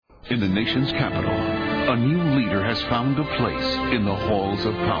In the nation's capital, a new leader has found a place in the halls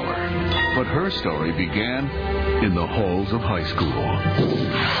of power. But her story began in the halls of high school.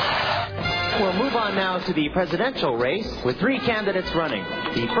 We'll move on now to the presidential race with 3 candidates running.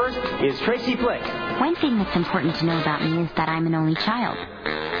 The first is Tracy Flick. One thing that's important to know about me is that I'm an only child.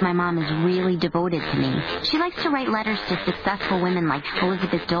 My mom is really devoted to me. She likes to write letters to successful women like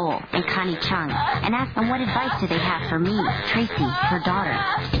Elizabeth Dole and Connie Chung and ask them what advice do they have for me, Tracy, her daughter.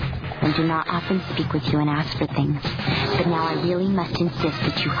 I do not often speak with you and ask for things, but now I really must insist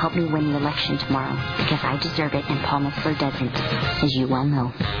that you help me win the election tomorrow because I deserve it and Paul Missler doesn't, as you well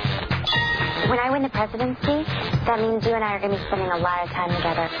know. When I win the presidency, that means you and I are going to be spending a lot of time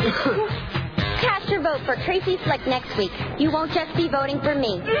together. Cast your vote for Tracy Flick next week. You won't just be voting for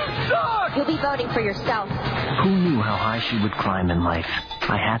me. You'll be voting for yourself. Who knew how high she would climb in life?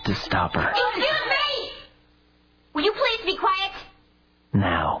 I had to stop her. Excuse me! Will you please be quiet?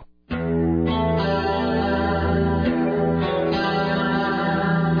 Now.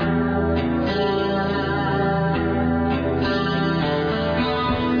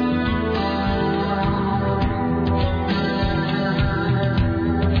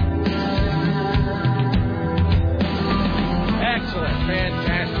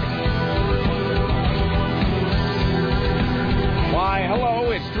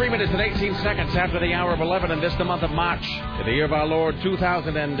 It's 3 minutes and 18 seconds after the hour of 11, and this the month of March, in the year of our Lord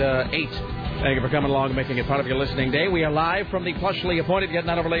 2008. Thank you for coming along and making it part of your listening day. We are live from the plushly appointed yet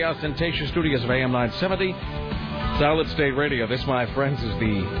not overly ostentatious studios of AM 970, Solid State Radio. This, my friends, is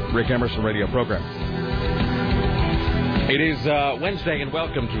the Rick Emerson radio program. It is Wednesday, and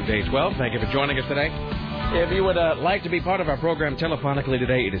welcome to Day 12. Thank you for joining us today. If you would like to be part of our program telephonically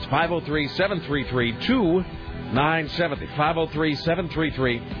today, it is 503-733-2970.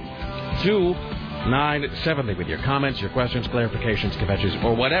 503-733-2970 with your comments, your questions, clarifications, kvetches,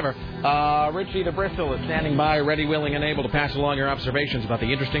 or whatever. Richie the Bristol is standing by, ready, willing, and able to pass along your observations about the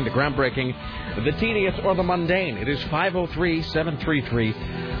interesting, the groundbreaking, the tedious, or the mundane. It is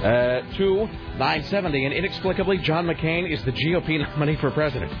 503-733-2970, and inexplicably, John McCain is the GOP nominee for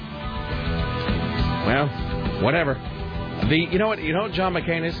president. Well, whatever. You know what John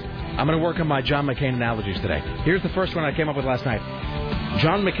McCain is? I'm going to work on my John McCain analogies today. Here's the first one I came up with last night.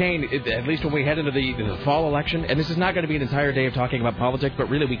 John McCain, at least when we head into the fall election, and this is not going to be an entire day of talking about politics, but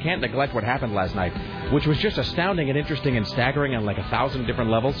really we can't neglect what happened last night, which was just astounding and interesting and staggering on like 1,000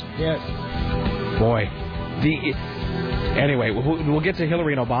 different levels. Yes. Boy. Anyway, we'll get to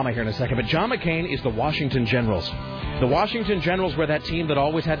Hillary and Obama here in a second, but John McCain is the Washington Generals. The Washington Generals were that team that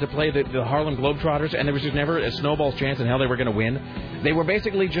always had to play the Harlem Globetrotters, and there was just never a snowball's chance in hell they were going to win. They were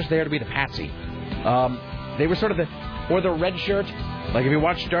basically just there to be the patsy. They were sort of the red shirt. Like if you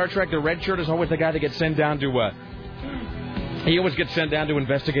watch Star Trek, the red shirt is always the guy that gets sent down to... he always gets sent down to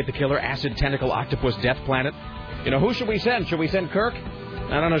investigate the killer acid tentacle octopus death planet. You know, who should we send? Should we send Kirk?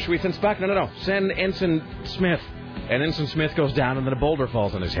 I don't know. Should we send Spock? No. Send Ensign Smith. And Ensign Smith goes down, and then a boulder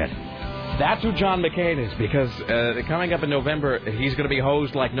falls on his head. That's who John McCain is, because coming up in November, he's going to be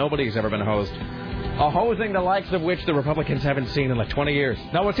hosed like nobody's ever been hosed. A hosing the likes of which the Republicans haven't seen in like 20 years.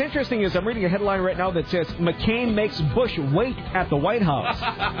 Now, what's interesting is I'm reading a headline right now that says, McCain makes Bush wait at the White House.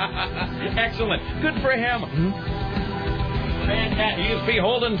 Excellent. Good for him. Mm-hmm. Fantastic. He is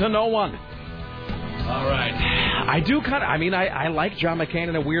beholden to no one. All right. I like John McCain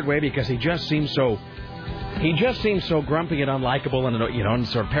in a weird way because he just seems so grumpy and unlikable, and and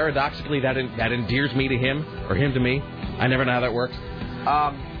sort of paradoxically that endears me to him, or him to me. I never know how that works.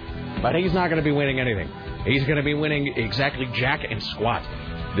 But he's not going to be winning anything. He's going to be winning exactly jack and squat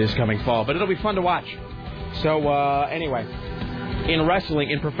this coming fall. But it'll be fun to watch. So anyway,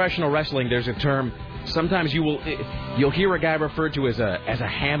 in professional wrestling, there's a term. Sometimes you'll hear a guy referred to as a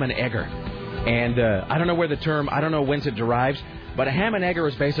ham and egger, and I don't know whence it derives. But a ham and egger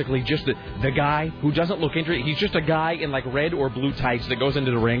is basically just the guy who doesn't look interested. He's just a guy in like red or blue tights that goes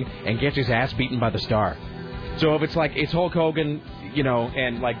into the ring and gets his ass beaten by the star. So if it's Hulk Hogan,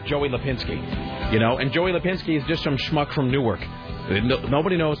 and like Joey Lipinski, and Joey Lipinski is just some schmuck from Newark.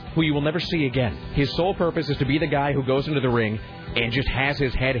 Nobody knows, who you will never see again. His sole purpose is to be the guy who goes into the ring and just has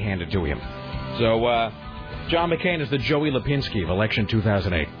his head handed to him. So John McCain is the Joey Lipinski of election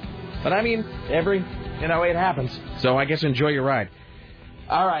 2008. But I mean, it happens. So I guess enjoy your ride.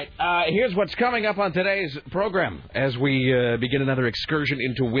 All right. Here's what's coming up on today's program as we begin another excursion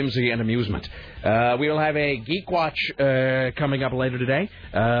into whimsy and amusement. We will have a Geek Watch coming up later today.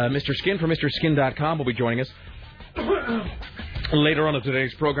 Mr. Skin from MrSkin.com will be joining us later on in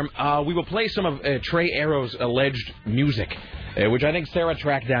today's program. We will play some of Trey Arrow's alleged music. which I think Sarah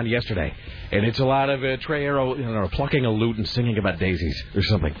tracked down yesterday. And it's a lot of Trey Arrow plucking a lute and singing about daisies or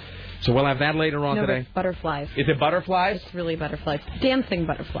something. So we'll have that later on today. Butterflies. Is it butterflies? It's really butterflies. Dancing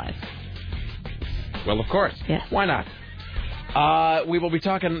butterflies. Well, of course. Yes. Why not? We will be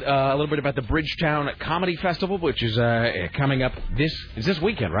talking a little bit about the Bridgetown Comedy Festival, which is coming up this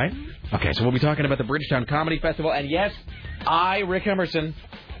weekend, right? Okay, so we'll be talking about the Bridgetown Comedy Festival. And yes, I, Rick Emerson,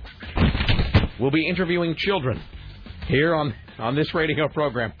 will be interviewing children here on this radio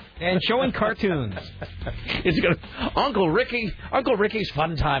program. And showing cartoons. It's Uncle Ricky's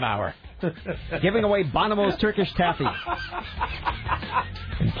Fun Time Hour. Giving away Bonomo's Turkish taffy.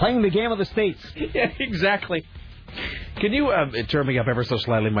 And playing the game of the states. Yeah, exactly. Can you turn me up ever so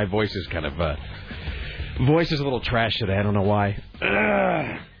slightly? My voice is kind of... voice is a little trash today. I don't know why.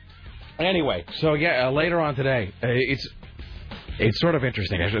 Anyway, so yeah, later on today, it's sort of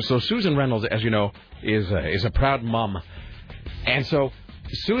interesting. So Susan Reynolds, as you know, is a proud mom. And so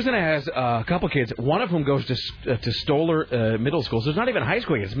Susan has a couple kids, one of whom goes to Stoller Middle School. So it's not even high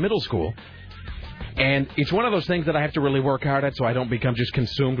school, it's middle school. And it's one of those things that I have to really work hard at so I don't become just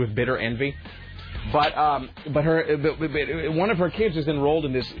consumed with bitter envy. But one of her kids is enrolled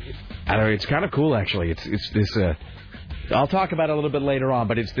in this. I don't know. It's kind of cool, actually. It's this. I'll talk about it a little bit later on.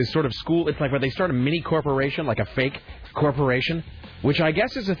 But it's this sort of school. It's like where they start a mini corporation, like a fake corporation, which I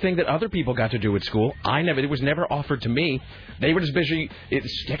guess is a thing that other people got to do at school. It was never offered to me. They were just busy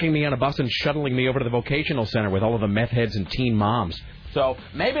sticking me on a bus and shuttling me over to the vocational center with all of the meth heads and teen moms. So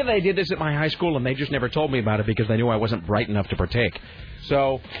maybe they did this at my high school and they just never told me about it because they knew I wasn't bright enough to partake.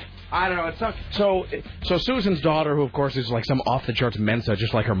 So I don't know. It's not, so Susan's daughter, who of course is like some off-the-charts Mensa,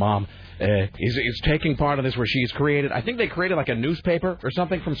 just like her mom, is taking part in this where she's created. I think they created like a newspaper or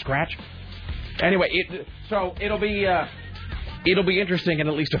something from scratch. Anyway, it'll be interesting in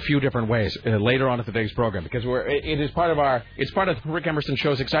at least a few different ways later on in today's program because it's part of Rick Emerson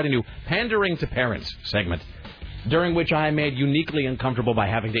Show's exciting new Pandering to Parents segment, during which I am made uniquely uncomfortable by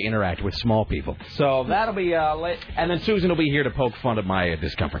having to interact with small people. So that'll be late. And then Susan will be here to poke fun at my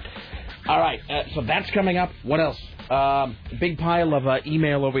discomfort. All right, so that's coming up. What else? Big pile of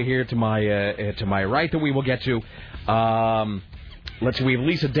email over here to my right that we will get to. Let's see, we have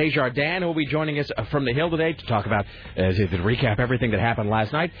Lisa Desjardins who will be joining us from the Hill today to talk about, to recap everything that happened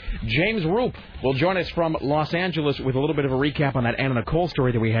last night. James Roop will join us from Los Angeles with a little bit of a recap on that Anna Nicole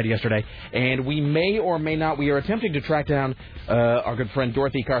story that we had yesterday. And we may or may not, we are attempting to track down our good friend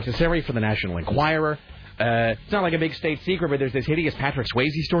Dorothy Carcasseri for the National Enquirer. It's not like a big state secret, but there's this hideous Patrick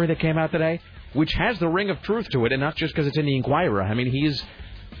Swayze story that came out today, which has the ring of truth to it, and not just because it's in the Enquirer. I mean,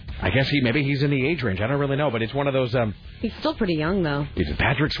 I guess maybe he's in the age range. I don't really know, but it's one of those... He's still pretty young, though. It's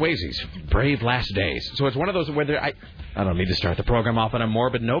Patrick Swayze's Brave Last Days. So it's one of those where I don't need to start the program off on a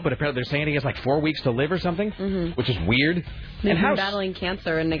morbid note, but apparently they're saying he has like 4 weeks to live or something, which is weird. He's been battling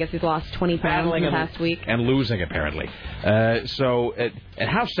cancer, and I guess he's lost 20 pounds in the past week. And losing, apparently. And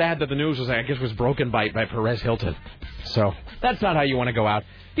how sad that the news was broken by Perez Hilton. So that's not how you want to go out.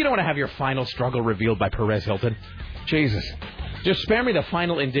 You don't want to have your final struggle revealed by Perez Hilton. Jesus. Just spare me the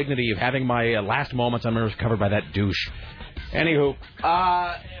final indignity of having my last moments on Earth covered by that douche. Anywho,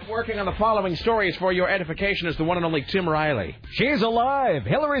 working on the following stories for your edification is the one and only Tim Riley. She's alive.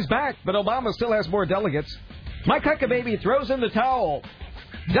 Hillary's back, but Obama still has more delegates. Mike Huckabee throws in the towel.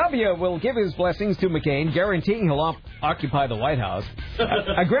 W will give his blessings to McCain, guaranteeing he'll occupy the White House.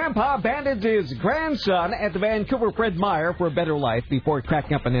 A grandpa abandoned his grandson at the Vancouver Fred Meyer for a better life before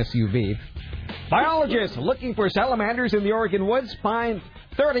cracking up an SUV. Biologists looking for salamanders in the Oregon woods find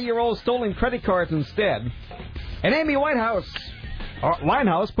 30-year-old stolen credit cards instead. And Amy Winehouse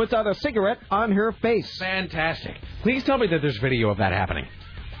puts out a cigarette on her face. Fantastic. Please tell me that there's video of that happening.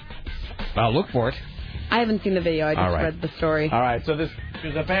 I'll look for it. I haven't seen the video. I just read the story. All right. So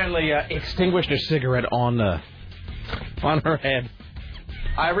she's apparently extinguished a cigarette on her head.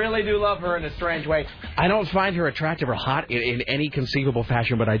 I really do love her in a strange way. I don't find her attractive or hot in any conceivable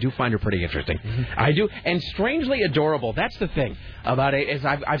fashion, but I do find her pretty interesting. Mm-hmm. I do, and strangely adorable. That's the thing about it, is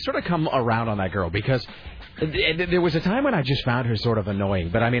I've sort of come around on that girl, because there was a time when I just found her sort of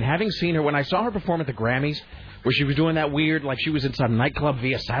annoying. But, I mean, having seen her, when I saw her perform at the Grammys, where she was doing that weird, like she was in some nightclub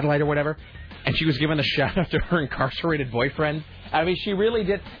via satellite or whatever, and she was giving a shout-out to her incarcerated boyfriend. I mean, she really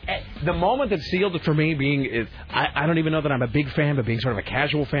did. The moment that sealed it for me being, I don't even know that I'm a big fan, but being sort of a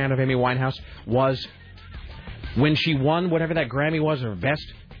casual fan of Amy Winehouse, was when she won whatever that Grammy was, her best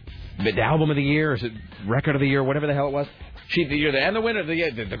album of the year, or record of the year, whatever the hell it was. And the winner,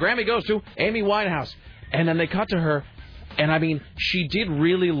 the Grammy goes to Amy Winehouse. And then they cut to her, and I mean, she did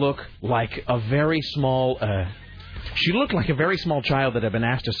really look like a very small She looked like a very small child that had been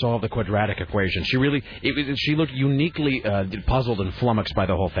asked to solve the quadratic equation. She looked uniquely puzzled and flummoxed by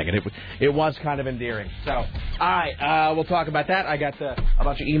the whole thing, and it was kind of endearing. So, all right, we'll talk about that. I got a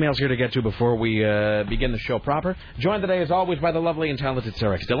bunch of emails here to get to before we begin the show proper. Joined today, as always, by the lovely and talented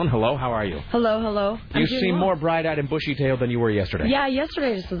Sarah Dillon. Hello, how are you? Hello. You seem more bright-eyed and bushy-tailed than you were yesterday. Yeah,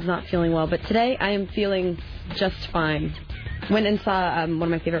 yesterday I just was not feeling well, but today I am feeling just fine. Went and saw one of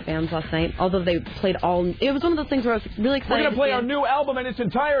my favorite bands last night, although they played all... It was one of those things where I was really excited. We're going to play our new album in its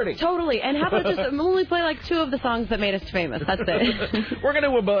entirety. Totally. And how about just only play like 2 of the songs that made us famous? That's it. We're going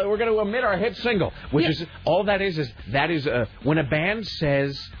to omit our hit single, which is... All that is when a band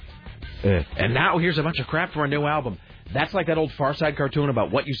says, and now here's a bunch of crap for a new album. That's like that old Far Side cartoon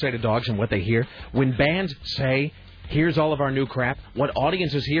about what you say to dogs and what they hear. When bands say, here's all of our new crap, what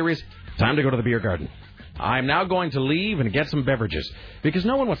audiences hear is, time to go to the beer garden. I'm now going to leave and get some beverages because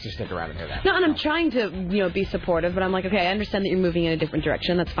no one wants to stick around and hear that. No, and I'm trying to, be supportive, but I'm like, okay, I understand that you're moving in a different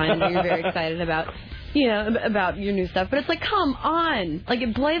direction. That's fine. And you're very excited about, about your new stuff. But it's like, come on, like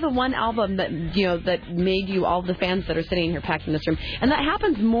play the one album that that made you all the fans that are sitting here packed in this room, and that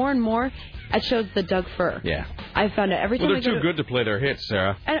happens more and more at shows that Doug Fur. Yeah, I found it every time. Well, they're too good to play their hits,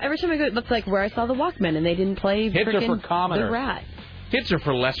 Sarah. And every time I go, that's like where I saw the Walkmen, and they didn't play hits are for commoners. The Rat. Hits are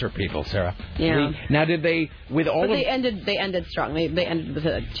for lesser people, Sarah. Yeah. Now, did they, with all but of... They ended strong. They ended with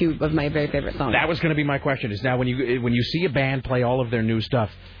 2 of my very favorite songs. That was going to be my question, is now when you see a band play all of their new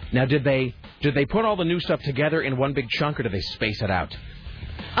stuff, now did they put all the new stuff together in one big chunk, or did they space it out?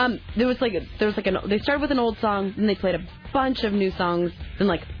 They started with an old song, then they played a bunch of new songs, then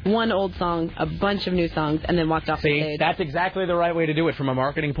like one old song, a bunch of new songs, and then walked off the stage. That's exactly the right way to do it from a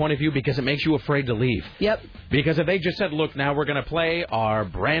marketing point of view, because it makes you afraid to leave. Yep. Because if they just said, look, now we're going to play our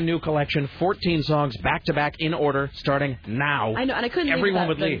brand new collection, 14 songs back to back in order, starting now. I know, and I couldn't. Everyone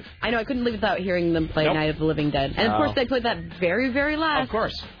would leave. I know, I couldn't leave without hearing them play Night of the Living Dead, and of course they played that very, very last. Of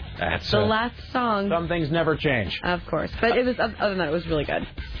course. That's the last song. Some things never change. Of course. But it was, other than that, it was really good.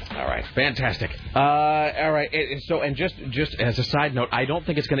 All right. Fantastic. All right. And just as a side note, I don't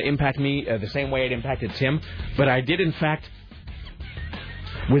think it's going to impact me the same way it impacted Tim, but I did, in fact,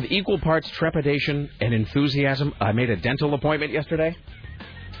 with equal parts trepidation and enthusiasm, I made a dental appointment yesterday.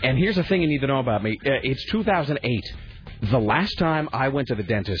 And here's the thing you need to know about me. It's 2008. The last time I went to the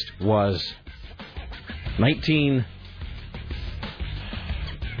dentist was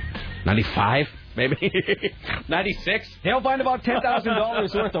 1995, maybe 96. He'll find about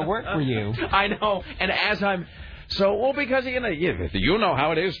 $10,000 worth of work for you. I know, and as I'm because you know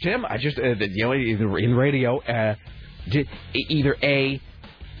how it is, Tim. I just in radio, either A,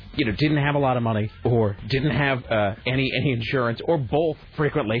 didn't have a lot of money, or didn't have any insurance, or both.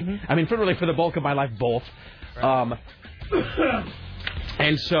 Frequently, I mean, frequently for the bulk of my life, both. Right.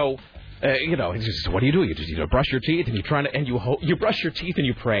 And so. It's just, what do? You just brush your teeth, and you brush your teeth and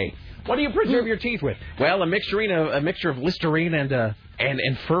you pray. What do you preserve your teeth with? Well, a mixture of Listerine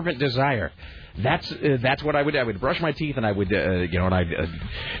and fervent desire. That's what I would. I would brush my teeth, and I would and I'd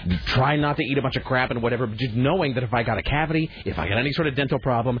try not to eat a bunch of crap and whatever, but just knowing that if I got a cavity, if I got any sort of dental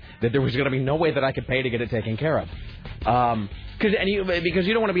problem, that there was going to be no way that I could pay to get it taken care of. Because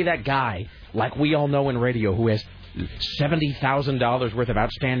you don't want to be that guy like we all know in radio who has $70,000 worth of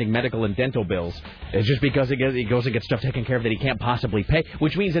outstanding medical and dental bills just because he goes and gets stuff taken care of that he can't possibly pay,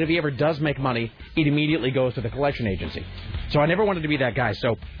 which means that if he ever does make money, it immediately goes to the collection agency. So I never wanted to be that guy,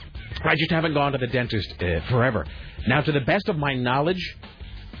 so I just haven't gone to the dentist forever. Now, to the best of my knowledge,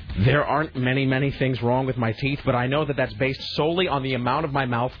 there aren't many things wrong with my teeth, but I know that that's based solely on the amount of my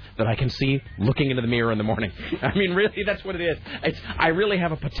mouth that I can see looking into the mirror in the morning. I mean, really, that's what it is. I really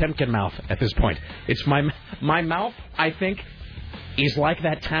have a Potemkin mouth at this point. It's my mouth, I think, is like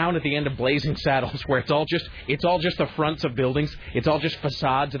that town at the end of Blazing Saddles, where it's all just the fronts of buildings. It's all just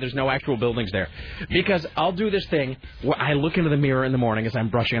facades, and there's no actual buildings there. Because I'll do this thing where I look into the mirror in the morning as I'm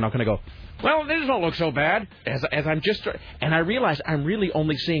brushing, and I'm going to go, well, this don't look so bad. As I'm just, and I realize I'm really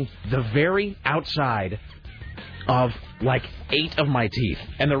only seeing the very outside of like 8 of my teeth,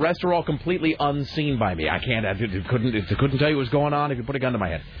 and the rest are all completely unseen by me. I couldn't tell you what's going on if you put a gun to my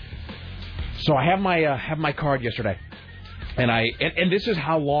head. So I have my card yesterday. And this is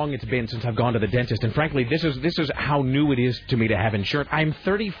how long it's been since I've gone to the dentist. And frankly, this is how new it is to me to have insurance. I'm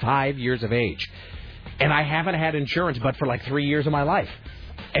 35 years of age, and I haven't had insurance but for like 3 years of my life.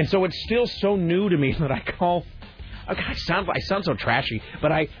 And so it's still so new to me that I call I sound so trashy,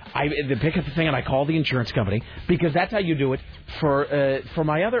 but I pick up the thing and I call the insurance company because that's how you do it for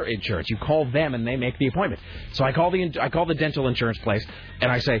my other insurance. You call them and they make the appointment. So I call the dental insurance place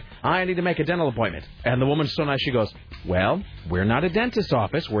and I say, I need to make a dental appointment. And the woman's so nice, she goes, well, we're not a dentist's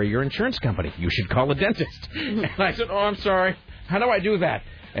office. We're your insurance company. You should call a dentist. And I said, oh, I'm sorry. How do I do that?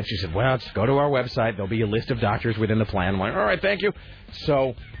 And she said, well, just go to our website. There'll be a list of doctors within the plan. I'm like, all right, thank you.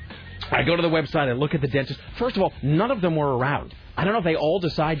 So I go to the website. I look at the dentist. First of all, none of them were around. I don't know if they all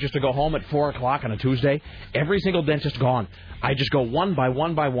decide just to go home at 4 o'clock on a Tuesday. Every single dentist gone. I just go one by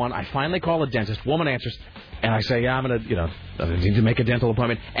one by one. I finally call a dentist. Woman answers. And I say, yeah, I'm going to, I need to make a dental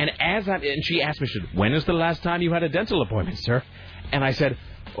appointment. And she asked me, she said, when is the last time you had a dental appointment, sir? And I said,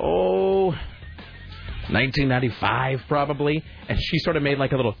 1995 probably. And she sort of made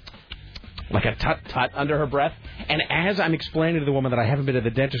like a tut-tut under her breath. And as I'm explaining to the woman that I haven't been to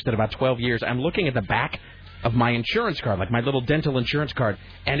the dentist in about 12 years, I'm looking at the back of my insurance card, like my little dental insurance card,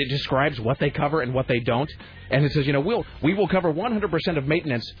 and it describes what they cover and what they don't. And it says, we will cover 100% of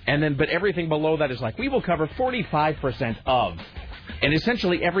maintenance, but everything below that is like, we will cover 45% of. And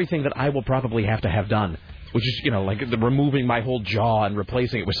essentially everything that I will probably have to have done, which is, like removing my whole jaw and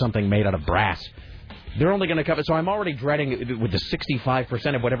replacing it with something made out of brass. They're only going to cover, so I'm already dreading it with the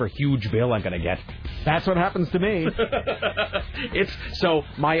 65% of whatever huge bill I'm going to get. That's what happens to me.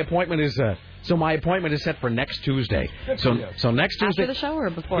 My appointment is set for next Tuesday. So next Tuesday. After the show or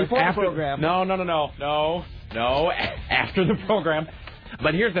before? Before the program. No. After the program.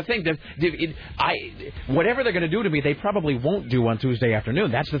 But here's the thing: whatever they're going to do to me, they probably won't do on Tuesday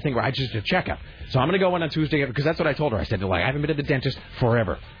afternoon. That's the thing where I just a checkup. So I'm going to go in on Tuesday because that's what I told her. I said, I haven't been to the dentist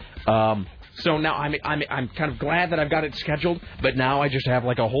forever. So now I'm kind of glad that I've got it scheduled, but now I just have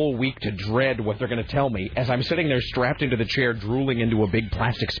like a whole week to dread what they're going to tell me as I'm sitting there strapped into the chair, drooling into a big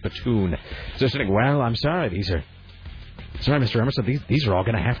plastic spittoon. So sitting, well, I'm sorry, sorry, Mr. Emerson, these are all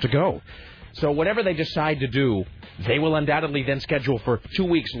going to have to go. So whatever they decide to do, they will undoubtedly then schedule for 2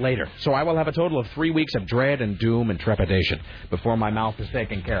 weeks later. So I will have a total of 3 weeks of dread and doom and trepidation before my mouth is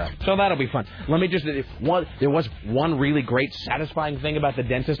taken care of. So that'll be fun. Let me just... There was one really great, satisfying thing about the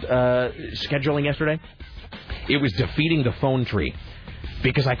dentist scheduling yesterday. It was defeating the phone tree.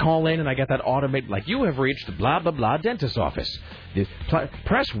 Because I call in and I get that automated, like, you have reached the blah, blah, blah dentist office.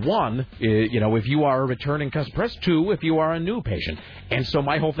 Press 1, if you are a returning customer. Press 2 if you are a new patient. And so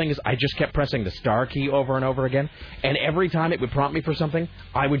my whole thing is I just kept pressing the star key over and over again. And every time it would prompt me for something,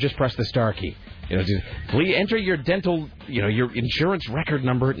 I would just press the star key. Please enter your dental, your insurance record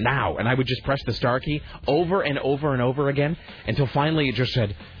number now. And I would just press the star key over and over and over again until finally it just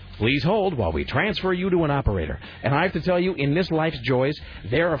said, please hold while we transfer you to an operator. And I have to tell you, in this life's joys,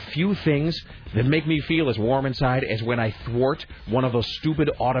 there are few things that make me feel as warm inside as when I thwart one of those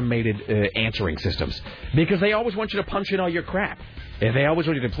stupid automated answering systems. Because they always want you to punch in all your crap. And they always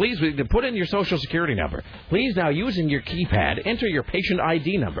want you to please put in your social security number. Please now, using your keypad, enter your patient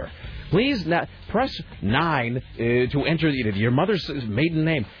ID number. Please now press 9 to enter your mother's maiden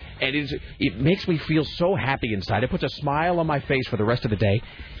name. And it makes me feel so happy inside. It puts a smile on my face for the rest of the day.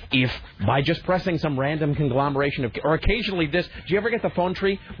 If by just pressing some random conglomeration of, or occasionally this, do you ever get the phone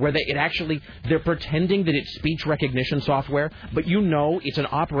tree where they're pretending that it's speech recognition software, but it's an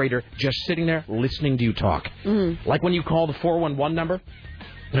operator just sitting there listening to you talk. Mm-hmm. Like when you call the 411 number,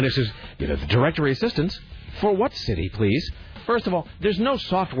 and it says, the directory assistance, for what city, please? First of all, there's no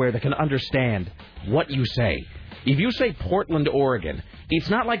software that can understand what you say. If you say Portland, Oregon, it's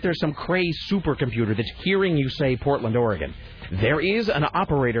not like there's some crazy supercomputer that's hearing you say Portland, Oregon. There is an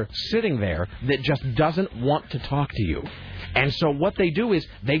operator sitting there that just doesn't want to talk to you. And so what they do is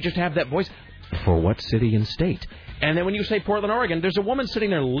they just have that voice, for what city and state? And then when you say Portland, Oregon, there's a woman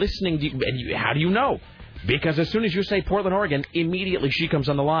sitting there listening to you. And how do you know? Because as soon as you say Portland, Oregon, immediately she comes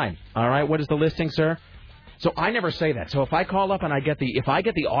on the line. All right, what is the listing, sir? So I never say that. So if I call up and if I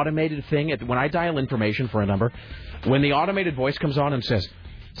get the automated thing, when I dial information for a number, when the automated voice comes on and says,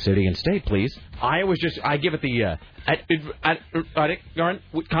 city and state, please, I give it the,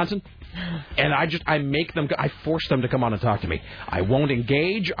 Wisconsin, and I force them to come on and talk to me. I won't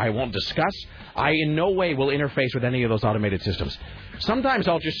engage, I won't discuss, I in no way will interface with any of those automated systems. Sometimes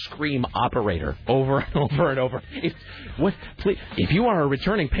I'll just scream operator over and over and over. If you are a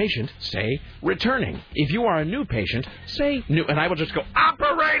returning patient, say returning. If you are a new patient, say new. And I will just go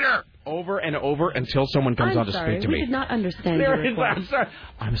operator over and over until someone comes on to speak to me. We did not understand your request.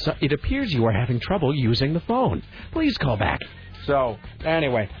 I'm sorry. It appears you are having trouble using the phone. Please call back. So,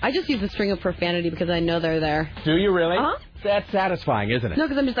 anyway. I just use a string of profanity because I know they're there. Do you really? Uh-huh. That's satisfying, isn't it? No,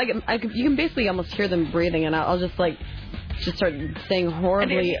 because I'm just like, you can basically almost hear them breathing, and I'll just like just start saying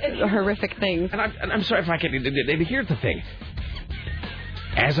horribly horrific things. And I'm sorry if I can. And here's the thing.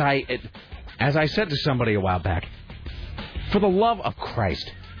 As I said to somebody a while back, for the love of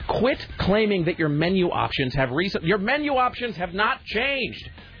Christ, quit claiming that your menu options have Your menu options have not changed.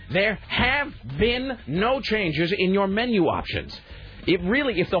 There have been no changes in your menu options.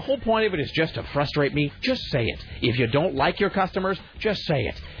 If the whole point of it is just to frustrate me, just say it. If you don't like your customers, just say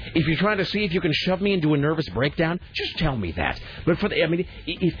it. If you're trying to see if you can shove me into a nervous breakdown, just tell me that. But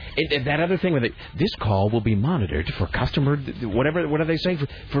if that other thing with it, this call will be monitored for customer, what are they saying?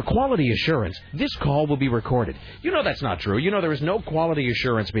 For quality assurance, this call will be recorded. You know that's not true. You know there is no quality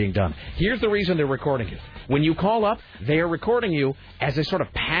assurance being done. Here's the reason they're recording you. When you call up, they are recording you as a sort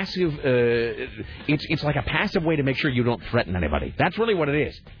of passive, it's like a passive way to make sure you don't threaten anybody. That's really what it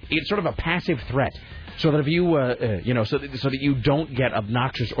is. It's sort of a passive threat, so that if you, so that you don't get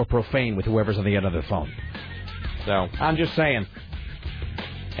obnoxious or profane with whoever's on the end of the phone. So I'm just saying.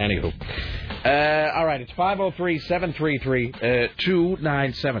 Anywho, all right. It's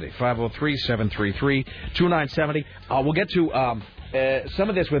 503-733-2970. 503-733-2970. We'll get to some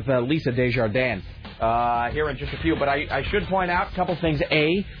of this with Lisa Desjardins here in just a few, but I should point out a couple things.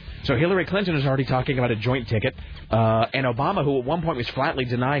 So Hillary Clinton is already talking about a joint ticket, and Obama, who at one point was flatly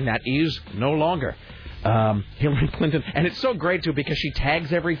denying that, is no longer. Hillary Clinton, and it's so great, too, because she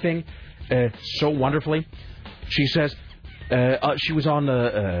tags everything so wonderfully. She says she was on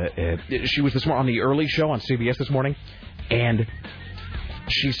on the early show on CBS this morning, and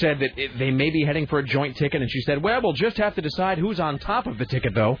she said that they may be heading for a joint ticket, and she said, well, we'll just have to decide who's on top of the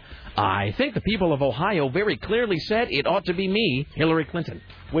ticket, though. I think the people of Ohio very clearly said it ought to be me, Hillary Clinton,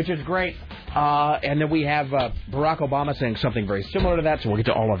 which is great. And then we have Barack Obama saying something very similar to that, so we'll get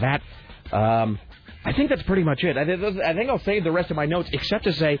to all of that. I think that's pretty much it. I think I'll save the rest of my notes, except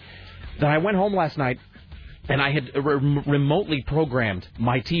to say that I went home last night, and I had remotely programmed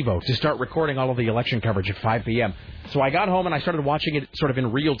my TiVo to start recording all of the election coverage at 5 p.m. So I got home and I started watching it sort of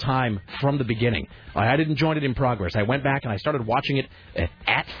in real time from the beginning. I didn't join it in progress. I went back and I started watching it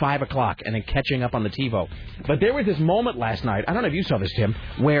at 5 o'clock and then catching up on the TiVo. But there was this moment last night, I don't know if you saw this, Tim,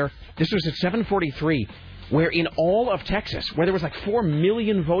 where this was at 7:43, where in all of Texas, where there was like 4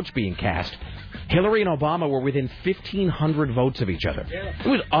 million votes being cast, Hillary and Obama were within 1,500 votes of each other. Yeah. It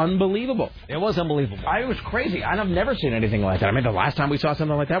was unbelievable. It was unbelievable. It was crazy. I've never seen anything like that. I mean, the last time we saw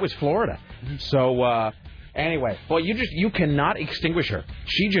something like that was Florida. So, anyway, well, you cannot extinguish her.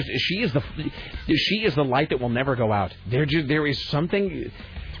 She is the light that will never go out. There is something.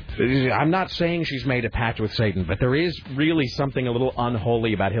 I'm not saying she's made a pact with Satan, but there is really something a little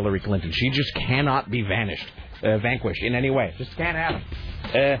unholy about Hillary Clinton. She just cannot be vanquished in any way. Just can't happen.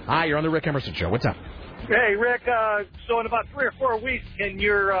 Hi, you're on the Rick Emerson Show. What's up? Hey, Rick. So in about 3 or 4 weeks, can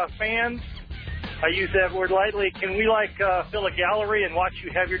your fans, I use that word lightly, can we fill a gallery and watch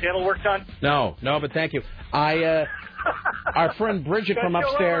you have your dental work done? No, but thank you. Our friend Bridget from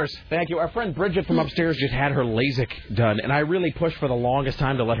upstairs. Thank you. Our friend Bridget from upstairs just had her LASIK done, and I really pushed for the longest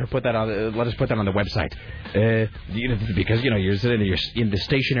time to let us put that on the website. Because you're sitting in the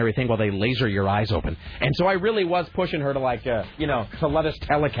stationary thing while they laser your eyes open, and so I really was pushing her to to let us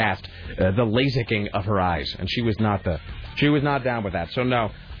telecast the LASIKing of her eyes, and she was not down with that. So no,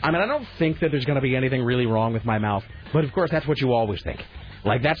 I mean I don't think that there's going to be anything really wrong with my mouth, but of course that's what you always think.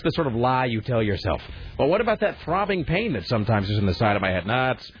 Like, that's the sort of lie you tell yourself. Well, what about that throbbing pain that sometimes is in the side of my head?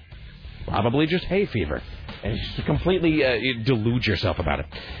 Nah, it's probably just hay fever. And you just completely delude yourself about it.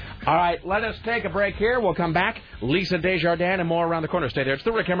 All right, let us take a break here. We'll come back. Lisa Desjardins and more around the corner. Stay there. It's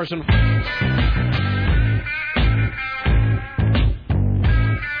the Rick Emerson.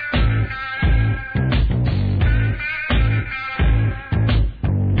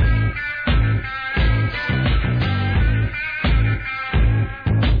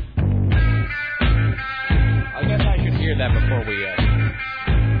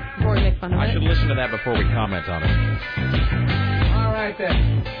 I should listen to that before we comment on it. All right,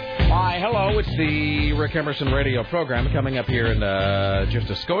 then. Hi, hello. It's the Rick Emerson radio program. Coming up here in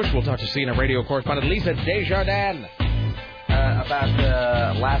just a skosh, we'll talk to CNN radio correspondent Lisa Desjardins about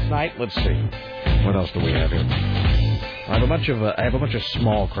last night. Let's see. What else do we have here? I have a bunch of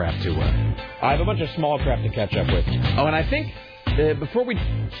small crap to catch up with. Oh, and I think before we.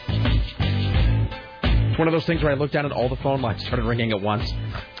 It's one of those things where I looked down and all the phone lines started ringing at once.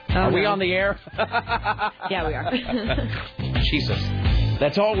 Are we on the air? Yeah, we are. Jesus.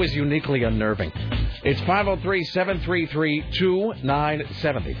 That's always uniquely unnerving. It's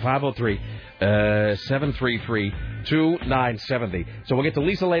 503-733-2970. 503-733-2970. 2970. So we'll get to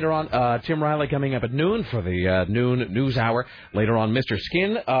Lisa later on. Tim Riley coming up at noon for the noon news hour. Later on, Mr.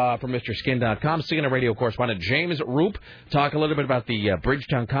 Skin from MrSkin.com. CNN radio correspondent James Roop talk a little bit about the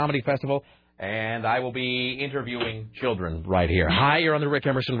Bridgetown Comedy Festival. And I will be interviewing children right here. Hi, you're on the Rick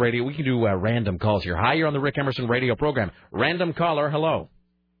Emerson Radio. We can do random calls here. Hi, you're on the Rick Emerson Radio program. Random caller, hello.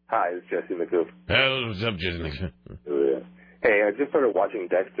 Hi, it's Jesse McCoop. What's up, Jesse McCoop? Hey, I just started watching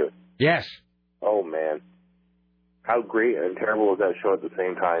Dexter. Yes. Oh, man. How great and terrible was that show at the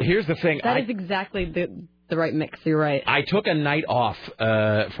same time? Here's the thing. That is exactly the right mix. You're right. I took a night off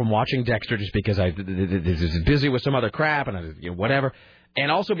from watching Dexter just because I was busy with some other crap and whatever. And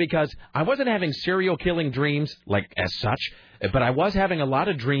also because I wasn't having serial killing dreams like as such, but I was having a lot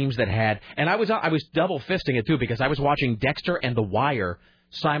of dreams that had, and I was double fisting it too because I was watching Dexter and The Wire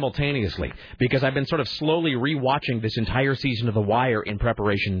simultaneously because I've been sort of slowly rewatching this entire season of The Wire in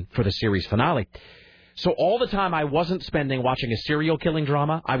preparation for the series finale. So all the time I wasn't spending watching a serial killing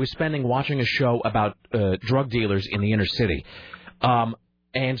drama, I was spending watching a show about drug dealers in the inner city.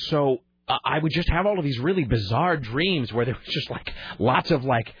 And so I would just have all of these really bizarre dreams where there was just lots of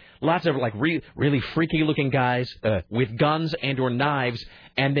really freaky looking guys with guns and or knives,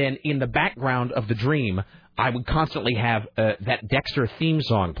 and then in the background of the dream I would constantly have that Dexter theme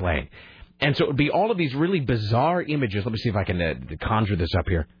song playing. And so it would be all of these really bizarre images. Let me see if I can conjure this up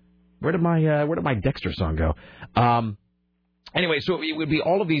here. Where did my Dexter song go? Anyway, so it would be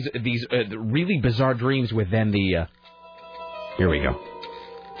all of these really bizarre dreams with then the here we go.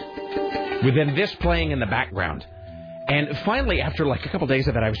 With then this playing in the background. And finally, after a couple days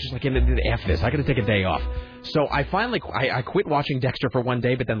of that, I was just F this. I got to take a day off. So I finally I quit watching Dexter for one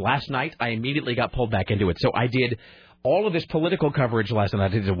day, but then last night I immediately got pulled back into it. So I did all of this political coverage last night.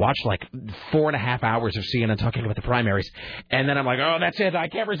 I did watch 4.5 hours of CNN talking about the primaries. And then I'm like, oh, that's it. I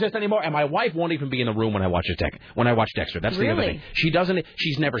can't resist anymore. And my wife won't even be in the room when I watch Dexter. That's the other thing.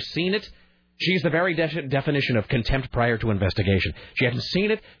 She's never seen it. She's the very definition of contempt prior to investigation. She hasn't seen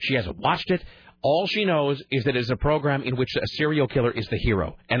it. She hasn't watched it. All she knows is that it's a program in which a serial killer is the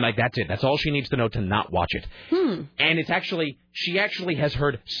hero. And that's it. That's all she needs to know to not watch it. And she actually has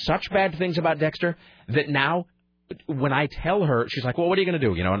heard such bad things about Dexter that now when I tell her, she's like, well, what are you going to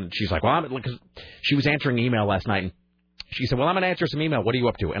do? And she's like, well, because she was answering email last night and she said, well, I'm going to answer some email. What are you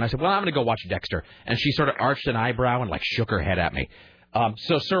up to? And I said, well, I'm going to go watch Dexter. And she sort of arched an eyebrow and shook her head at me.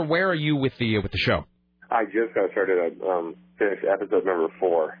 So, sir, where are you with the show? I just got started at finished episode number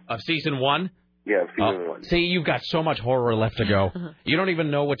 4 of season 1. Yeah, season 1. See, you've got so much horror left to go. You don't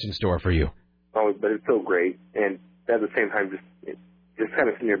even know what's in store for you. Oh, but it's so great, and at the same time, just kind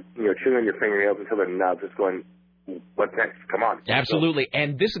of chewing on your fingernails until they're numb, just going, what's next? Come on. Absolutely,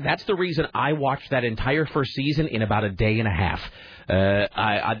 and that's the reason I watched that entire first season in about a day and a half.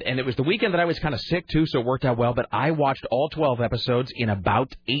 And it was the weekend that I was kind of sick, too, so it worked out well. But I watched all 12 episodes in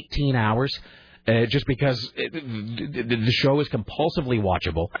about 18 hours just because the show is compulsively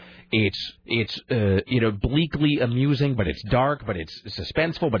watchable. It's bleakly amusing, but it's dark, but it's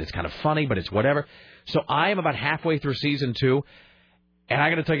suspenseful, but it's kind of funny, but it's whatever. So I am about halfway through season 2. And I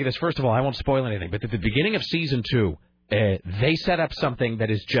got to tell you this, first of all, I won't spoil anything, but at the beginning of season 2, they set up something that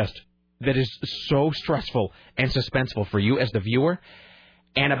is so stressful and suspenseful for you as the viewer.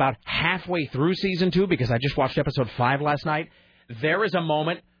 And about halfway through season 2, because I just watched episode 5 last night, there is a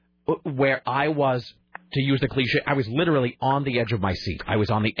moment where I was, to use the cliche, I was literally on the edge of my seat. I was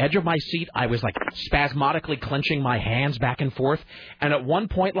on the edge of my seat. I was spasmodically clenching my hands back and forth. And at one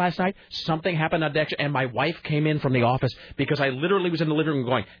point last night, something happened on Dexter, and my wife came in from the office because I literally was in the living room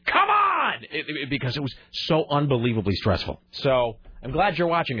going, come on! Because it was so unbelievably stressful. So I'm glad you're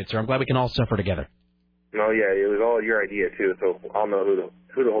watching it, sir. I'm glad we can all suffer together. No, yeah, it was all your idea, too, so I'll know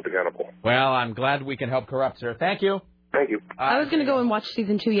who to hold accountable. Well, I'm glad we can help corrupt, sir. Thank you. Thank you. I was going to go and watch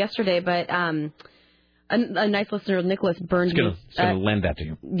season 2 yesterday, but a nice listener, Nicholas, burned me. He's going to lend that to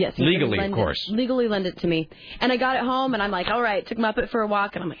you. Yes. Legally, of course. Legally lend it to me. And I got it home, and I'm like, all right, took Muppet for a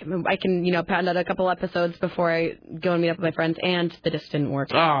walk, and I'm like, I can, pound out a couple episodes before I go and meet up with my friends, and the disc didn't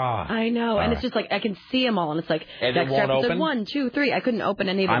work. I know. And it's just I can see them all, and it's like, Dexter episode 1, 2, 3. I couldn't open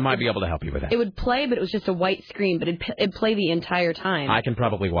any of them. I might be able to help you with that. It would play, but it was just a white screen, but it'd play the entire time. I can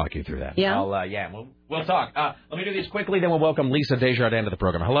probably walk you through that. Yeah? We'll talk. Let me do these quickly, then we'll welcome Lisa Desjardins to the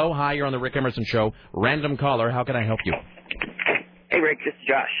program. Hello, hi, you're on the Rick Emerson Show. Random caller, how can I help you? Hey, Rick, this is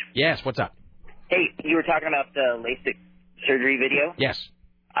Josh. Yes, what's up? Hey, you were talking about the LASIK surgery video? Yes.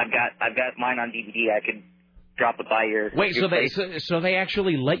 I've got mine on DVD. I could drop it by your... Wait, so they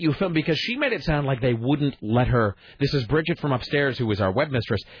actually let you film? Because she made it sound like they wouldn't let her... This is Bridget from upstairs, who is our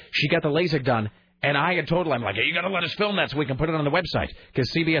webmistress. She got the LASIK done, And I had told her, I'm like, hey, you got to let us film that so we can put it on the website.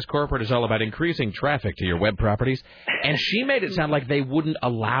 Because CBS Corporate is all about increasing traffic to your web properties. And she made it sound like they wouldn't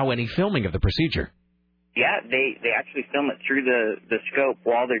allow any filming of the procedure. Yeah, they actually film it through the scope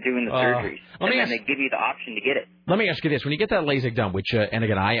while they're doing the surgeries. And then they give you the option to get it. Let me ask you this. When you get that LASIK done, which, and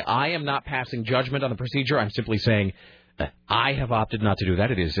again, I am not passing judgment on the procedure. I'm simply saying I have opted not to do that.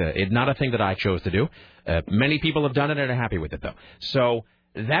 It is not a thing that I chose to do. Many people have done it and are happy with it, though. So...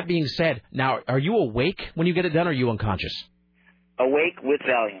 that being said, now, are you awake when you get it done, or are you unconscious? Awake with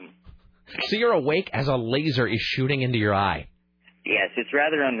Valium. So you're awake as a laser is shooting into your eye? Yes, it's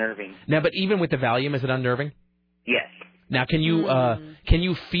rather unnerving. Now, but even with the Valium, is it unnerving? Yes. Now, can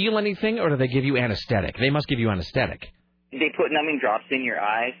you feel anything, or do they give you anesthetic? They must give you anesthetic. They put numbing drops in your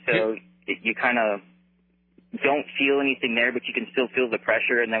eye, so you kind of don't feel anything there, but you can still feel the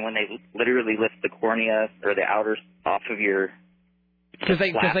pressure, and then when they literally lift the cornea or the outer off of your... Because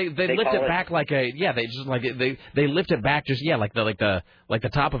they lift it back like a they lift it back just like the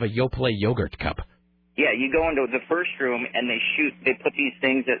top of a Yoplait yogurt cup. Yeah, you go into the first room and they put these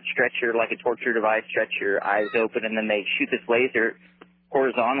things that stretch like a torture device, stretch your eyes open, and then they shoot this laser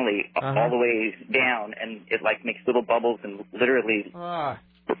horizontally all the way down, and it makes little bubbles and literally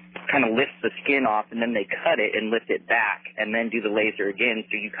kind of lifts the skin off, and then they cut it and lift it back, and then do the laser again,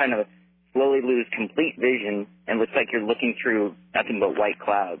 so you kind of slowly lose complete vision and looks like you're looking through nothing but white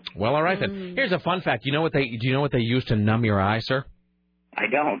clouds. Well, all right then. Here's a fun fact. Do you know what they use to numb your eye, sir? I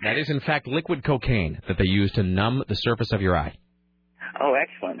don't. That is, in fact, liquid cocaine that they use to numb the surface of your eye. Oh,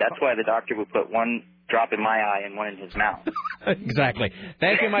 excellent. That's why the doctor would put one drop in my eye and one in his mouth. Exactly.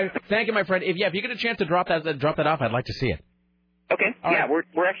 Thank you, my friend. If you get a chance to drop that off, I'd like to see it. Okay. All right.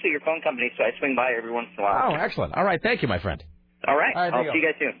 We're actually your phone company, so I swing by every once in a while. Oh, excellent. All right. Thank you, my friend. All right. I'll see you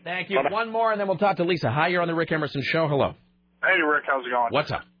guys soon. Thank you. Bye-bye. One more, and then we'll talk to Lisa. Hi, you're on the Rick Emerson Show. Hello. Hey, Rick. How's it going?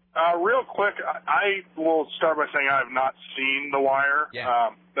 What's up? Real quick, I will start by saying I have not seen The Wire. Yeah.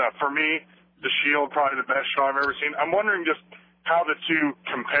 For me, The Shield, probably the best show I've ever seen. I'm wondering just how the two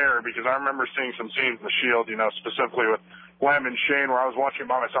compare, because I remember seeing some scenes in The Shield, specifically with Lem and Shane, where I was watching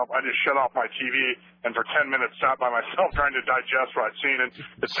by myself. I just shut off my TV and for 10 minutes sat by myself trying to digest what I'd seen. And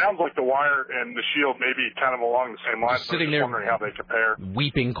it sounds like The Wire and The Shield may be kind of along the same lines. Sitting so I'm just there wondering how they compare.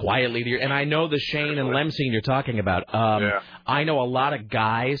 Weeping quietly. And I know the Shane and Lem scene you're talking about. I know a lot of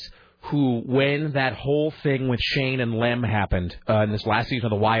guys who, when that whole thing with Shane and Lem happened in this last season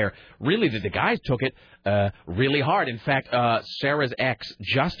of The Wire, really the guys took it really hard. In fact, Sarah's ex,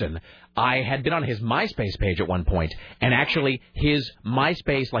 Justin, I had been on his MySpace page at one point, and actually his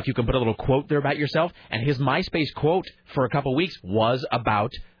MySpace, you can put a little quote there about yourself, and his MySpace quote for a couple weeks was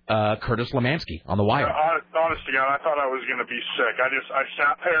about Curtis Lemansky on The Wire. Honest to God, I thought I was going to be sick. I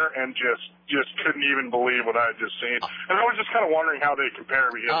sat there and just couldn't even believe what I had just seen. And I was just kind of wondering how they compare.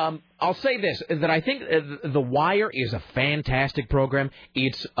 Because I'll say this, that I think The Wire is a fantastic program.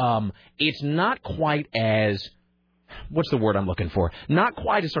 It's not quite as, what's the word I'm looking for? Not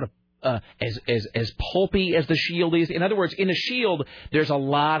quite as sort of as pulpy as The Shield is. In other words, in The Shield, there's a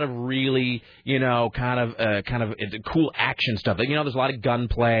lot of really, kind of cool action stuff. There's a lot of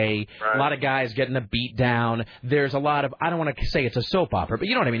gunplay, a lot of guys getting a beat down. There's a lot of, I don't want to say it's a soap opera, but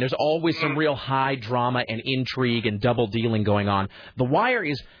you know what I mean. There's always some real high drama and intrigue and double dealing going on. The Wire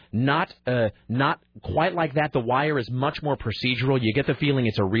is not quite like that. The Wire is much more procedural. You get the feeling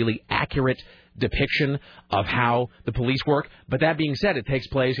it's a really accurate depiction of how the police work. But that being said, it takes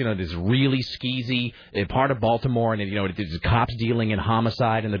place, this really skeezy part of Baltimore, and it's cops dealing in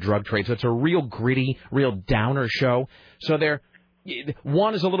homicide and the drug trade. So it's a real gritty, real downer show. So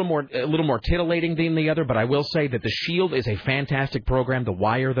one is a little more titillating than the other, but I will say that The Shield is a fantastic program. The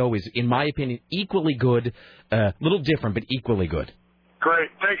Wire, though, is, in my opinion, equally good, little different, but equally good. Great.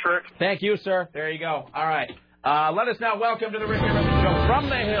 Thanks, Rick. Thank you, sir. There you go. All right. Let us now welcome to the Rick Emerson Show from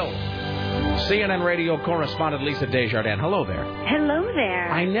the Hill, CNN radio correspondent Lisa Desjardins. Hello there. Hello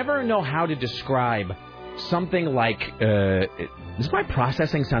there. I never know how to describe something like... does my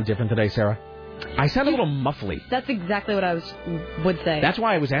processing sound different today, Sarah? I sound a little muffly. That's exactly what I would say. That's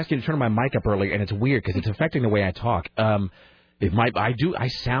why I was asking you to turn my mic up earlier, and it's weird because it's affecting the way I talk. I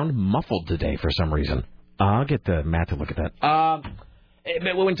sound muffled today for some reason. I'll get Matt to look at that.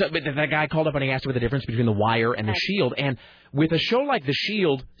 That guy called up and he asked what the difference between The Wire and The Shield. And with a show like The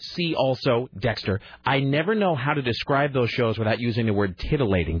Shield, see also Dexter, I never know how to describe those shows without using the word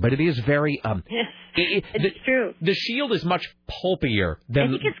titillating. But it is very... it's true. The Shield is much pulpier than...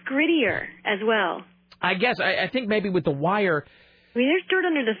 I think it's grittier as well. I guess. I think maybe with The Wire... there's dirt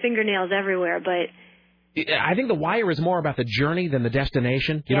under the fingernails everywhere, but... I think The Wire is more about the journey than the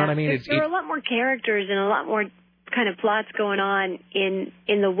destination. You know what I mean? There are a lot more characters and a lot more kind of plots going on in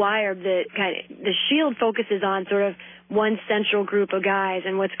The Wire. The Shield focuses on sort of one central group of guys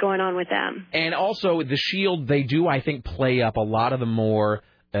and what's going on with them. And also, the Shield, they do, I think, play up a lot of the more...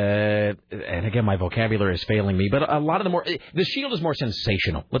 and again, my vocabulary is failing me, but a lot of the Shield is more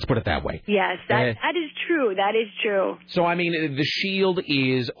sensational. Let's put it that way. Yes, that is true. That is true. So, I mean, the Shield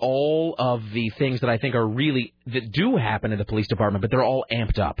is all of the things that I think are really, that do happen in the police department, but they're all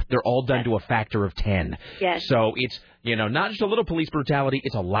amped up. They're all done to a factor of 10. Yes. So it's, not just a little police brutality,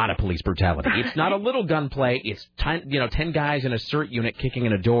 it's a lot of police brutality. It's not a little gunplay. It's 10 guys in a CERT unit kicking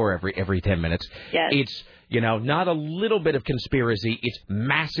in a door every 10 minutes. Yes. It's, not a little bit of conspiracy. It's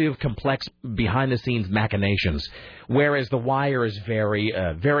massive, complex, behind-the-scenes machinations, whereas The Wire is very,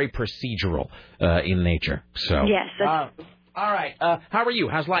 very procedural in nature. So yes. All right. How are you?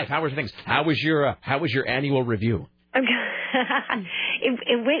 How's life? How are things? How was your annual review?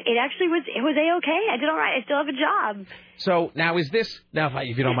 It actually was A-okay. I did all right. I still have a job. So now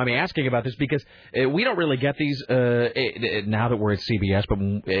if you don't mind me asking about this, because we don't really get these now that we're at CBS, but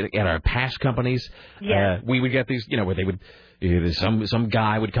at our past companies, we would get these, where they would some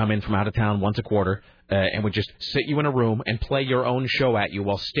guy would come in from out of town once a quarter and would just sit you in a room and play your own show at you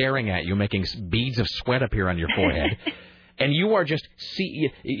while staring at you, making beads of sweat appear on your forehead. And you are just,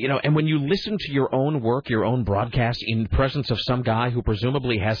 and when you listen to your own work, your own broadcast in presence of some guy who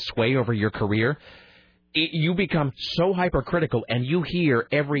presumably has sway over your career, you become so hypercritical, and you hear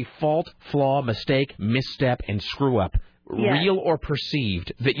every fault, flaw, mistake, misstep, and screw-up, real or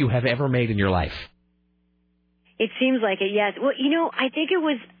perceived, that you have ever made in your life. It seems like it, yes. Well, I think it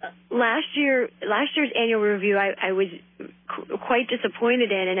was last year's annual review I was quite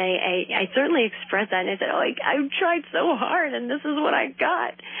disappointed in, and I certainly expressed that, and I said, I tried so hard, and this is what I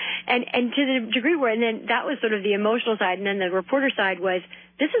got. And to the degree where, and then that was sort of the emotional side, and then the reporter side was,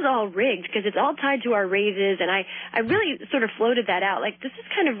 this is all rigged, because it's all tied to our raises, and I really sort of floated that out, like, this is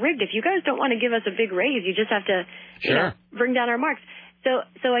kind of rigged. If you guys don't want to give us a big raise, you just have to, bring down our marks. So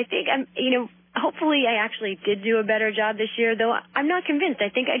I think hopefully I actually did do a better job this year, though I'm not convinced. I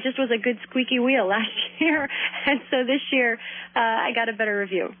think I just was a good squeaky wheel last year, and so this year I got a better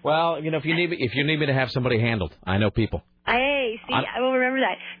review. Well, if you need me to have somebody handled, I know people. I will remember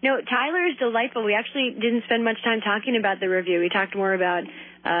that. No, Tyler is delightful. We actually didn't spend much time talking about the review. We talked more about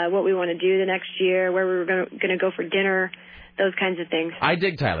what we want to do the next year, where we were going to go for dinner, those kinds of things. I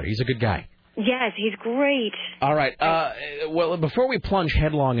dig Tyler. He's a good guy. Yes, he's great. All right. Well, before we plunge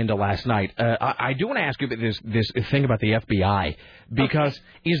headlong into last night, I do want to ask you about this thing about the FBI, because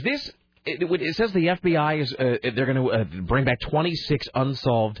is this? It says the FBI is they're going to bring back 26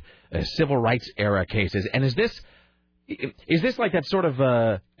 unsolved civil rights era cases, and is this like that sort of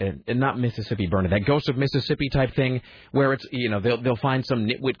not Mississippi Burning, that Ghost of Mississippi type thing, where it's they'll find some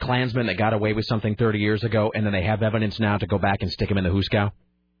nitwit Klansman that got away with something 30 years ago, and then they have evidence now to go back and stick him in the hoosegow?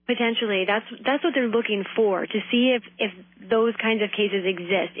 Potentially. That's what they're looking for, to see if those kinds of cases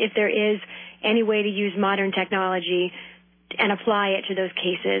exist, if there is any way to use modern technology and apply it to those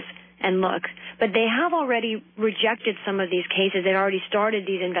cases and look. But they have already rejected some of these cases. They've already started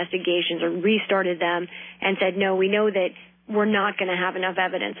these investigations or restarted them and said, no, we know that we're not going to have enough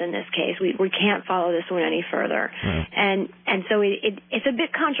evidence in this case. We can't follow this one any further. And so it's a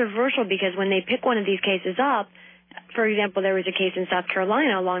bit controversial, because when they pick one of these cases up, for example, there was a case in South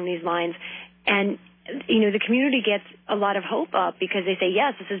Carolina along these lines, and the community gets a lot of hope up because they say,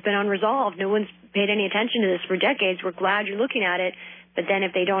 yes, this has been unresolved. No one's paid any attention to this for decades. We're glad you're looking at it. But then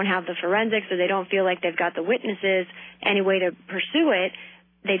if they don't have the forensics, or they don't feel like they've got the witnesses, any way to pursue it,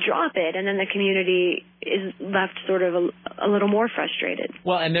 they drop it, and then the community is left sort of a little more frustrated.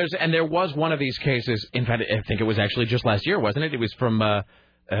 Well, and there was one of these cases. In fact, I think it was actually just last year, wasn't it? It was from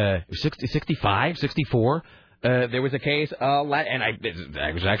 65, 64. There was a case, and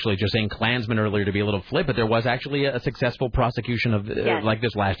I was actually just saying Klansman earlier to be a little flip, but there was actually a successful prosecution of like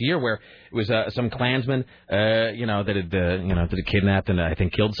this last year, where it was some Klansman, that had kidnapped and I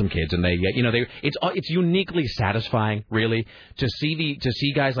think killed some kids, and it's uniquely satisfying, really, to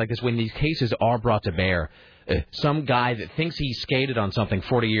see guys like this when these cases are brought to bear. Some guy that thinks he skated on something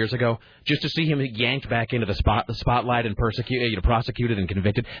 40 years ago, just to see him yanked back into the spotlight and prosecuted and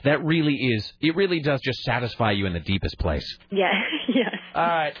convicted, it really does just satisfy you in the deepest place. Yeah, yes. All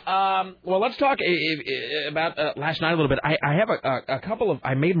right. Well, let's talk about last night a little bit. I have a couple of,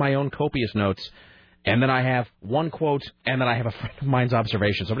 I made my own copious notes, and then I have one quote, and then I have a friend of mine's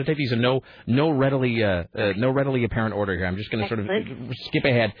observation. So I'm going to take these in no readily apparent order here. I'm just going to sort of skip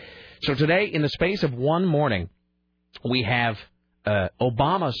ahead. So today, in the space of one morning, we have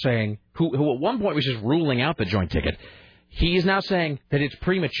Obama saying, who at one point was just ruling out the joint ticket. He is now saying that it's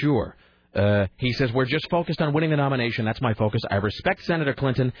premature He says, we're just focused on winning the nomination. That's my focus. I respect Senator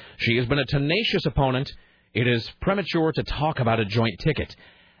Clinton. She has been a tenacious opponent. It is premature to talk about a joint ticket.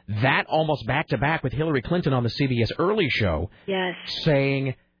 That almost back-to-back with Hillary Clinton on the CBS Early Show, yes,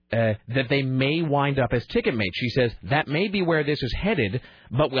 saying that they may wind up as ticket mates. She says, that may be where this is headed,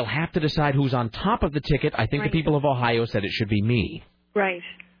 but we'll have to decide who's on top of the ticket. I think the people of Ohio said it should be me. Right.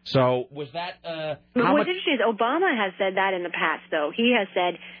 So was that... What's interesting is Obama has said that in the past, though. He has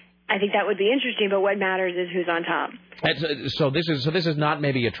said, I think that would be interesting, but what matters is who's on top. So this is not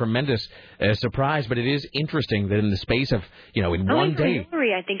maybe a tremendous surprise, but it is interesting that in the space of, in one day...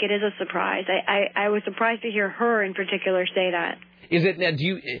 Hillary, I think it is a surprise. I was surprised to hear her in particular say that. Is it?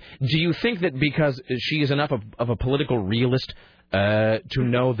 Do you think that because she is enough of a political realist to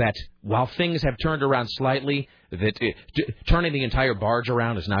know that while things have turned around slightly, that turning the entire barge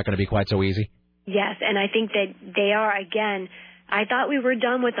around is not going to be quite so easy? Yes, and I think that they are, again, I thought we were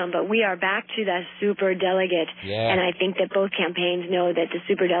done with them, but we are back to that superdelegate. Yeah. And I think that both campaigns know that the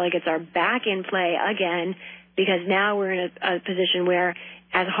superdelegates are back in play again, because now we're in a position where,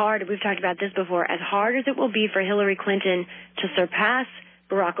 as hard, we've talked about this before, as hard as it will be for Hillary Clinton to surpass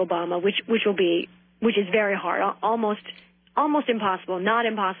Barack Obama, which is very hard, almost impossible, not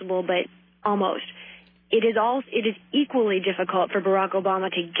impossible, but almost. It is equally difficult for Barack Obama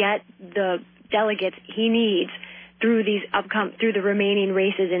to get the delegates he needs through the remaining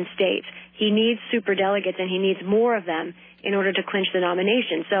races in states. He needs superdelegates, and he needs more of them in order to clinch the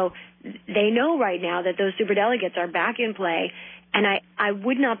nomination. So they know right now that those superdelegates are back in play. And I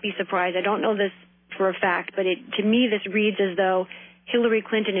would not be surprised. I don't know this for a fact, but to me this reads as though Hillary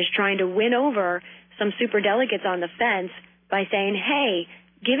Clinton is trying to win over some superdelegates on the fence by saying, hey,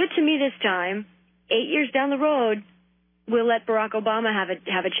 give it to me this time. 8 years down the road, we'll let Barack Obama have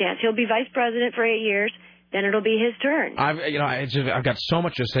a chance. He'll be vice president for 8 years. Then it'll be his turn. I've got so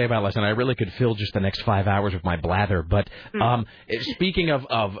much to say about this, and I really could fill just the next 5 hours with my blather. But speaking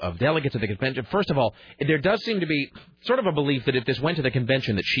of delegates at the convention, first of all, there does seem to be sort of a belief that if this went to the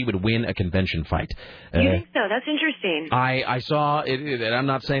convention, that she would win a convention fight. You think so? That's interesting. I saw it, and I'm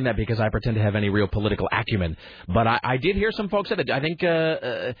not saying that because I pretend to have any real political acumen, but I did hear some folks say that. I think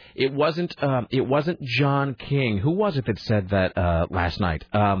it wasn't John King. Who was it that said that last night?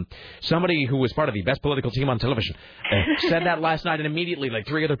 Somebody who was part of the best political team on television said that last night, and immediately like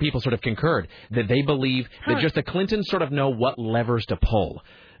 3 other people sort of concurred that they believe that just the Clintons sort of know what levers to pull,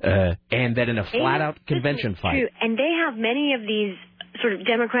 and that in a flat-out convention fight. True. And they have many of these sort of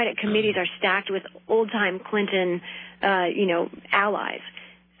Democratic committees are stacked with old-time Clinton, allies.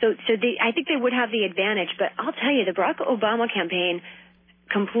 So I think they would have the advantage. But I'll tell you, the Barack Obama campaign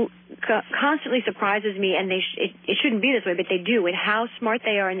constantly surprises me, and it shouldn't be this way, but they do, with how smart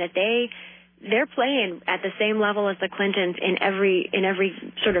they are, and that they're playing at the same level as the Clintons in every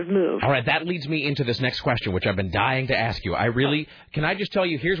sort of move. All right, that leads me into this next question, which I've been dying to ask you. Can I just tell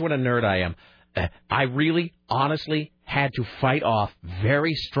you, here's what a nerd I am. I really, honestly had to fight off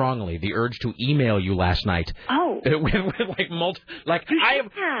very strongly the urge to email you last night. Oh. I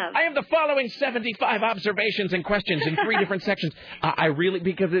have the following 75 observations and questions in 3 different sections.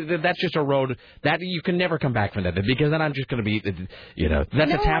 Because that's just a road that you can never come back from that, because then I'm just going to be,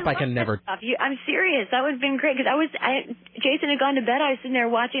 that's a tap I can never. I'm serious. That would have been great, because Jason had gone to bed. I was sitting there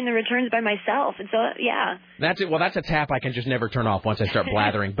watching the returns by myself. And so, yeah. That's it. Well, that's a tap I can just never turn off once I start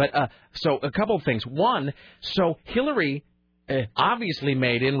blathering. But so a couple of things. One, so Hillary obviously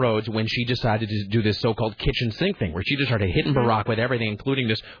made inroads when she decided to do this so-called kitchen sink thing, where she just started hitting Barack with everything, including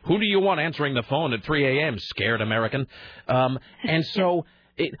this, who do you want answering the phone at 3 a.m., scared American? And so,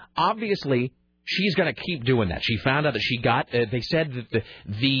 obviously, she's going to keep doing that. She found out that she got, they said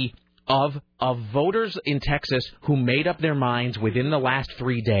that of voters in Texas who made up their minds within the last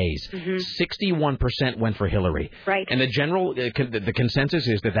 3 days, 61% went for Hillary. Right. And the general the consensus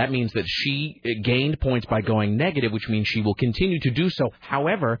is that means that she gained points by going negative, which means she will continue to do so.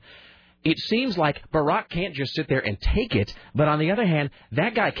 However, it seems like Barack can't just sit there and take it, but on the other hand,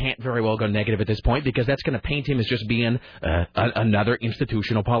 that guy can't very well go negative at this point, because that's going to paint him as just being another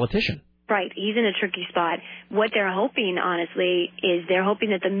institutional politician. Right. He's in a tricky spot. What they're hoping, honestly, is they're hoping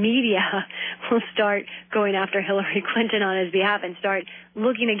that the media will start going after Hillary Clinton on his behalf and start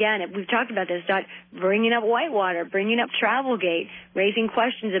looking again. We've talked about this, start bringing up Whitewater, bringing up Travelgate, raising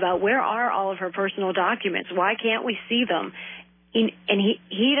questions about where are all of her personal documents? Why can't we see them? And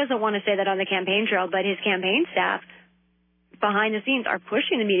he doesn't want to say that on the campaign trail, but his campaign staff behind the scenes are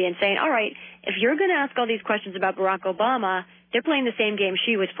pushing the media and saying, all right, if you're going to ask all these questions about Barack Obama, they're playing the same game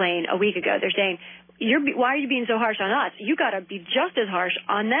she was playing a week ago. They're saying, why are you being so harsh on us? You got to be just as harsh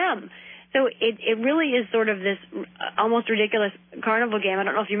on them. So it really is sort of this almost ridiculous carnival game. I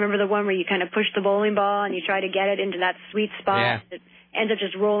don't know if you remember the one where you kind of push the bowling ball and you try to get it into that sweet spot. Yeah. That ends up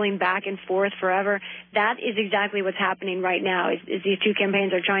just rolling back and forth forever. That is exactly what's happening right now. Is these two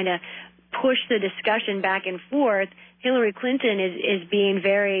campaigns are trying to push the discussion back and forth. Hillary Clinton is being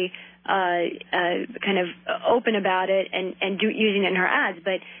very kind of open about it and using it in her ads,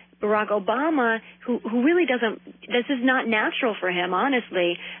 but Barack Obama, who really doesn't, this is not natural for him,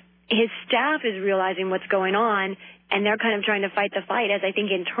 honestly. His staff is realizing what's going on, and they're kind of trying to fight the fight, as I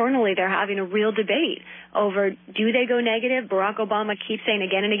think internally they're having a real debate over, do they go negative? Barack Obama keeps saying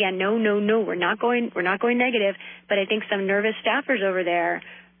again and again, no, we're not going negative. But I think some nervous staffers over there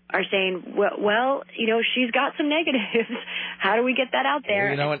are saying, well, she's got some negatives. How do we get that out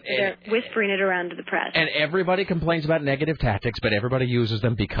there? They're whispering it around to the press. And everybody complains about negative tactics, but everybody uses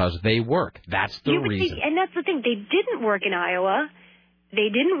them because they work. That's the reason. And that's the thing. They didn't work in Iowa. They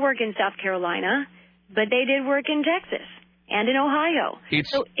didn't work in South Carolina, but they did work in Texas and in Ohio.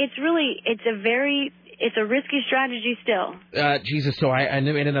 So it's a risky strategy still. Jesus, so I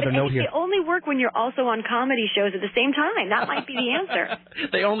made another note here. They only work when you're also on comedy shows at the same time. That might be the answer.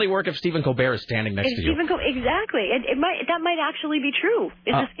 They only work if Stephen Colbert is standing next to you. Exactly. That might actually be true.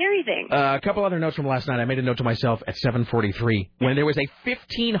 It's a scary thing. A couple other notes from last night. I made a note to myself at 7:43 when there was a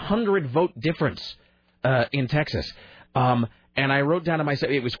 1,500 vote difference in Texas. And I wrote down to myself,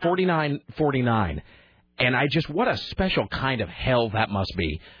 it was 49-49. And what a special kind of hell that must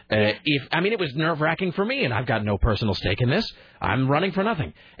be. It was nerve-wracking for me, and I've got no personal stake in this. I'm running for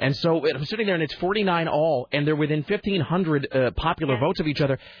nothing. And so I'm sitting there, and it's 49 all, and they're within 1,500 popular votes of each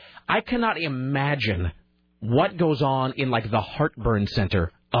other. I cannot imagine what goes on in, the heartburn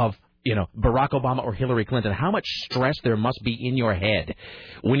center of, Barack Obama or Hillary Clinton. How much stress there must be in your head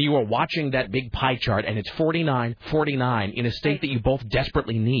when you are watching that big pie chart, and it's 49-49 in a state that you both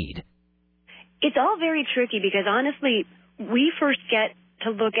desperately need. It's all very tricky because, honestly, we first get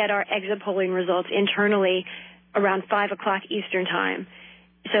to look at our exit polling results internally around 5 o'clock Eastern time.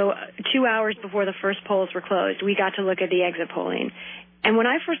 So 2 hours before the first polls were closed, we got to look at the exit polling. And when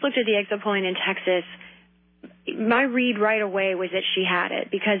I first looked at the exit polling in Texas, my read right away was that she had it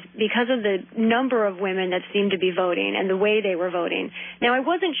because of the number of women that seemed to be voting and the way they were voting. Now, I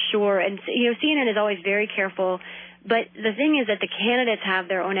wasn't sure, and CNN is always very careful. But the thing is that the candidates have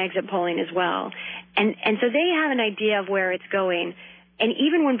their own exit polling as well. And so they have an idea of where it's going. And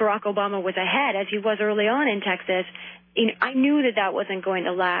even when Barack Obama was ahead, as he was early on in Texas, I knew that wasn't going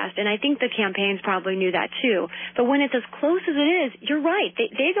to last. And I think the campaigns probably knew that too. But when it's as close as it is, you're right.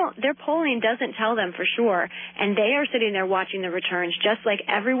 Their polling doesn't tell them for sure. And they are sitting there watching the returns just like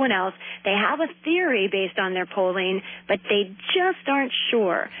everyone else. They have a theory based on their polling, but they just aren't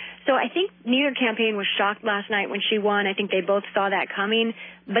sure. So I think neither campaign was shocked last night when she won. I think they both saw that coming,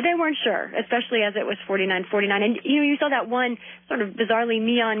 but they weren't sure, especially as it was 49-49. And, you saw that one sort of bizarrely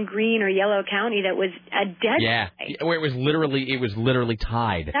neon green or yellow county that was a dead fight. Where it was literally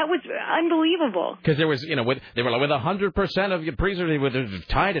tied. That was unbelievable. Because there was, they were with 100% of your precinct, they were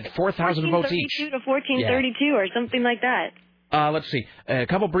tied at 4,000 votes each. 1432 to 1432 or something like that. Let's see. A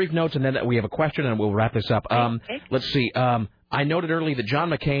couple brief notes, and then we have a question, and we'll wrap this up. Okay. Let's see. I noted earlier that John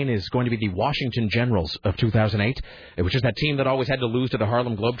McCain is going to be the Washington Generals of 2008, which is that team that always had to lose to the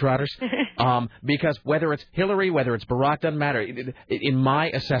Harlem Globetrotters. Because whether it's Hillary, whether it's Barack, doesn't matter. In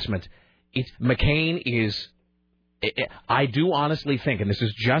my assessment, McCain is... I do honestly think, and this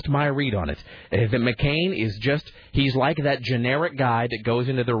is just my read on it, that McCain is he's like that generic guy that goes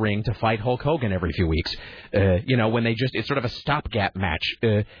into the ring to fight Hulk Hogan every few weeks. When it's sort of a stopgap match.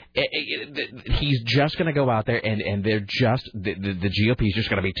 He's just going to go out there and they're the GOP is just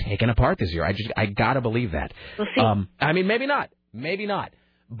going to be taken apart this year. I got to believe that. We'll see. Maybe not.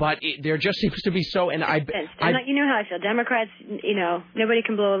 But there just seems to be so, and you know how I feel. Democrats, nobody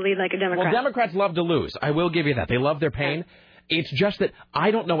can blow a lead like a Democrat. Well, Democrats love to lose. I will give you that. They love their pain. Yeah. It's just that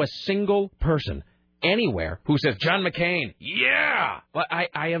I don't know a single person anywhere who says, John McCain, yeah! But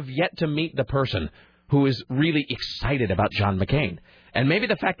I have yet to meet the person who is really excited about John McCain. And maybe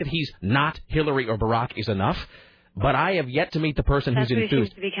the fact that he's not Hillary or Barack is enough. But I have yet to meet the person who's enthused. That's what he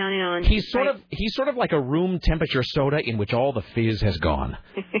seems to be counting on. He's sort of like a room temperature soda in which all the fizz has gone.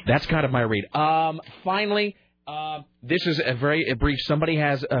 That's kind of my read. Finally, this is a very brief. Somebody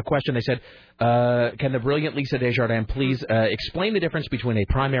has a question. They said, can the brilliant Lisa Desjardins please explain the difference between a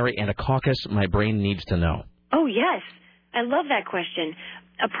primary and a caucus? My brain needs to know. Oh, yes. I love that question.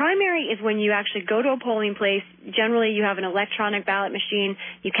 A primary is when you actually go to a polling place. Generally, you have an electronic ballot machine.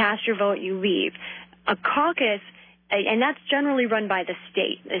 You cast your vote. You leave. A caucus... And that's generally run by the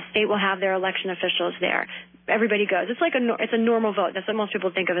state. The state will have their election officials there. everybody goes. It's like it's a normal vote. That's what most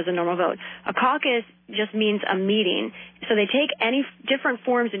people think of as a normal vote. A caucus just means a meeting. So they take any different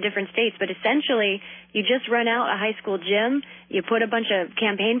forms in different states, but essentially you just rent out a high school gym, you put a bunch of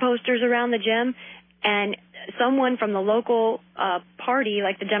campaign posters around the gym, and someone from the local party,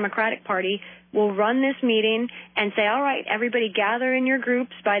 like the Democratic Party, will run this meeting and say, all right, everybody gather in your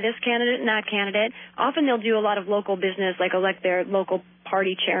groups by this candidate and that candidate. Often they'll do a lot of local business, like elect their local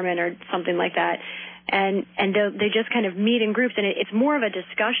party chairman or something like that. And they just kind of meet in groups, and it's more of a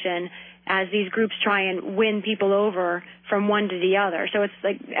discussion as these groups try and win people over from one to the other. So it's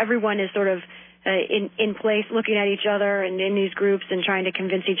like everyone is sort of in place looking at each other and in these groups and trying to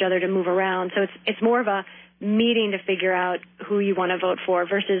convince each other to move around. So it's more of a meeting to figure out who you want to vote for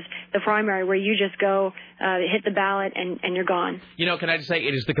versus the primary where you just go, hit the ballot, and you're gone. You know, can I just say,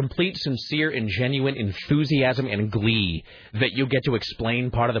 it is the complete, sincere, and genuine enthusiasm and glee that you get to explain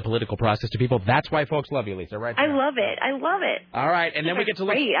part of the political process to people. That's why folks love you, Lisa, right? I love it. I love it. All right, and then we get to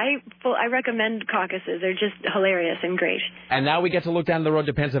look... Great. I recommend caucuses. They're just hilarious and great. And now we get to look down the road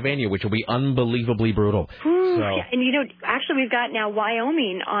to Pennsylvania, which will be unbelievably brutal. Ooh, so... yeah. And, you know, actually we've got now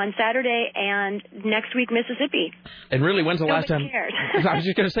Wyoming on Saturday and next week Mississippi. And really, when's the last time... cares. I was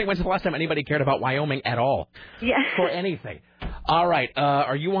just going to say, when's the last time anybody cared about Wyoming at all? Yeah. For anything. All right.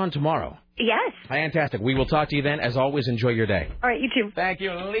 Are you on tomorrow? Yes. Fantastic. We will talk to you then. As always, enjoy your day. All right, you too. Thank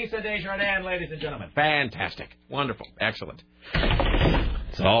you. Lisa Desjardins, ladies and gentlemen. Fantastic. Wonderful. Excellent.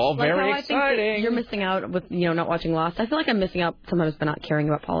 It's all very exciting. I think you're missing out with not watching Lost. I feel like I'm missing out sometimes by not caring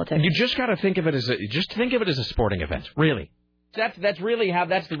about politics. You just got to think of it as a sporting event. Really. That's really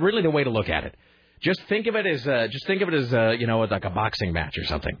the way to look at it. Just think of it as like a boxing match or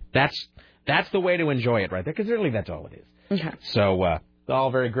something. That's the way to enjoy it right there, because really that's all it is. Okay. So it's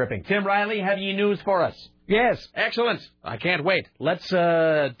all very gripping. Tim Riley, have you news for us? Yes. Excellent. I can't wait. Let's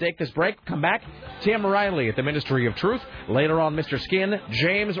take this break. Come back. Tim Riley at the Ministry of Truth. Later on, Mr. Skin,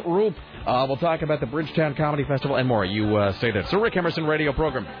 James Roop. We'll talk about the Bridgetown Comedy Festival and more. You say that. It's the Rick Emerson radio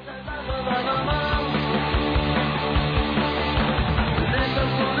program.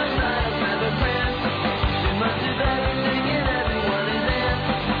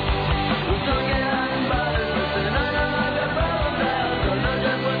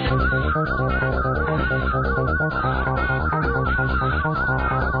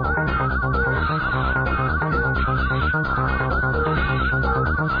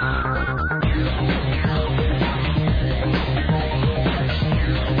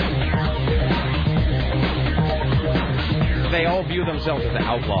 They all view themselves as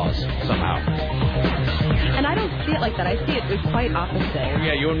outlaws somehow. And I don't see it like that. I see it as quite opposite. Oh,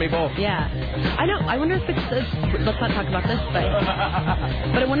 yeah, you and me both. Yeah. I know. I wonder if it's let's not talk about this, but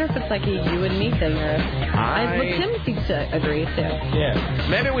I wonder if it's like a you and me thing, or Tim seems to agree too. Yeah.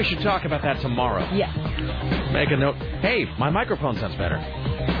 Maybe we should talk about that tomorrow. Yes. Make a note. Hey, my microphone sounds better.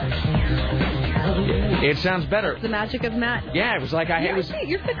 It sounds better. It's the magic of Matt. Yeah, it was like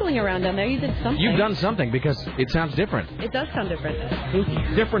You're fickling around down there. You did something. You've done something because it sounds different. It does sound different.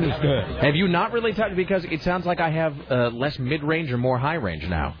 Different is good. Have you not really talked, because it sounds like I have less mid-range or more high-range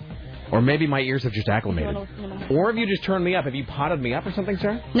now. Or maybe my ears have just acclimated. Or have you just turned me up? Have you potted me up or something,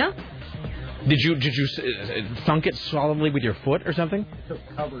 Sarah? No. Did you thunk it solidly with your foot or something? I took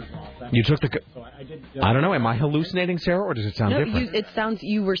covers off. You took the... So I did. I don't know. Am I hallucinating, Sarah, or does it sound different?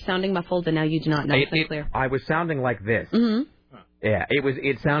 You were sounding muffled, and now you do not know. It's clear. I was sounding like this. Mm-hmm. Yeah,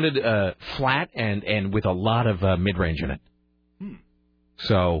 it sounded flat and with a lot of mid-range in it.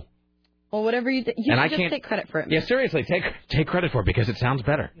 So... Well, whatever you did, you should just take credit for it. Yeah, seriously, take credit for it, because it sounds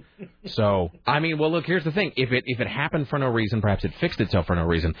better. So, I mean, well, look, here's the thing. If it happened for no reason, perhaps it fixed itself for no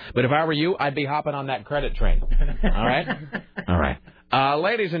reason. But if I were you, I'd be hopping on that credit train. All right? All right.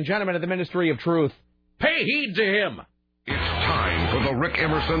 Ladies and gentlemen of the Ministry of Truth, pay heed to him. It's time for the Rick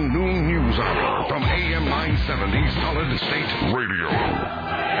Emerson Noon News Hour from AM 970 Solid State Radio.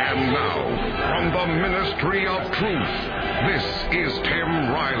 And now, from the Ministry of Truth, this is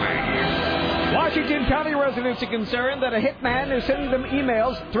Tim Riley. Washington County residents are concerned that a hitman is sending them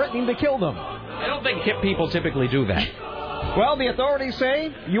emails threatening to kill them. I don't think hip people typically do that. Well, the authorities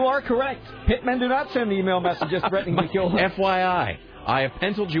say you are correct. Hitmen do not send email messages threatening to kill them. FYI, I have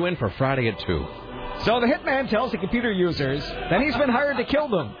penciled you in for Friday at 2. So the hitman tells the computer users that he's been hired to kill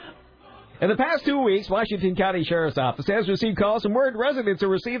them. In the past 2 weeks, Washington County Sheriff's Office has received calls from word residents who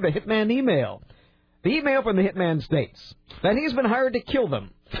received the hitman email. The email from the hitman states that he's been hired to kill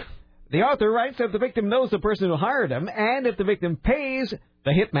them. The author writes that the victim knows the person who hired him, and if the victim pays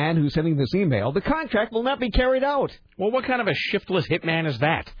the hitman who's sending this email, the contract will not be carried out. Well, what kind of a shiftless hitman is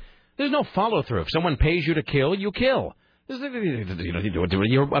that? There's no follow-through. If someone pays you to kill, you kill.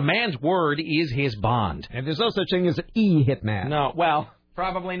 A man's word is his bond. And there's no such thing as an E-hitman. No, well,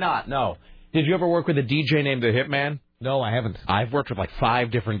 probably not, no. Did you ever work with a DJ named the Hitman? No, I haven't. I've worked with like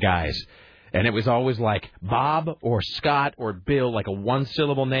 5 different guys. And it was always like Bob or Scott or Bill, like a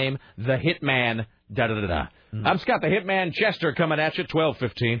one-syllable name, the Hitman, da-da-da-da. I'm Scott the Hitman Chester coming at you,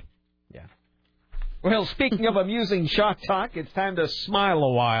 12:15. Yeah. Well, speaking of amusing shock talk, it's time to smile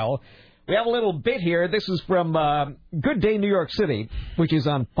a while. We have a little bit here. This is from Good Day New York City, which is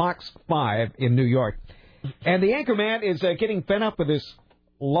on Fox 5 in New York. And the anchorman is getting fed up with this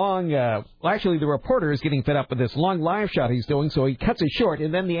long, actually the reporter is getting fed up with this long live shot he's doing, so he cuts it short,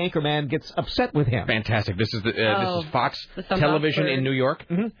 and then the anchorman gets upset with him. Fantastic. This is this is Fox Television in New York?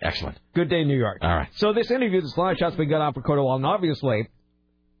 Mm-hmm. Excellent. Good Day New York. All right. So this interview, this live shot's been going on for quite a while, and obviously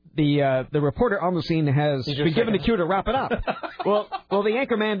the reporter on the scene has been given the cue to wrap it up. well, the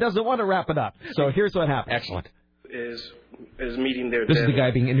anchorman doesn't want to wrap it up, so here's what happened. Excellent. Is meeting their This is the guy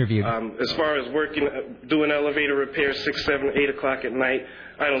being interviewed. As far as working, doing elevator repairs 6, 7, 8 o'clock at night,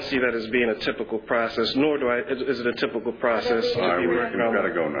 I don't see that as being a typical process, nor is it a typical process to be working on. I've got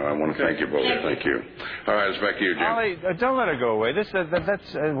to go now. I want to thank you both. Thank you. All right, it's back to you, Jim. Ollie, don't let her go away. That's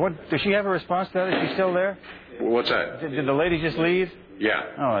what. Does she have a response to that? Is she still there? What's that? Did the lady just leave? Yeah.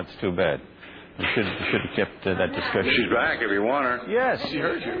 Oh, that's too bad. You should have kept that discussion. She's back if you want her. Yes. She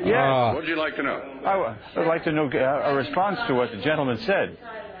heard you. Yes. What would you like to know? I would like to know a response to what the gentleman said.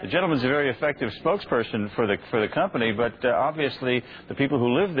 The gentleman's a very effective spokesperson for the company, but obviously the people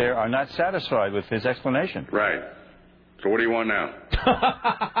who live there are not satisfied with his explanation. Right. So what do you want now?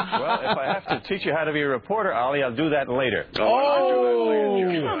 Well, if I have to teach you how to be a reporter, Ollie, I'll do that later. Come on.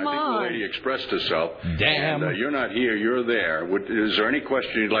 Come I think the lady expressed herself. Damn. And, you're not here. You're there. Is there any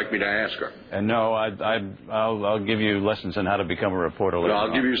question you'd like me to ask her? And no, I'll give you lessons on how to become a reporter later.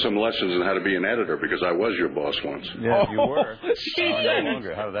 I'll give you some lessons on how to be an editor because I was your boss once. Yeah, you were. No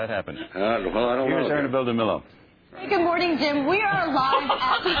longer. How did that happen? Well, I don't know. Here's Annabelle DeMillo. Good morning, Jim. We are live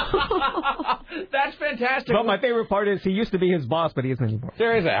at... That's fantastic. But my favorite part is he used to be his boss, but he isn't anymore.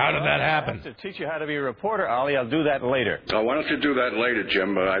 Seriously, how did that happen? To teach you how to be a reporter, Ollie, I'll do that later. Why don't you do that later,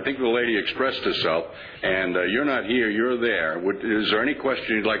 Jim? I think the lady expressed herself, and you're not here. You're there. Is there any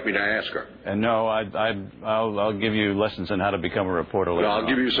question you'd like me to ask her? And no, I'll give you lessons on how to become a reporter later. I'll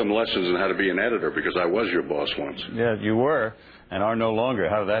give you some lessons on how to be an editor because I was your boss once. Yeah, you were, and are no longer.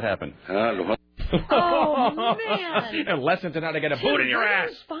 How did that happen? Oh, man. A lesson to how to get a boot in your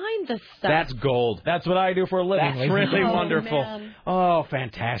ass. Find the stuff. That's gold. That's what I do for a living. That's really wonderful. Man. Oh,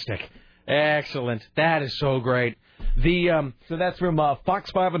 fantastic. Excellent. That is so great. So that's from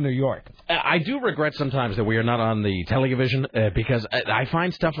Fox 5 in New York. I do regret sometimes that we are not on the television because I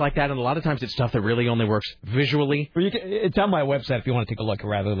find stuff like that, and a lot of times it's stuff that really only works visually. It's on my website if you want to take a look at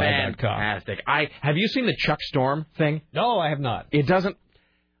ratherlive.com. Fantastic. Have you seen the Chuck Storm thing? No, I have not. It doesn't.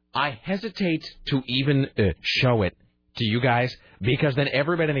 I hesitate to even show it to you guys because then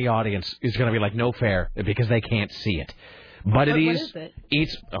everybody in the audience is going to be like, no fair, because they can't see it. But what is it?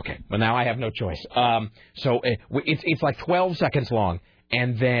 It's okay. Well, now I have no choice. So it's like 12 seconds long,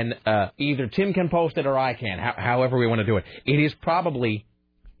 and then either Tim can post it or I can. However we want to do it. It is probably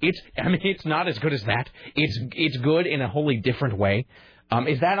it's not as good as that. It's good in a wholly different way.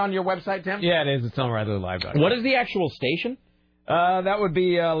 Is that on your website, Tim? Yeah, it is. It's on ratherlive.com. What is the actual station? That would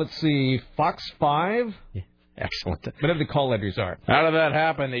be, let's see, Fox 5? Yeah. Excellent. Whatever the call letters are. How did that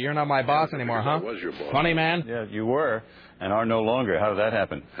happen that you're not my boss anymore, huh? I was your boss. Funny, man. Yeah, you were, and are no longer. How did that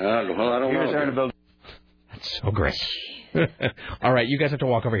happen? Well, I don't Here's know. Annabelle. That's so great. All right, you guys have to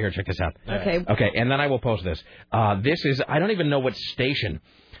walk over here. Check this out. Okay. Okay, and then I will post this. This is, I don't even know what station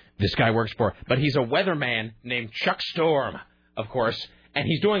this guy works for, but he's a weatherman named Chuck Storm, of course, and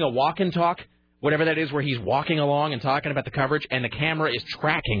he's doing a walk and talk, whatever that is, where he's walking along and talking about the coverage, and the camera is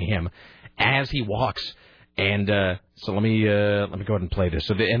tracking him as he walks. And so let me go ahead and play this.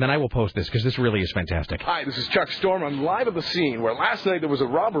 And then I will post this because this really is fantastic. Hi, this is Chuck Storm. I'm live at the scene where last night there was a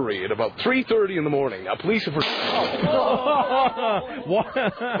robbery at about 3:30 in the morning. Police have...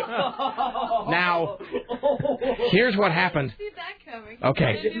 Now, here's what happened.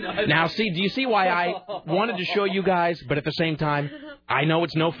 Okay. Now, do you see why I wanted to show you guys, but at the same time, I know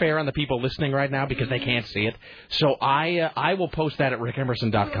it's no fair on the people listening right now because they can't see it. So I will post that at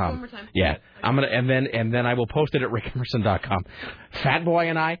rickemerson.com. One more time. Yeah. And then I will post it at rickemerson.com. Fat Boy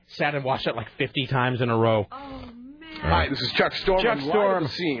and I sat and watched it like 50 times in a row. Oh, man. Hi, this is Chuck Storm. Chuck I'm Storm. live at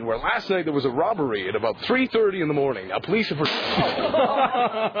the scene where last night there was a robbery at about 3:30 in the morning. Police have...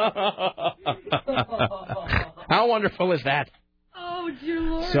 How wonderful is that? Oh, dear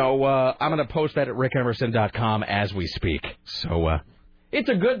Lord. So I'm going to post that at rickemerson.com as we speak. So It's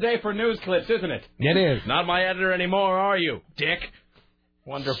a good day for news clips, isn't it? It is. Not my editor anymore, are you, dick?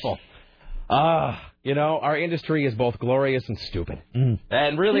 Wonderful. Our industry is both glorious and stupid.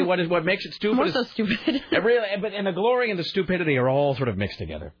 And really, what makes it stupid is... so stupid. And the glory and the stupidity are all sort of mixed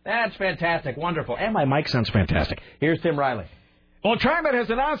together. That's fantastic. Wonderful. And my mic sounds fantastic. Here's Tim Riley. Well, TriMet has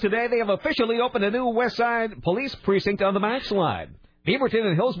announced today they have officially opened a new West Side police precinct on the Max Line. Beaverton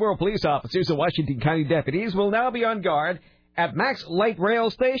and Hillsborough police officers and Washington County deputies will now be on guard at Max Light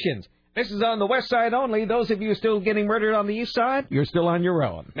Rail stations. This is on the west side only. Those of you still getting murdered on the east side, you're still on your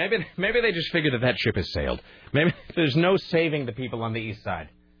own. Maybe they just figured that ship has sailed. Maybe there's no saving the people on the east side.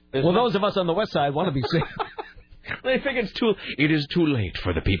 Those of us on the west side want to be saved. They figured it is too late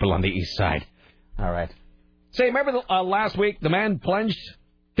for the people on the east side. All right. Say, remember last week the man plunged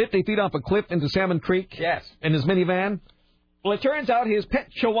 50 feet off a cliff into Salmon Creek? Yes. In his minivan? Well, it turns out his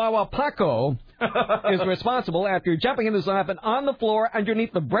pet chihuahua, Paco, is responsible after jumping in his lap and on the floor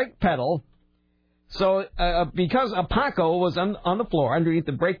underneath the brake pedal. So, because Paco was on the floor underneath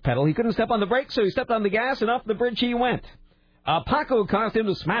the brake pedal, he couldn't step on the brake, so he stepped on the gas, and off the bridge he went. Paco caused him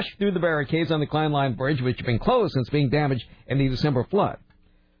to smash through the barricades on the Klein Line Bridge, which have been closed since being damaged in the December flood.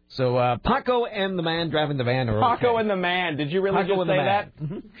 So, Paco and the man driving the van are Paco okay. and the man. Did you really just say that?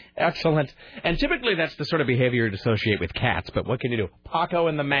 Mm-hmm. Excellent. And typically that's the sort of behavior you'd associate with cats, but what can you do? Paco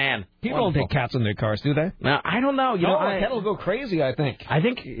and the man. People don't take cats in their cars, do they? Now, I don't know. A cat will go crazy, I think. I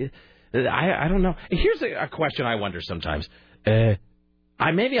don't know. Here's a question I wonder sometimes.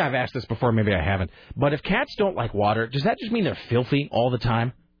 Maybe I've asked this before, maybe I haven't. But if cats don't like water, does that just mean they're filthy all the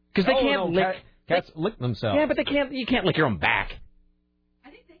time? Because they can't lick. Cats lick themselves. Yeah, but you can't lick your own back.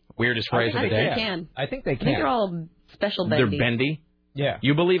 Weirdest phrase of the day. I think they can. I think they're all special bendy. They're bendy? Yeah.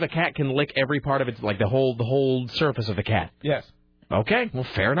 You believe a cat can lick every part of it, like the whole surface of the cat? Yes. Okay, well,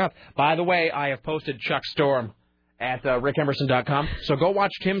 fair enough. By the way, I have posted Chuck Storm at rickemerson.com, so go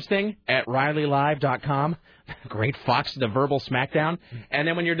watch Tim's thing at rileylive.com. Great Fox, the verbal smackdown. And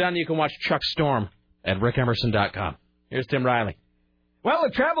then when you're done, you can watch Chuck Storm at rickemerson.com. Here's Tim Riley. Well, a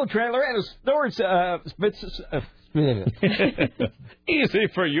travel trailer and a storage... Easy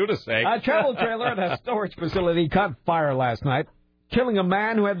for you to say. A travel trailer at a storage facility caught fire last night, killing a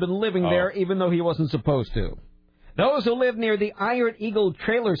man who had been living there even though he wasn't supposed to. Those who live near the Iron Eagle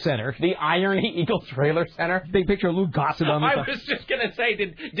Trailer Center. The Iron Eagle Trailer Center? Big picture of Lou Gossett on the I was just going to say,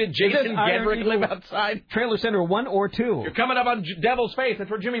 did Jason Gedrick live outside? Trailer Center 1 or 2. You're coming up on Devil's Face.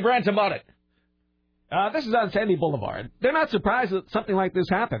 That's where Jimmy Branson bought it. This is on Sandy Boulevard. They're not surprised that something like this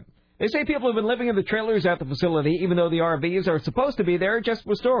happened. They say people have been living in the trailers at the facility, even though the RVs are supposed to be there just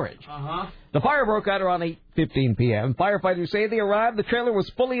for storage. Uh-huh. The fire broke out around 8:15 p.m. Firefighters say they arrived, the trailer was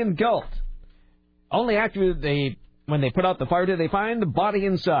fully engulfed. Only after when they put out the fire did they find the body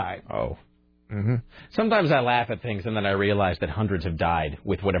inside. Oh. Mm-hmm. Sometimes I laugh at things and then I realize that hundreds have died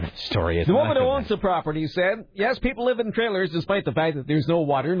with whatever the story is. The woman who owns the property said, yes, people live in trailers despite the fact that there's no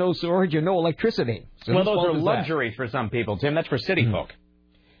water, no storage, and no electricity. So well, those are luxuries for some people, Tim. That's for city folk.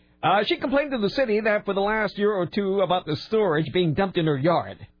 She complained to the city that for the last year or two about the storage being dumped in her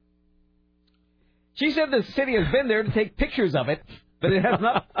yard. She said the city has been there to take pictures of it, but it has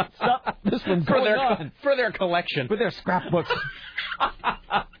not stopped this from going on. For their collection. For their scrapbooks.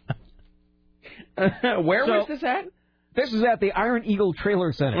 Where was this at? This is at the Iron Eagle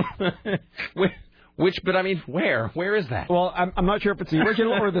Trailer Center. Where? Where is that? Well, I'm not sure if it's the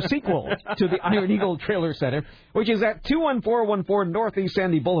original or the sequel to the Iron Eagle Trailer Center, which is at 21414 Northeast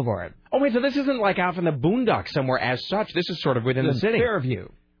Sandy Boulevard. Oh, wait, so this isn't like out in the boondocks somewhere as such. This is sort of within the city. Fairview.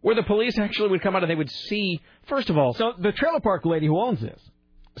 Where the police actually would come out and they would see, first of all... So the trailer park lady who owns this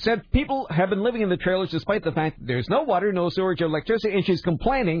said people have been living in the trailers despite the fact that there's no water, no storage, or electricity, and she's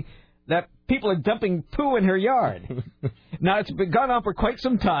complaining that people are dumping poo in her yard. Now, it's been gone on for quite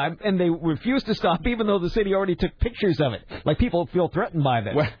some time, and they refuse to stop, even though the city already took pictures of it. Like, people feel threatened by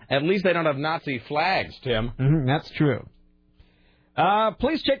this. Well, at least they don't have Nazi flags, Tim. Mm-hmm, that's true.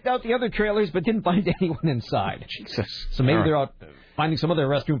 Police checked out the other trailers, but didn't find anyone inside. Jesus. So maybe they're out finding some other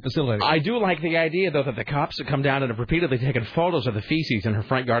restroom facility. I do like the idea, though, that the cops have come down and have repeatedly taken photos of the feces in her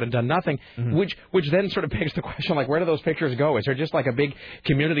front yard and done nothing, which then sort of begs the question, like, where do those pictures go? Is there just like a big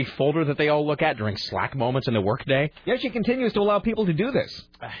community folder that they all look at during slack moments in the workday? Yes, she continues to allow people to do this.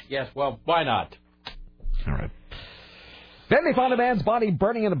 Yes, well, why not? All right. Then they found a man's body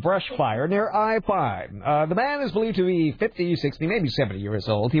burning in a brush fire near I-5. The man is believed to be 50, 60, maybe 70 years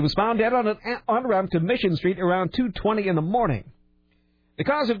old. He was found dead on an on-ramp to Mission Street around 2:20 in the morning. The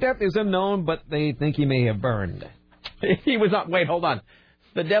cause of death is unknown, but they think he may have burned. He was on... Wait, hold on.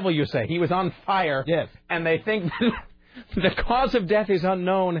 The devil, you say. He was on fire. Yes. And they think the cause of death is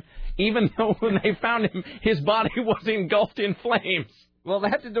unknown, even though when they found him, his body was engulfed in flames. Well, they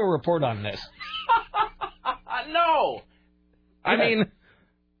have to do a report on this. No! I mean,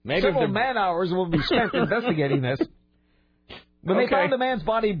 maybe several man-hours will be spent investigating this. When they found the man's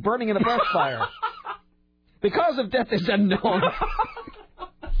body burning in a brush fire. The cause of death is unknown.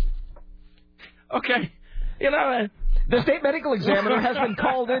 Okay. You know, the state medical examiner has been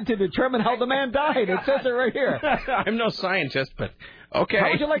called in to determine how the man died. It says it right here. I'm no scientist, but okay.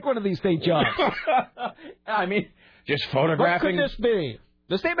 How would you like one of these state jobs? I mean, just photographing. What could this be?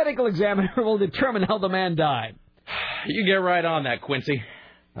 The state medical examiner will determine how the man died. You get right on that, Quincy.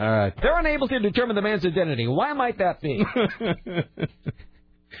 All right. They're unable to determine the man's identity. Why might that be?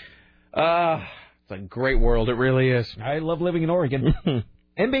 It's a great world. It really is. I love living in Oregon.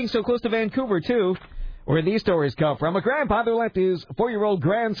 And being so close to Vancouver, too, where these stories come from. A grandfather left his 4-year-old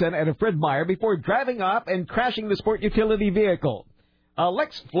grandson at a Fred Meyer before driving up and crashing the sport utility vehicle.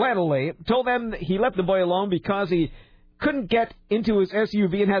 Lex Flannelly told them he left the boy alone because he couldn't get into his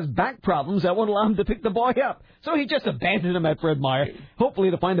SUV and has back problems that won't allow him to pick the boy up. So he just abandoned him at Fred Meyer,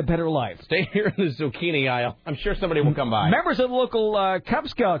 hopefully to find a better life. Stay here in the zucchini aisle. I'm sure somebody will come by. Members of the local Cub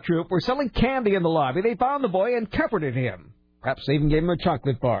Scout troop were selling candy in the lobby. They found the boy and comforted him. Perhaps they even gave him a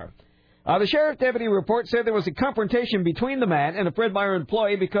chocolate bar. The sheriff deputy report said there was a confrontation between the man and a Fred Meyer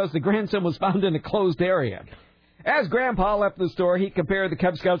employee because the grandson was found in a closed area. As Grandpa left the store, he compared the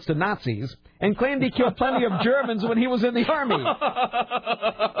Cub Scouts to Nazis and claimed he killed plenty of Germans when he was in the Army.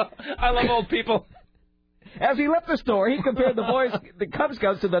 I love old people. As he left the store, he compared the Cub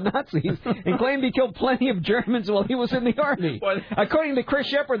Scouts to the Nazis and claimed he killed plenty of Germans while he was in the Army. What? According to Chris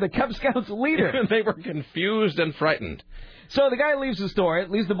Shepard, the Cub Scouts leader. They were confused and frightened. So the guy leaves the store,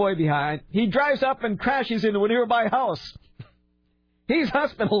 leaves the boy behind. He drives up and crashes into a nearby house. He's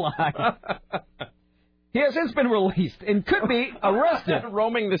hospitalized. He has since been released and could be arrested.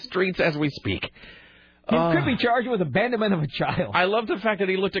 Roaming the streets as we speak. He could be charged with abandonment of a child. I love the fact that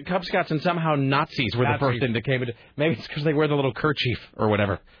he looked at Cub Scouts and somehow Nazis were the first thing that came into... Maybe it's because they wear the little kerchief or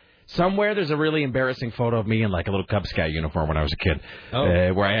whatever. Somewhere there's a really embarrassing photo of me in like a little Cub Scout uniform when I was a kid.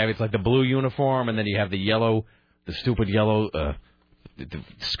 Where I have, it's like the blue uniform and then you have the yellow, the stupid yellow the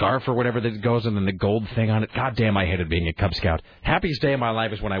scarf or whatever that goes and then the gold thing on it. God damn, I hated being a Cub Scout. Happiest day of my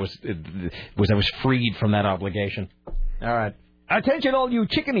life is when I was freed from that obligation. All right. Attention all you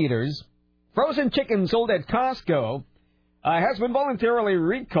chicken eaters. Frozen chicken sold at Costco has been voluntarily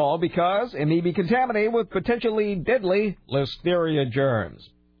recalled because it may be contaminated with potentially deadly Listeria germs.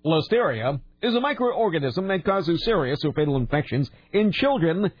 Listeria is a microorganism that causes serious or fatal infections in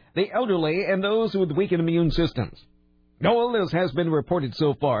children, the elderly, and those with weakened immune systems. No illness has been reported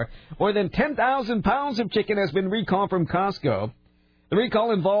so far. More than 10,000 pounds of chicken has been recalled from Costco. The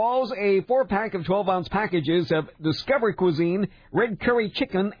recall involves a 4-pack of 12-ounce packages of Discovery Cuisine, red curry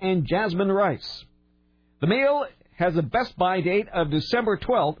chicken, and jasmine rice. The meal has a best-by date of December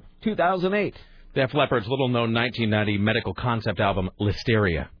 12, 2008. Def Leppard's little-known 1990 medical concept album,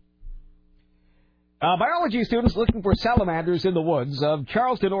 Listeria. Biology students looking for salamanders in the woods of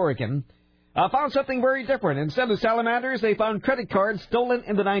Charleston, Oregon, found something very different. Instead of salamanders, they found credit cards stolen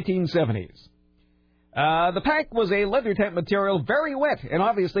in the 1970s. The pack was a leather-type material, very wet, and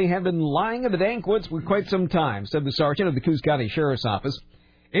obviously had been lying in the dank woods for quite some time, said the sergeant of the Coos County Sheriff's Office.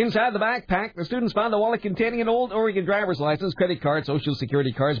 Inside the backpack, the students found a wallet containing an old Oregon driver's license, credit card, Social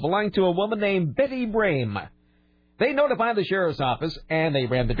Security cards belonging to a woman named Betty Brame. They notified the Sheriff's Office, and they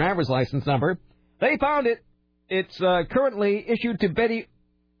ran the driver's license number. They found it. It's currently issued to Betty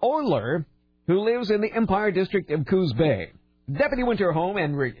Euler, who lives in the Empire District of Coos Bay. The deputy went to her home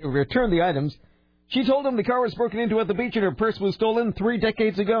and returned the items. She told him the car was broken into at the beach and her purse was stolen 3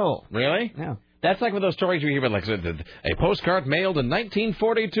 decades ago. Really? Yeah. That's like one of those stories you hear about, like a postcard mailed in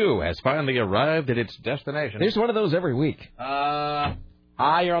 1942 has finally arrived at its destination. There's one of those every week. Hi,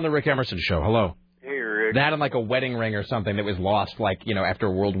 you're on the Rick Emerson Show. Hello. Hey, Rick. That and like a wedding ring or something that was lost, like, after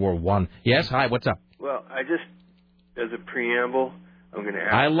World War I. Yes, hi, what's up? Well, I just, as a preamble, I'm going to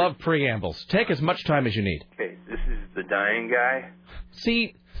ask... I love preambles. Take as much time as you need. Okay, this is the dying guy.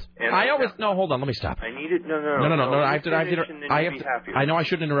 See... No, hold on. Let me stop. I need it. No. I know I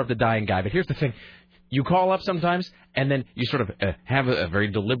shouldn't interrupt the dying guy, but here's the thing. You call up sometimes, and then you sort of have a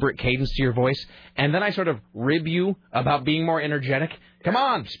very deliberate cadence to your voice, and then I sort of rib you about being more energetic. Come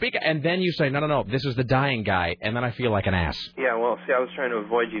on, speak. And then you say, no, this is the dying guy, and then I feel like an ass. Yeah, well, see, I was trying to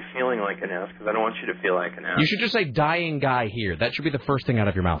avoid you feeling like an ass, because I don't want you to feel like an ass. You should just say dying guy here. That should be the first thing out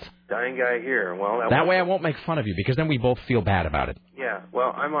of your mouth. Dying guy here. Well, that way I won't make fun of you, because then we both feel bad about it. Yeah,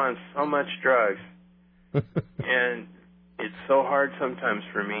 well, I'm on so much drugs, and it's so hard sometimes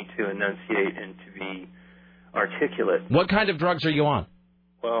for me to enunciate and to be articulate. What kind of drugs are you on?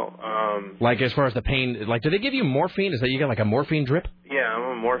 Well, Like as far as the pain, like do they give you morphine? Is that you got like a morphine drip? yeah, I'm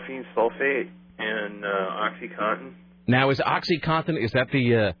on morphine sulfate and OxyContin. Now is OxyContin, is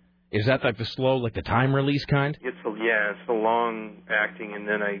that like the slow, like the time release kind? It's the long acting, and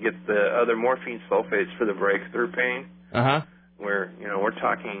then I get the other morphine sulfates for the breakthrough pain. Uh-huh. Where, we're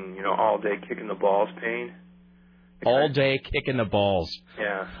talking, all day kicking the balls pain. All day kicking the balls.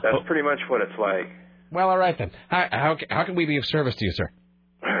 Yeah, that's pretty much what it's like. Well, all right then. How can we be of service to you, sir?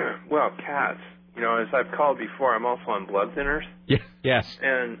 Well, cats. As I've called before, I'm also on blood thinners. Yeah. Yes.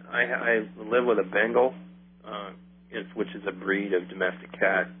 And I live with a Bengal, which is a breed of domestic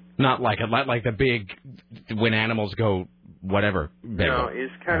cat. Not like the big, when animals go, whatever. Bengal. No,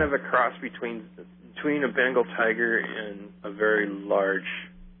 it's kind of a cross between a Bengal tiger and a very large...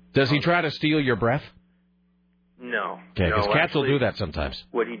 Does he try to steal your breath? No. Okay, because no, cats will do that sometimes.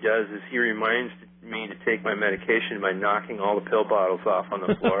 What he does is he reminds me to take my medication by knocking all the pill bottles off on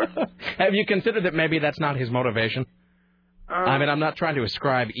the floor. Have you considered that maybe that's not his motivation? I mean, I'm not trying to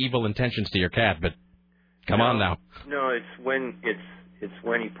ascribe evil intentions to your cat, but come on now. No, it's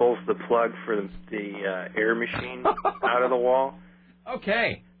when he pulls the plug for the air machine out of the wall.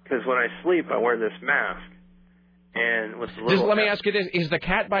 Okay. Because when I sleep, I wear this mask. And with the little let me ask you this. Is the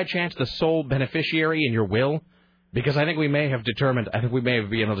cat, by chance, the sole beneficiary in your will? Because I think we may have been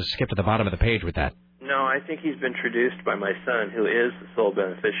able to skip to the bottom of the page with that. No, I think he's been introduced by my son, who is the sole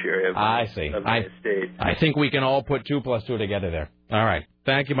beneficiary of my estate. I think we can all put 2 + 2 together there. All right.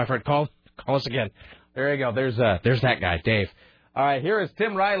 Thank you, my friend. Call us again. There you go. There's that guy, Dave. All right, here is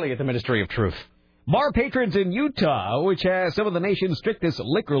Tim Riley at the Ministry of Truth. Bar patrons in Utah, which has some of the nation's strictest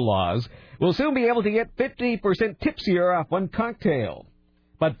liquor laws, will soon be able to get 50% tipsier off one cocktail.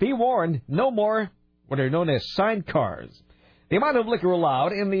 But be warned, no more what are known as sidecars. The amount of liquor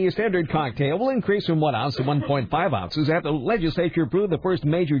allowed in the standard cocktail will increase from 1 ounce to 1.5 ounces after the legislature approved the first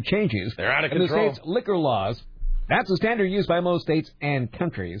major changes They're out of in control. the state's liquor laws. That's the standard used by most states and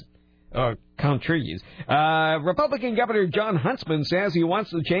countries. Republican Governor John Huntsman says he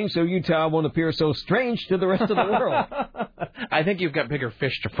wants the change so Utah won't appear so strange to the rest of the world. I think you've got bigger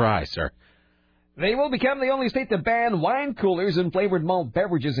fish to fry, sir. They will become the only state to ban wine coolers and flavored malt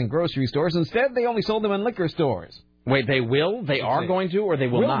beverages in grocery stores. Instead, they only sold them in liquor stores. Wait, they will? They are going to, or they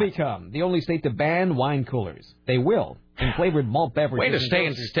will not? Will become the only state to ban wine coolers. They will. And flavored malt beverages. Way to stay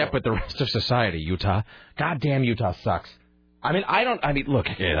in step with the rest of society, Utah. Goddamn, Utah sucks. Look,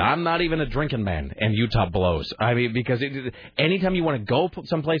 I'm not even a drinking man, and Utah blows. Because anytime you want to go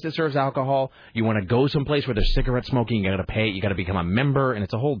someplace that serves alcohol, you want to go someplace where there's cigarette smoking, you got to pay, you got to become a member, and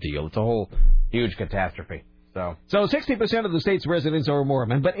it's a whole deal. It's a whole huge catastrophe. So 60% of the state's residents are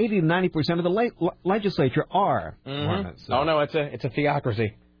Mormon, but 80 to 90% of the legislature are Mormon. So. Oh, no, it's a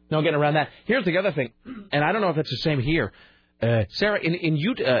theocracy. No getting around that. Here's the other thing, and I don't know if it's the same here. Sarah, in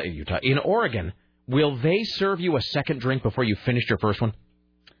Utah, in Oregon, will they serve you a second drink before you finish your first one?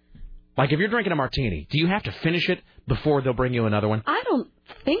 Like if you're drinking a martini, do you have to finish it before they'll bring you another one? I don't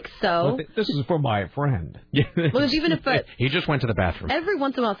think so. Well, this is for my friend. Well, even if he just went to the bathroom. Every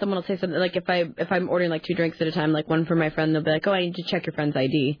once in a while, someone will say something like if I'm ordering like 2 drinks at a time, like one for my friend, they'll be like, "Oh, I need to check your friend's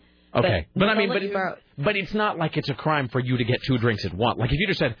ID." Okay, but it's not like it's a crime for you to get 2 drinks at once. Like if you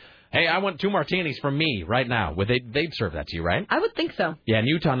just said, "Hey, I want 2 martinis for me right now," they'd serve that to you, right? I would think so. Yeah, in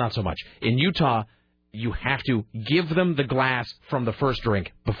Utah, not so much. In Utah, you have to give them the glass from the first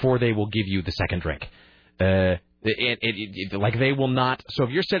drink before they will give you the second drink. Like they will not. So if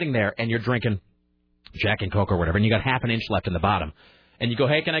you're sitting there and you're drinking Jack and Coke or whatever, and you got half an inch left in the bottom, and you go,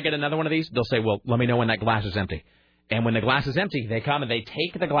 "Hey, can I get another one of these?" They'll say, "Well, let me know when that glass is empty." And when the glass is empty, they come and they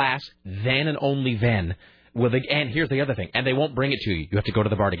take the glass. Then and only then will they. And here's the other thing. And they won't bring it to you. You have to go to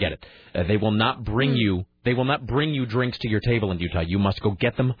the bar to get it. They will not bring you. They will not bring you drinks to your table in Utah. You must go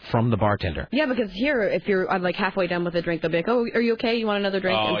get them from the bartender. Yeah, because here, if you're like halfway done with a drink, they'll be like, "Oh, are you okay? You want another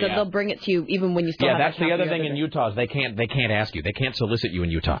drink?" And so they'll bring it to you even when you still have. Yeah, that's the other thing in Utah is they can't ask you. They can't solicit you in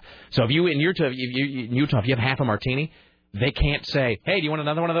Utah. So if you in Utah, if you have half a martini, they can't say, "Hey, do you want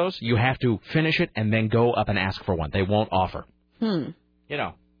another one of those?" You have to finish it and then go up and ask for one. They won't offer. You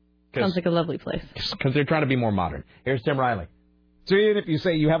know. Sounds like a lovely place. Because they're trying to be more modern. Here's Tim Riley. So even if you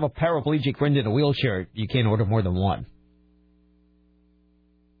say you have a paraplegic friend in a wheelchair, you can't order more than one.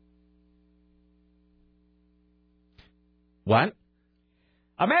 What?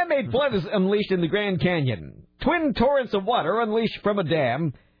 A man-made flood is unleashed in the Grand Canyon. Twin torrents of water unleashed from a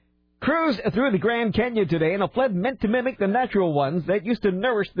dam cruised through the Grand Canyon today in a flood meant to mimic the natural ones that used to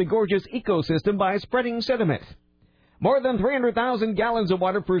nourish the gorgeous ecosystem by spreading sediment. More than 300,000 gallons of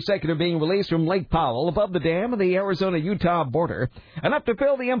water per second are being released from Lake Powell above the dam on the Arizona-Utah border, enough to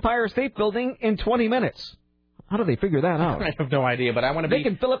fill the Empire State Building in 20 minutes. How do they figure that out? I have no idea, but I want to They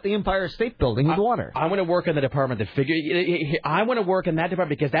can fill up the Empire State Building with water. I want to work in the department that I want to work in that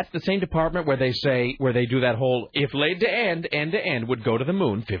department because that's the same department where they do that whole if laid to end to end would go to the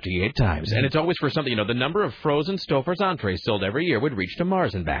moon 58 times. And it's always for something, the number of frozen Stouffer's entrees sold every year would reach to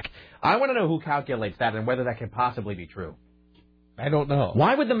Mars and back. I want to know who calculates that and whether that can possibly be true. I don't know.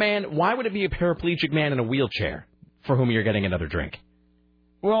 Why would it be a paraplegic man in a wheelchair for whom you're getting another drink?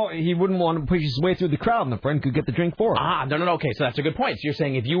 Well, he wouldn't want to push his way through the crowd, and the friend could get the drink for him. No. Okay, so that's a good point. So you're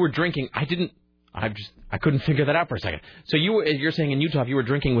saying if you were drinking, I couldn't figure that out for a second. So you're saying in Utah, if you were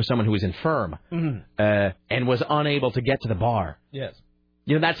drinking with someone who was infirm and was unable to get to the bar. Yes.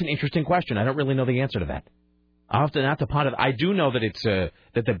 That's an interesting question. I don't really know the answer to that. I'll have to ponder it. I do know that it's that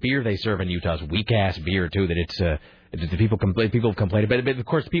the beer they serve in Utah is weak ass beer too. That it's the people complain about it. But of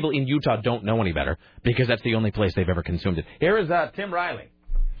course, people in Utah don't know any better because that's the only place they've ever consumed it. Here is Tim Riley.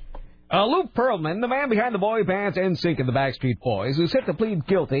 Luke Pearlman, the man behind the boy bands NSYNC and the Backstreet Boys, is set to plead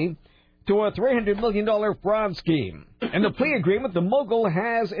guilty to a $300 million fraud scheme. In the plea agreement, the mogul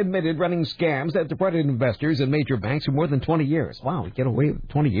has admitted running scams that defrauded investors and major banks for more than 20 years. Wow, he get away with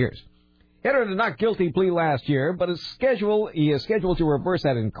 20 years. He entered a not guilty plea last year, but he is scheduled to reverse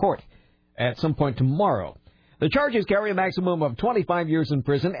that in court at some point tomorrow. The charges carry a maximum of 25 years in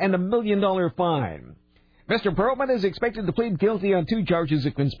prison and $1 million fine. Mr. Pearlman is expected to plead guilty on 2 charges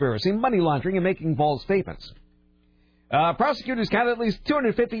of conspiracy, money laundering, and making false statements. Prosecutors count at least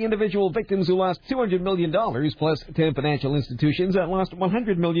 250 individual victims who lost $200 million, plus 10 financial institutions that lost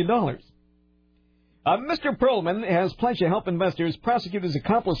 $100 million. Mr. Pearlman has pledged to help investors prosecute his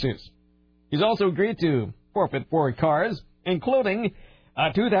accomplices. He's also agreed to forfeit 4 cars, including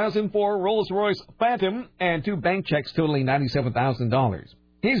a 2004 Rolls-Royce Phantom and 2 bank checks totaling $97,000.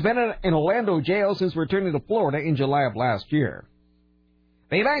 He's been in Orlando jail since returning to Florida in July of last year.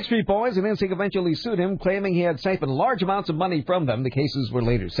 The Backstreet Boys and NSYNC eventually sued him, claiming he had siphoned large amounts of money from them. The cases were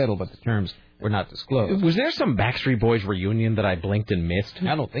later settled, but the terms were not disclosed. Was there some Backstreet Boys reunion that I blinked and missed?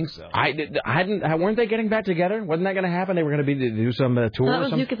 I don't think so. Weren't they getting back together? Wasn't that going to happen? They were going to do some tour or something? That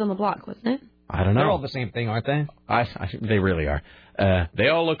was New Kids on the Block, wasn't it? I don't know. They're all the same thing, aren't they? They really are. They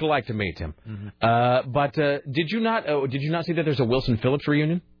all look alike to me, Tim. Mm-hmm. But did you not see that there's a Wilson Phillips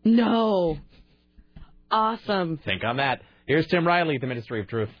reunion? No. Awesome. Think on that. Here's Tim Riley at the Ministry of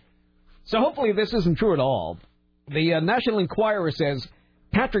Truth. So hopefully this isn't true at all. The National Enquirer says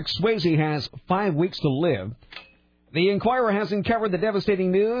Patrick Swayze has 5 weeks to live. The Enquirer hasn't covered the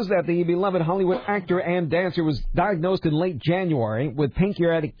devastating news that the beloved Hollywood actor and dancer was diagnosed in late January with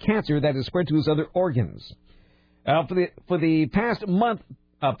pancreatic cancer that has spread to his other organs. For the past month,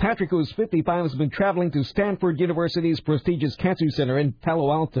 Patrick, who is 55, has been traveling to Stanford University's prestigious cancer center in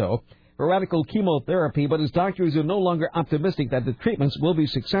Palo Alto for radical chemotherapy, but his doctors are no longer optimistic that the treatments will be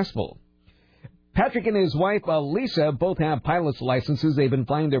successful. Patrick and his wife, Lisa, both have pilot's licenses. They've been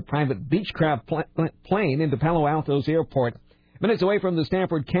flying their private Beechcraft plane into Palo Alto's airport, minutes away from the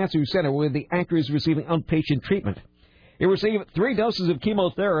Stanford Cancer Center, where the actor is receiving outpatient treatment. He received 3 doses of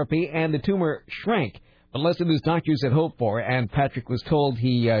chemotherapy, and the tumor shrank, but less than his doctors had hoped for, and Patrick was told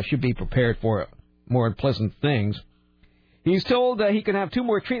he should be prepared for more unpleasant things. He's told he can have 2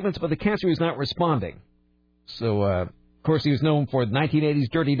 more treatments, but the cancer is not responding. So, of course, he was known for the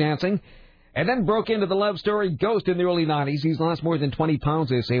 1980s Dirty Dancing, and then broke into the love story Ghost in the early 90s. He's lost more than 20 pounds,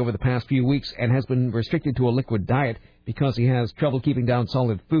 they say, over the past few weeks, and has been restricted to a liquid diet because he has trouble keeping down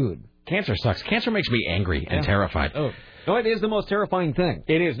solid food. Cancer sucks. Cancer makes me angry and terrified. Oh. No, it is the most terrifying thing.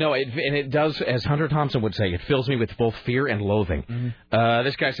 It is. No, and it does, as Hunter Thompson would say, it fills me with both fear and loathing. Mm-hmm.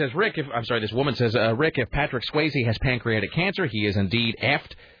 This guy says, this woman says, Rick, if Patrick Swayze has pancreatic cancer, he is indeed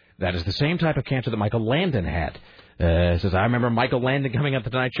effed. That is the same type of cancer that Michael Landon had. Says, I remember Michael Landon coming up the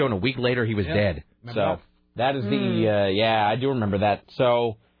Tonight Show, and a week later he was dead. So that is I do remember that.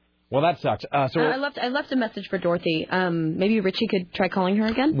 So, well, that sucks. I left a message for Dorothy. Maybe Richie could try calling her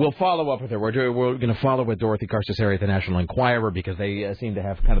again? We'll follow up with her. We're going to follow with Dorothy Carcassari at the National Enquirer because they seem to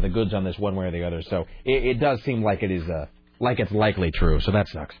have kind of the goods on this one way or the other. So it does seem like it is it's likely true. So that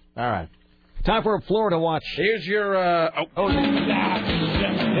sucks. All right. Time for a Florida watch. Here's your... It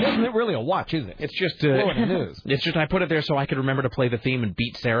isn't really a watch, is it? It's just... Florida news. It's just I put it there so I could remember to play the theme and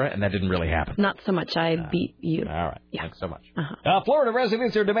beat Sarah, and that didn't really happen. Not so much. I beat you. All right. Yeah. Thanks so much. Florida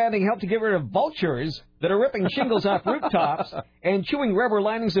residents are demanding help to get rid of vultures that are ripping shingles off rooftops and chewing rubber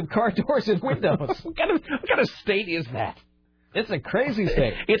linings of car doors and windows. What kind of state is that? It's a crazy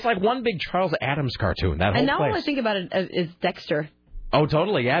state. It's like one big Charles Adams cartoon, that whole And now place. all I think about it is Dexter. Oh,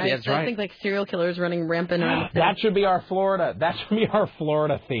 totally. Yeah, that's right. I think like serial killers running rampant around. That should be our Florida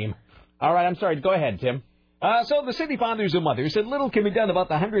theme. All right, I'm sorry. Go ahead, Tim. So the city fathers and mothers said little can be done about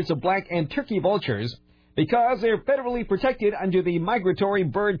the hundreds of black and turkey vultures because they're federally protected under the Migratory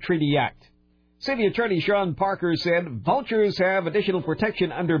Bird Treaty Act. City Attorney Sean Parker said vultures have additional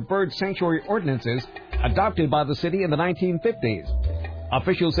protection under bird sanctuary ordinances adopted by the city in the 1950s.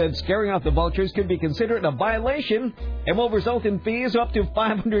 Officials said scaring off the vultures could be considered a violation and will result in fees up to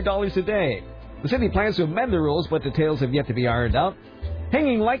 $500 a day. The city plans to amend the rules, but details have yet to be ironed out.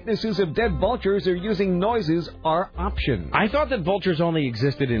 Hanging likenesses of dead vultures or using noises are options. I thought that vultures only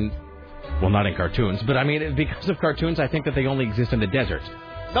existed in, well, not in cartoons, but I mean, because of cartoons, I think that they only exist in the desert.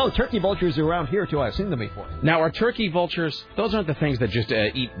 No, turkey vultures are around here, too. I've seen them before. Now, are turkey vultures, those aren't the things that just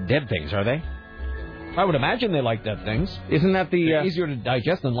eat dead things, are they? I would imagine they like dead things. Isn't that the... They're easier to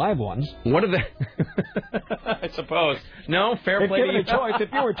digest than live ones. What are they... I suppose. No, fair play to you. If given a choice,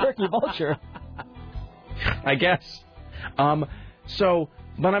 if you were a turkey vulture... I guess. So,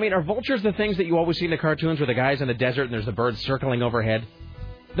 but I mean, are vultures the things that you always see in the cartoons where the guy's in the desert and there's the birds circling overhead?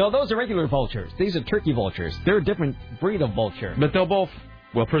 No, those are regular vultures. These are turkey vultures. They're a different breed of vulture. But they'll both...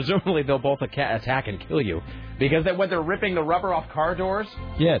 Well, presumably they'll both attack and kill you. Because when they're ripping the rubber off car doors...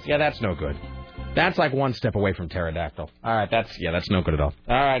 Yes. Yeah, that's no good. That's like one step away from pterodactyl. All right, that's no good at all.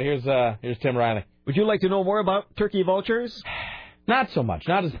 All right, here's Tim Riley. Would you like to know more about turkey vultures? Not so much.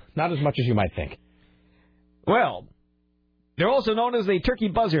 Not as much as you might think. Well, they're also known as the turkey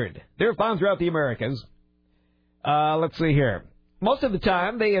buzzard. They're found throughout the Americas. Let's see here. Most of the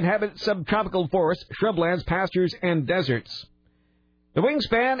time, they inhabit subtropical forests, shrublands, pastures, and deserts. The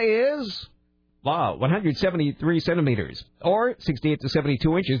wingspan is, 173 centimeters, or 68 to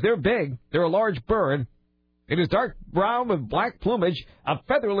 72 inches. They're big. They're a large bird. It is dark brown with black plumage, a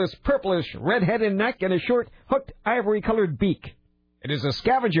featherless, purplish, red-headed neck, and a short, hooked, ivory-colored beak. It is a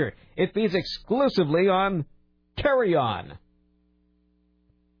scavenger. It feeds exclusively on carrion.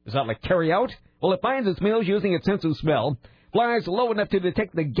 Is that like carry out? Well, it finds its meals using its sense of smell, flies low enough to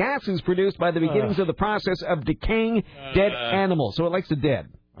detect the gases produced by the beginnings of the process of decaying dead animals. So it likes the dead.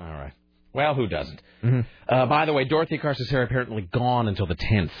 All right. Well, who doesn't? Mm-hmm. By the way, Dorothy Carson's hair apparently gone until the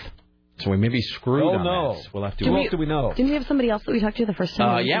 10th. So we may be screwed on this. We'll have to... Who else do we know? Didn't we have somebody else that we talked to the first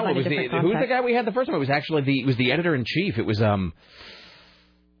time? Yeah, who's the guy we had the first time? It was actually the editor-in-chief. It was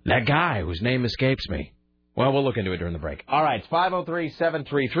that guy whose name escapes me. Well, we'll look into it during the break. All right, it's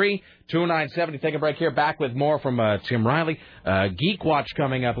 503-733-2970. Take a break here. Back with more from Tim Riley. Geek Watch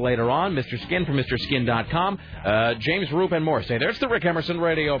coming up later on. Mr. Skin from MrSkin.com. James Roop and more. Say, there's the Rick Emerson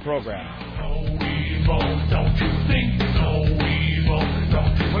radio program. No evil, don't you think no evil?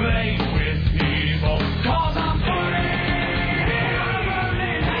 Don't play with evil, 'cause I'm burning.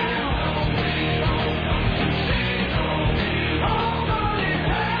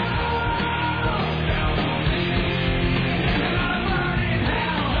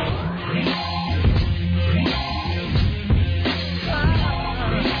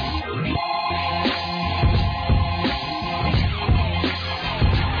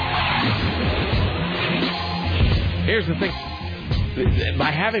 Here's the thing.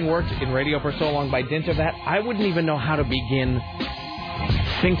 By having worked in radio for so long, by dint of that, I wouldn't even know how to begin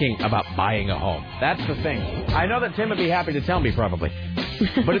thinking about buying a home. That's the thing. I know that Tim would be happy to tell me, probably.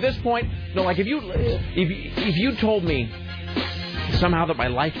 But at this point, like if you told me somehow that my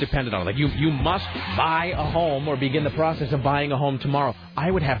life depended on it, like you must buy a home or begin the process of buying a home tomorrow, I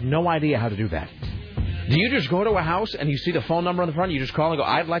would have no idea how to do that. Do you just go to a house and you see the phone number on the front, you just call and go,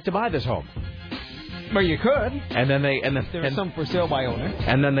 I'd like to buy this home? Well, you could. And then there's some for sale by owner.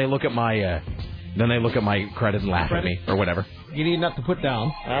 And then they look at my credit and laugh at me or whatever. You need enough to put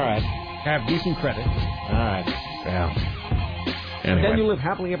down. All right. Have decent credit. All right. Well. Anyway. Then you live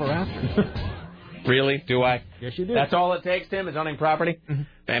happily ever after. Really? Do I? Yes, you do. That's all it takes, Tim, is owning property? Mm-hmm.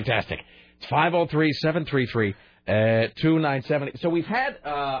 Fantastic. It's 503-733-2970. So we've had,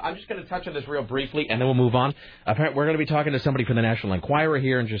 I'm just going to touch on this real briefly, and then we'll move on. Apparently, we're going to be talking to somebody from the National Enquirer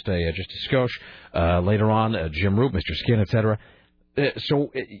here in just a skosh. Later on, Jim Roop, Mr. Skin, etc. I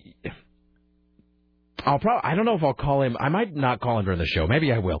don't know if I'll call him. I might not call him during the show.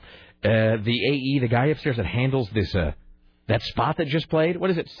 Maybe I will. The AE, the guy upstairs that handles this, that spot that just played.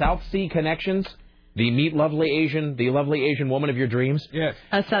 What is it? South Sea Connections? The lovely Asian woman of your dreams? Yes.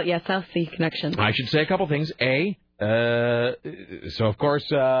 South Sea Connections. I should say a couple things. So of course,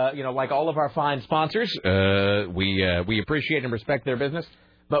 like all of our fine sponsors, we appreciate and respect their business.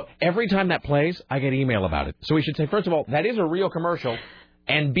 But every time that plays, I get email about it. So we should say, first of all, that is a real commercial.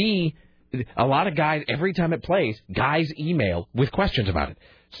 And B, a lot of guys, every time it plays, guys email with questions about it.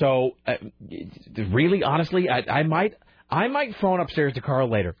 So really, honestly, I might phone upstairs to Carl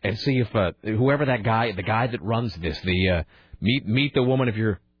later and see if whoever the guy that runs this, meet the woman of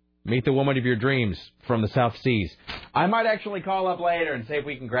your dreams from the South Seas. I might actually call up later and see if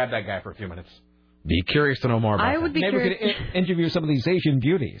we can grab that guy for a few minutes. Be curious to know more about I would be Maybe curious. we could interview some of these Asian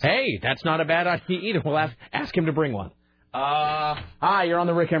beauties. Hey, that's not a bad idea either. We'll ask him to bring one. Hi, you're on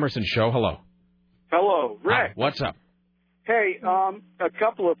the Rick Emerson Show. Hello. Hello, Rick. Hi, what's up? Hey, a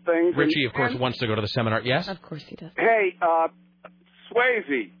couple of things. Richie, of course, wants to go to the seminar. Yes? Of course he does. Hey,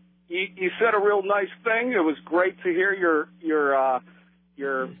 Swayze, you said a real nice thing. It was great to hear your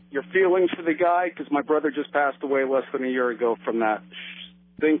feelings for the guy, because my brother just passed away less than a year ago from that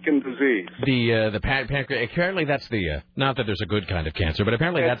stinking disease. The pancreas. Apparently, that's the not that there's a good kind of cancer, but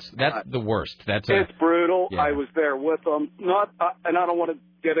apparently that's the worst. It's brutal. Yeah. I was there with him. And I don't want to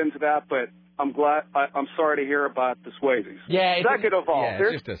get into that, but I'm glad. I'm sorry to hear about the Swayzes. Yeah. Second of all,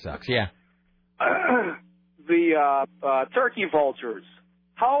 it just sucks. Yeah. The turkey vultures.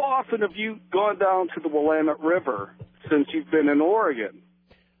 How often have you gone down to the Willamette River since you've been in Oregon?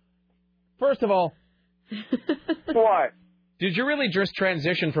 First of all, what? Did you really just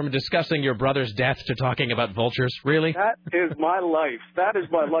transition from discussing your brother's death to talking about vultures? Really? That is my life. That is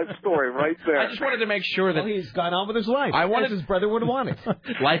my life story right there. I just wanted to make sure that he's gone on with his life. I wanted his brother would want it.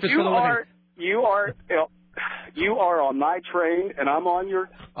 Life is for the living. You are on my train, and I'm on your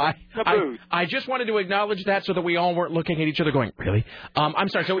caboose. I just wanted to acknowledge that so that we all weren't looking at each other going, really? I'm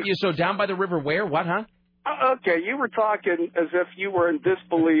sorry. So down by the river where? What, huh? Okay, you were talking as if you were in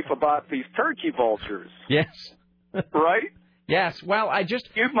disbelief about these turkey vultures. Yes. Right? Yes. Well,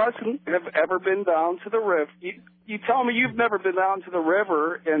 You mustn't have ever been down to the river. You tell me you've never been down to the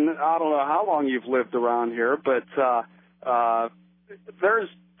river, and I don't know how long you've lived around here, but there's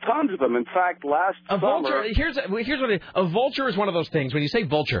tons of them. In fact, last summer... Vulture, here's what it is. A vulture is one of those things. When you say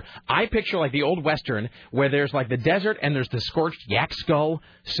vulture, I picture like the old Western where there's like the desert and there's the scorched yak skull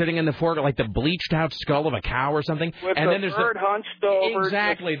sitting in the foreground, like the bleached out skull of a cow or something. With and the then there's bird hunched over.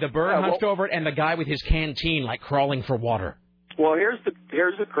 Exactly, the bird hunched over it and the guy with his canteen like crawling for water. Well, here's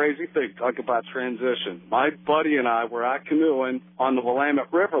the crazy thing. Talk about transition. My buddy and I were out canoeing on the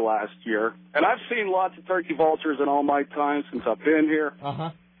Willamette River last year, and I've seen lots of turkey vultures in all my time since I've been here.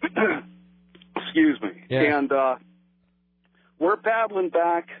 Excuse me. Yeah. And we're paddling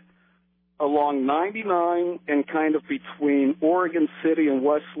back along 99 and kind of between Oregon City and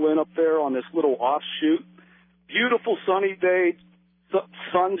West Lynn up there on this little offshoot. Beautiful sunny day,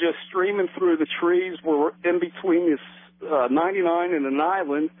 sun just streaming through the trees. We're in between this 99 and an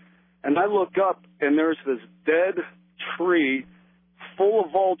island, and I look up, and there's this dead tree full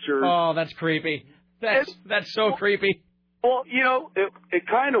of vultures. Oh, that's creepy. That's so creepy. Well, it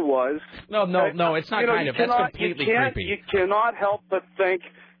kind of was. No, it's not kind of. That's completely creepy. You cannot help but think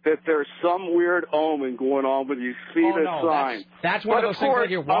that there's some weird omen going on when you see this sign. That's one of those things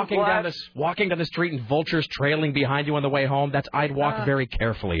like you're walking down the street and vultures trailing behind you on the way home. I'd walk very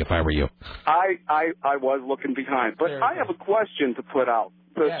carefully if I were you. I was looking behind. But I have a question to put out.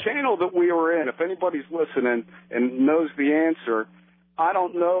 The channel that we were in, if anybody's listening and knows the answer, I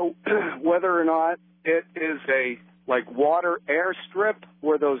don't know whether or not it is a water airstrip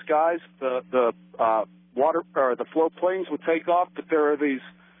where those guys, the water or the float planes would take off, but there are these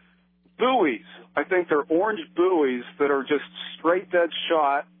buoys. I think they're orange buoys that are just straight dead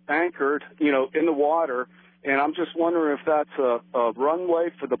shot, anchored, in the water. And I'm just wondering if that's a runway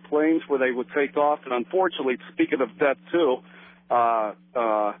for the planes where they would take off. And unfortunately, speaking of death too,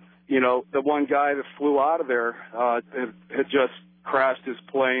 the one guy that flew out of there had just crashed his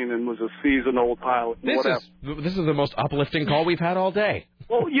plane and was a seasoned old pilot. This is the most uplifting call we've had all day.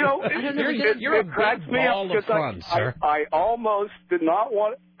 Well, it cracks me up because I almost did not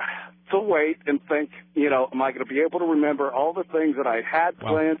want to wait and think, am I going to be able to remember all the things that I had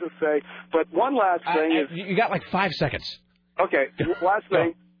planned to say? But one last thing is... You got like 5 seconds. Okay, last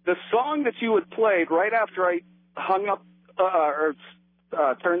thing. The song that you had played right after I hung up or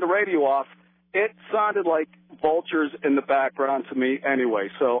turned the radio off, it sounded like vultures in the background to me anyway.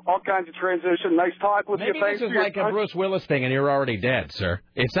 So all kinds of transition. Nice talk with you. Maybe this is like a Bruce Willis thing and you're already dead, sir.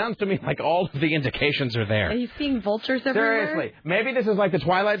 It sounds to me like all of the indications are there. Are you seeing vultures everywhere? Seriously. Maybe this is like the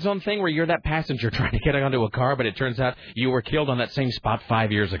Twilight Zone thing where you're that passenger trying to get onto a car, but it turns out you were killed on that same spot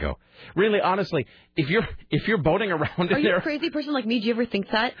 5 years ago. Really, honestly, if you're boating around in there... Are you a crazy person like me? Do you ever think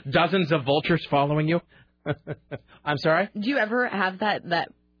that? Dozens of vultures following you? I'm sorry? Do you ever have that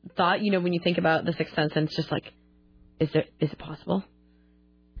thought, when you think about the Sixth Sense, and it's just like, is it possible?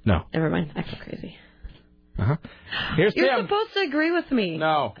 No. Never mind. I feel crazy. Here's You're Tim. supposed to agree with me.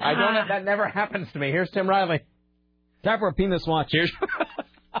 No, I don't. That never happens to me. Here's Tim Riley. Time for a penis watch. Cheers.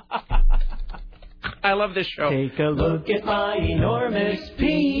 I love this show. Take a look at my enormous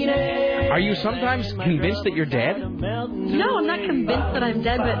penis. Are you sometimes convinced that you're dead? No, I'm not convinced that I'm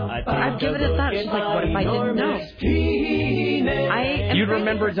dead, but I've given it that. She's like, what if I didn't know? You'd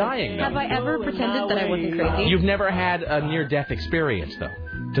remember dying, though. Have I ever pretended that I wasn't crazy? You've never had a near-death experience, though,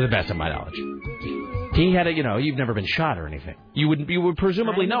 to the best of my knowledge. He had you've never been shot or anything. You would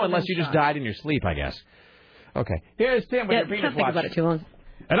presumably know unless you just died in your sleep, I guess. Okay. Here's Tim with your penis watch. Think about it too long.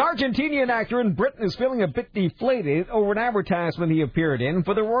 An Argentinian actor in Britain is feeling a bit deflated over an advertisement he appeared in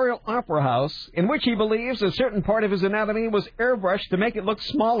for the Royal Opera House, in which he believes a certain part of his anatomy was airbrushed to make it look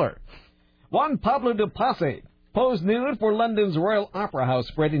smaller. Juan Pablo de Passe posed nude for London's Royal Opera House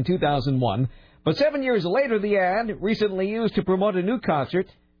spread in 2001, but 7 years later the ad, recently used to promote a new concert,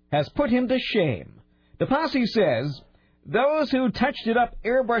 has put him to shame. De Passe says, those who touched it up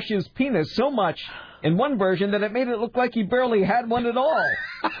airbrushed his penis so much in one version that it made it look like he barely had one at all.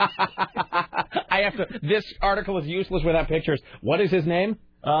 This article is useless without pictures. What is his name?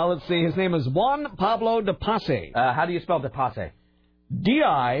 Let's see. His name is Juan Pablo de Passe. How do you spell de Passe?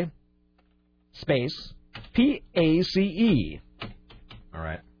 D-I space P-A-C-E. All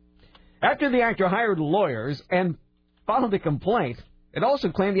right. After the actor hired lawyers and filed a complaint, it also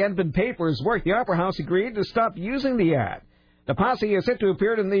claimed he hadn't been paid for his work. The Opera House agreed to stop using the ad. De Passe is set to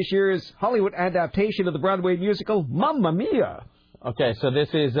appear in this year's Hollywood adaptation of the Broadway musical Mamma Mia. Okay, so this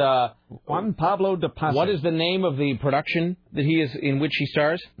is Juan Pablo de Passe. What is the name of the production that he is in which he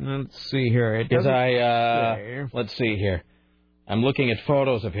stars? Let's see here. Let's see here. I'm looking at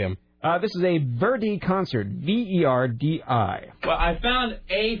photos of him. This is a Verdi concert. V-E-R-D-I. Well, I found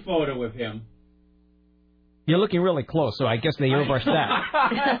a photo of him. You're looking really close, so I guess they airbrushed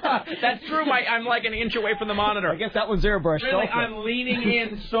that. That's true. I'm like an inch away from the monitor. I guess that one's airbrushed. Really, also. I'm leaning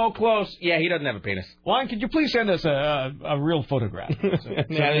in so close. Yeah, he doesn't have a penis. Juan, could you please send us a real photograph? So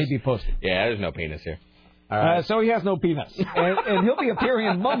maybe post it. Yeah, there's no penis here. So he has no penis. and he'll be appearing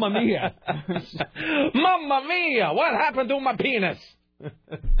in Mamma Mia. Mamma Mia! What happened to my penis?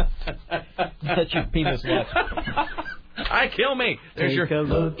 That's your penis watch. I kill me. There's Take a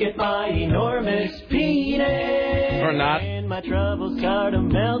look at my enormous penis. Or not. And my troubles start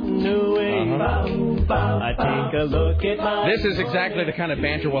melting away. I take a look at my. This is exactly the kind of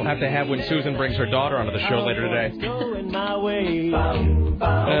banter we'll have to have when Susan brings her daughter onto the show later today. Going my way.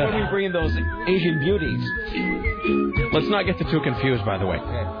 When we bring in those Asian beauties. Let's not get the two confused, by the way.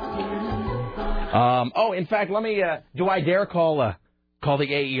 In fact, let me. Do I dare call the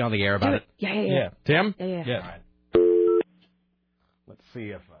AE on the air about it? Yeah. Tim? Yeah. All right. Let's see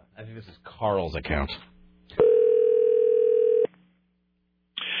if I think this is Carl's account.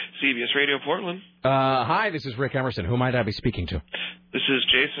 CBS Radio Portland. Hi, this is Rick Emerson. Who might I be speaking to? This is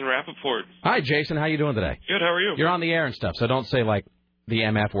Jason Rappaport. Hi, Jason. How you doing today? Good. How are you? You're on the air and stuff, so don't say like the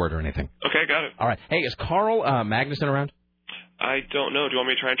MF word or anything. Okay, got it. All right. Hey, is Carl Magnuson around? I don't know. Do you want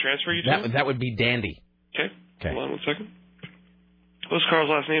me to try and transfer you to him? That would be dandy. Okay. Hold on 1 second. What's Carl's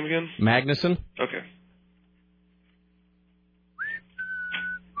last name again? Magnuson. Okay.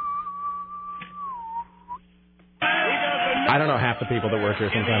 I don't know half the people that work here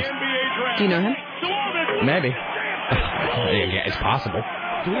sometimes. Do you know him? Maybe. Yeah, it's possible.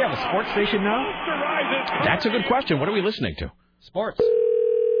 Do we have a sports station now? That's a good question. What are we listening to? Sports.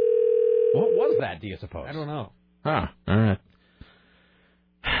 What was that, do you suppose? I don't know. Huh. All right.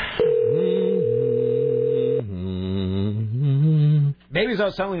 Maybe it's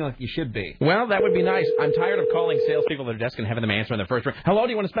not sounding like you should be. Well, that would be nice. I'm tired of calling salespeople to their desk and having them answer in the first ring. Hello,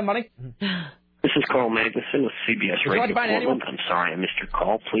 do you want to spend money? This is Carl Magnuson with CBS Radio Portland. I'm sorry I missed your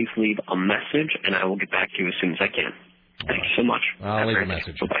call. Please leave a message, and I will get back to you as soon as I can. Thank you so much. I'll leave a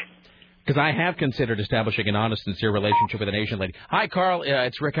message. Bye-bye. Because I have considered establishing an honest, sincere relationship with an Asian lady. Hi, Carl.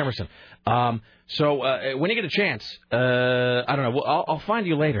 It's Rick Emerson. So when you get a chance, I don't know. I'll find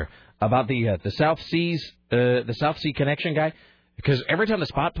you later about the South Seas, the South Sea Connection guy. Because every time the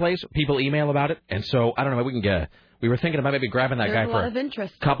spot plays, people email about it, and so I don't know. We were thinking about maybe grabbing that guy for a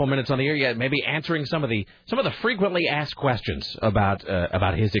couple minutes on the air. Yeah, maybe answering some of the frequently asked questions about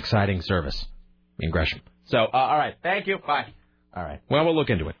his exciting service in Gresham. So all right, thank you. Bye. All right. Well, we'll look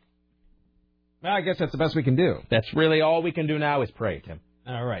into it. Well, I guess that's the best we can do. That's really all we can do now is pray, Tim.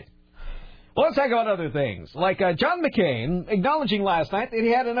 All right. Well, let's talk about other things, like John McCain acknowledging last night that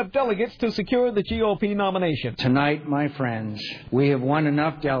he had enough delegates to secure the GOP nomination. Tonight, my friends, we have won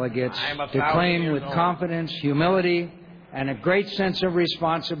enough delegates to claim with confidence, humility, and a great sense of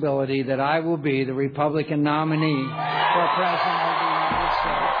responsibility that I will be the Republican nominee for President of the United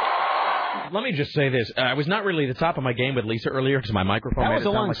States. Let me just say this. I was not really at the top of my game with Lisa earlier because my microphone That was a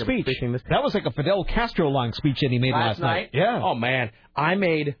long speech. That was like a Fidel Castro long speech that he made last night. Yeah. Oh, man. I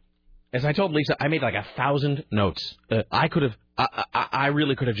made as I told Lisa, I made like 1,000 notes. I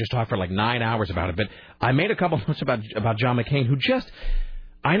really could have just talked for like 9 hours about it, but I made a couple notes about John McCain, who just,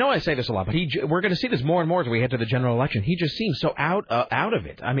 I know I say this a lot, but we're going to see this more and more as we head to the general election. He just seems so out of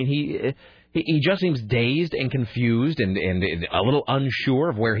it. I mean, he just seems dazed and confused and a little unsure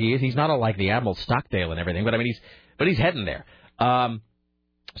of where he is. He's not like the Admiral Stockdale and everything, but I mean, he's heading there.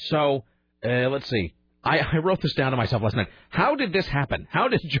 Let's see. I wrote this down to myself last night. How did this happen? How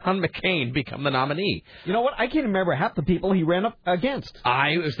did John McCain become the nominee? You know what? I can't remember half the people he ran up against.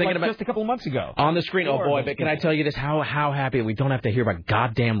 I was thinking about just a couple of months ago. On the screen. Oh, boy. But can I tell you this? How happy we don't have to hear about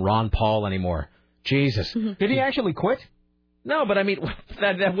goddamn Ron Paul anymore. Jesus. Did he actually quit? No, but I mean,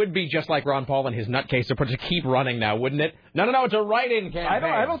 that would be just like Ron Paul and his nutcase to keep running now, wouldn't it? No, it's a write-in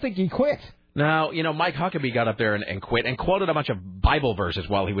campaign. I don't think he quit. Now, Mike Huckabee got up there and quit and quoted a bunch of Bible verses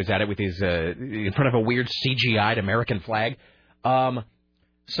while he was at it with his in front of a weird CGI'd American flag.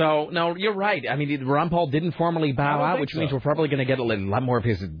 So, no, you're right. I mean, Ron Paul didn't formally bow out, which means we're probably going to get a lot more of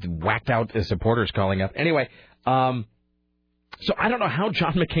his whacked-out supporters calling up. Anyway, so I don't know how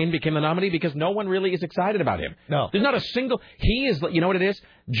John McCain became the nominee because no one really is excited about him. No. There's not a single... He is... You know what it is?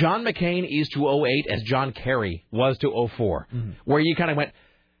 John McCain is to 08 as John Kerry was to 04, where you kind of went...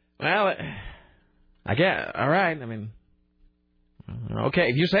 Well, I guess, all right, I mean, okay,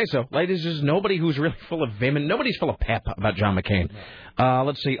 if you say so. Ladies, there's nobody who's really full of vim, and nobody's full of pep about John McCain.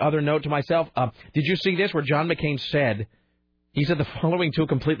 Let's see, other note to myself. Did you see this where John McCain said the following two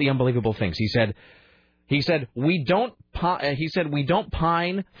completely unbelievable things. He said, we don't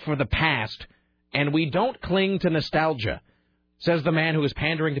pine for the past, and we don't cling to nostalgia. Says the man who is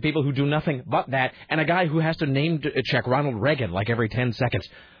pandering to people who do nothing but that, and a guy who has to name check Ronald Reagan like every 10 seconds.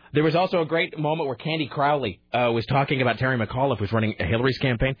 There was also a great moment where Candy Crowley was talking about Terry McAuliffe, who's running Hillary's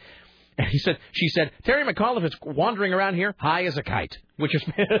campaign. And she said, Terry McAuliffe is wandering around here high as a kite, which is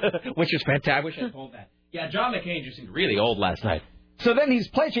fantastic. I wish I told that. Yeah, John McCain just seemed really old last night. So then he's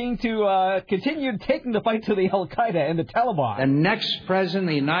pledging to continue taking the fight to the Al-Qaeda and the Taliban. The next president of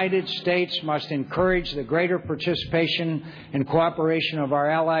the United States must encourage the greater participation and cooperation of our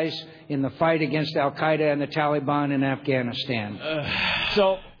allies in the fight against Al-Qaeda and the Taliban in Afghanistan.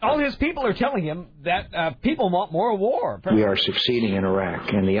 So all his people are telling him that people want more war. We are succeeding in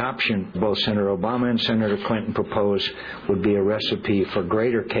Iraq, and the option both Senator Obama and Senator Clinton proposed would be a recipe for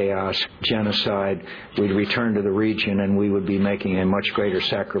greater chaos, genocide. We'd return to the region, and we would be making a much greater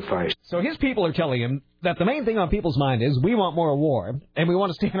sacrifice. So his people are telling him that the main thing on people's mind is we want more war, and we want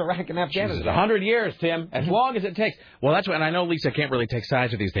to stay in Iraq and Afghanistan. 100 years, Tim, as long as it takes. Well, that's what, and I know Lisa can't really take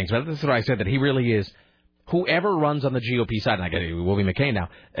sides with these things, but this is what I said, that he really is. Whoever runs on the GOP side, and I get it, it will be McCain now,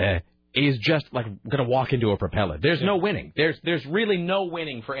 is just like going to walk into a propeller. There's no winning. There's really no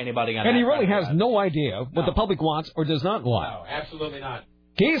winning for anybody on that. And he really has no idea what the public wants or does not want. No, absolutely not.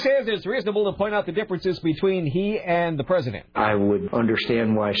 He says it's reasonable to point out the differences between he and the president. I would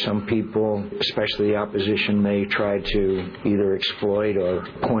understand why some people, especially the opposition, may try to either exploit or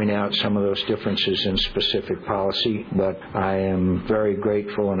point out some of those differences in specific policy, but I am very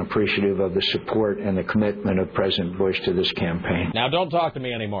grateful and appreciative of the support and the commitment of President Bush to this campaign. Now, don't talk to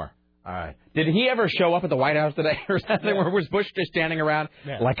me anymore. All right. Did he ever show up at the White House today or something, where was Bush just standing around,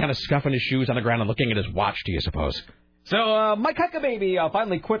 like kind of scuffing his shoes on the ground and looking at his watch, do you suppose? So Mike Huckabee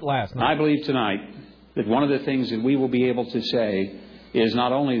finally quit last night. I believe tonight that one of the things that we will be able to say is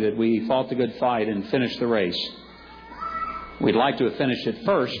not only that we fought the good fight and finished the race. We'd like to have finished it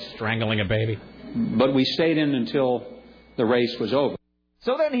first. Strangling a baby. But we stayed in until the race was over.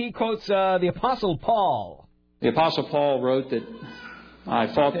 So then he quotes the Apostle Paul. The Apostle Paul wrote that I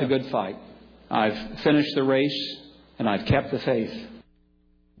fought the good fight. I've finished the race, and I've kept the faith.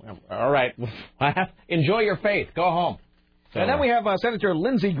 All right. Enjoy your faith. Go home. And then we have Senator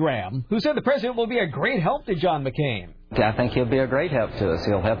Lindsey Graham, who said the president will be a great help to John McCain. I think he'll be a great help to us.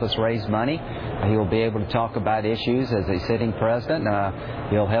 He'll help us raise money. He will be able to talk about issues as a sitting president.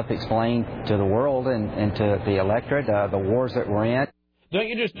 He'll help explain to the world and to the electorate the wars that we're in. Don't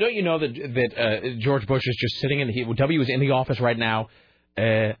you know that George Bush is just sitting W is in the office right now,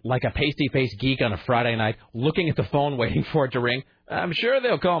 like a pasty-faced geek on a Friday night, looking at the phone, waiting for it to ring. I'm sure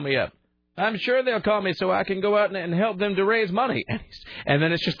they'll call me up. I'm sure they'll call me so I can go out and help them to raise money. And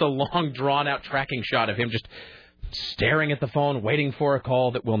then it's just a long, drawn-out tracking shot of him just staring at the phone, waiting for a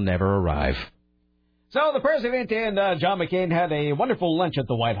call that will never arrive. So the president and John McCain had a wonderful lunch at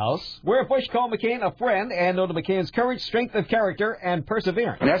the White House, where Bush called McCain a friend and noted McCain's courage, strength of character, and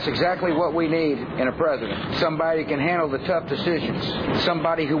perseverance. And that's exactly what we need in a president. Somebody who can handle the tough decisions.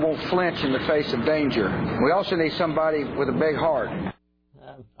 Somebody who won't flinch in the face of danger. We also need somebody with a big heart.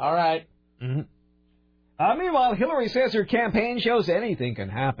 All right. Mm-hmm. Meanwhile, Hillary says her campaign shows anything can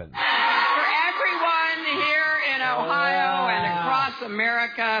happen. For everyone here in Ohio and across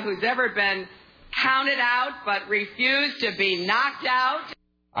America who's ever been counted out but refused to be knocked out.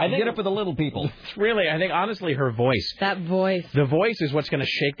 I get it for the little people. Really, I think, honestly, her voice. That voice. The voice is what's going to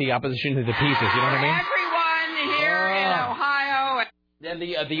shake the opposition to the pieces, you know what I mean? Everyone here in Ohio. And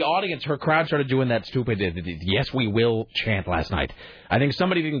the audience, her crowd started doing that stupid "Yes, we will" chant last night. I think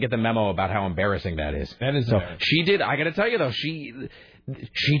somebody didn't get the memo about how embarrassing that is. That is so. She did. I got to tell you though,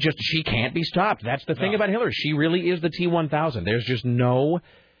 she can't be stopped. That's the thing about Hillary. She really is the T-1000. There's just no.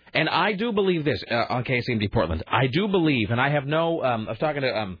 And I do believe this on KCMD Portland. I do believe, and I have no. I was talking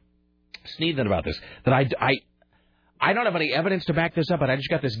to Sneedon about this. That I don't have any evidence to back this up, but I just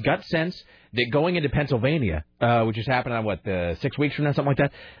got this gut sense that going into Pennsylvania, which is happening on 6 weeks from now, something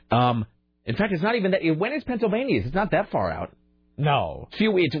like that. In fact, it's not even that. When is Pennsylvania? It's not that far out. No.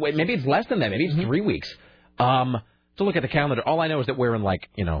 Maybe it's less than that. Maybe it's 3 weeks. To look at the calendar, all I know is that we're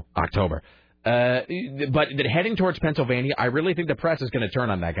in October. But heading towards Pennsylvania, I really think the press is going to turn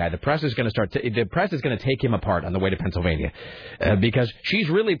on that guy. The press is going to take him apart on the way to Pennsylvania, because she's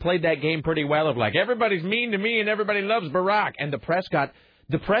really played that game pretty well of everybody's mean to me and everybody loves Barack, and the press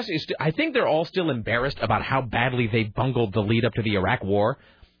is. I think they're all still embarrassed about how badly they bungled the lead up to the Iraq War.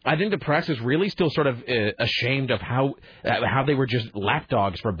 I think the press is really still sort of ashamed of how they were just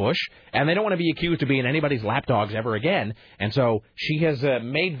lapdogs for Bush, and they don't want to be accused of being anybody's lapdogs ever again. And so she has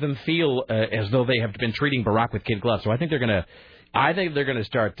made them feel as though they have been treating Barack with kid gloves. So I think they're gonna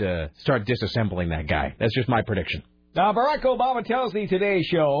start disassembling that guy. That's just my prediction. Now, Barack Obama tells the Today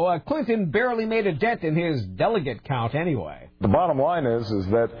Show Clinton barely made a dent in his delegate count anyway. The bottom line is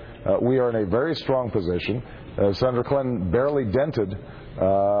that we are in a very strong position. Senator Clinton barely dented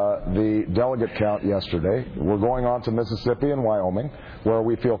the delegate count yesterday. We're going on to Mississippi and Wyoming, where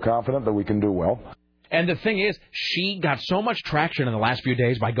we feel confident that we can do well. And the thing is, she got so much traction in the last few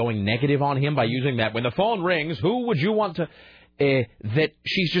days by going negative on him, by using that. When the phone rings, who would you want to... that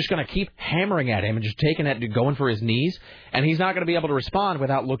she's just going to keep hammering at him and just going for his knees, and he's not going to be able to respond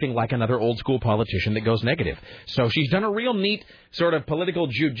without looking like another old-school politician that goes negative. So she's done a real neat sort of political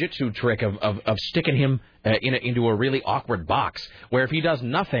jiu-jitsu trick of sticking him into a really awkward box, where if he does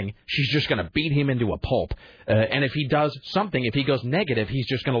nothing, she's just going to beat him into a pulp. And if he does something, if he goes negative, he's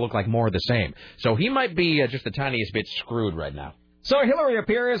just going to look like more of the same. So he might be just the tiniest bit screwed right now. So Hillary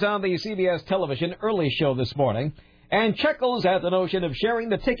appears on the CBS television early show this morning and chuckles at the notion of sharing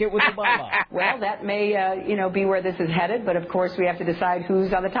the ticket with Obama. Well, that may, be where this is headed, but of course we have to decide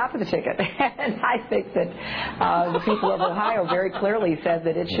who's on the top of the ticket. And I think that the people of Ohio very clearly said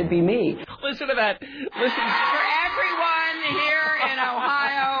that it should be me. Listen to that. Listen. For everyone here in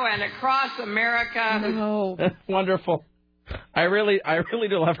Ohio and across America. No. Wonderful. I really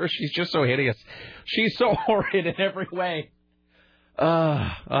do love her. She's just so hideous. She's so horrid in every way.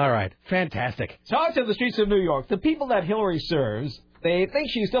 All right. Fantastic. So out to the streets of New York, the people that Hillary serves, they think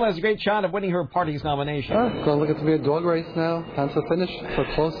she still has a great shot of winning her party's nomination. It's going to look to be a dog race now. Down to the finish. So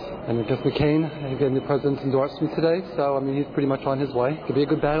close. And I guess McCain, again, the president endorsed me today. So, he's pretty much on his way. It could be a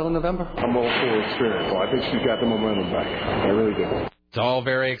good battle in November. I'm all for experience. I think she's got the momentum back. I really do. It's all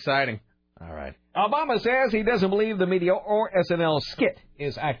very exciting. All right. Obama says he doesn't believe the media or SNL skit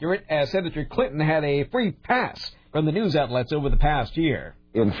is accurate, as Senator Clinton had a free pass from the news outlets over the past year.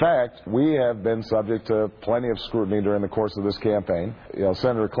 In fact, we have been subject to plenty of scrutiny during the course of this campaign.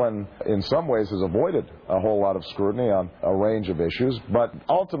 Senator Clinton, in some ways, has avoided a whole lot of scrutiny on a range of issues. But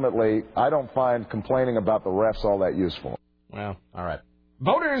ultimately, I don't find complaining about the refs all that useful. Well, all right.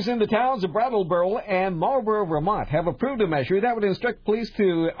 Voters in the towns of Brattleboro and Marlboro, Vermont, have approved a measure that would instruct police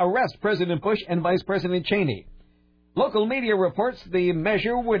to arrest President Bush and Vice President Cheney. Local media reports the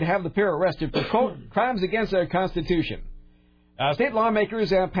measure would have the pair arrested for, quote, crimes against our Constitution. State lawmakers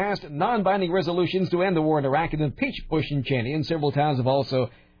have passed non-binding resolutions to end the war in Iraq and impeach Bush and Cheney, and several towns have also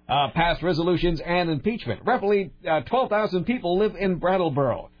passed resolutions and impeachment. Roughly 12,000 people live in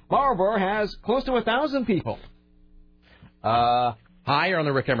Brattleboro. Marlboro has close to 1,000 people. Hi, you're on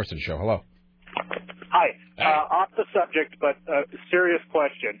the Rick Emerson Show. Hello. Hi. Off the subject, but serious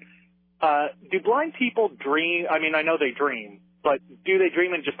question. Do blind people dream? I mean, I know they dream, but do they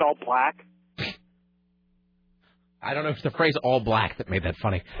dream in just all black? I don't know if it's the phrase all black that made that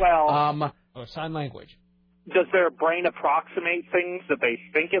funny. Well, sign language. Does their brain approximate things that they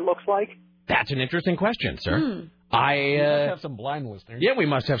think it looks like? That's an interesting question, sir. We must have some blind listeners. Yeah, we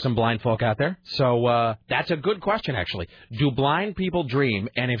must have some blind folk out there. So that's a good question, actually. Do blind people dream?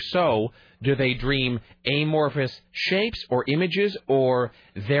 And if so, do they dream amorphous shapes or images or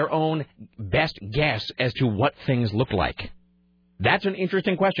their own best guess as to what things look like? That's an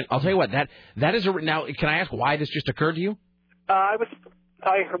interesting question. I'll tell you what. That is now. Can I ask why this just occurred to you? I was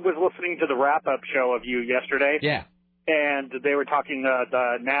listening to the wrap-up show of you yesterday. Yeah. And they were talking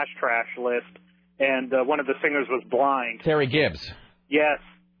the Nash Trash list, and one of the singers was blind. Terry Gibbs. Yes.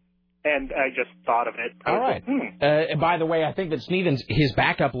 And I just thought of it. All right. And by the way, I think that Sneeden's, his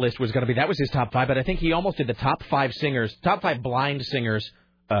backup list was going to be, that was his top 5, but I think he almost did the top 5 blind singers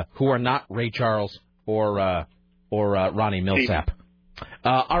who are not Ray Charles or Ronnie Millsap.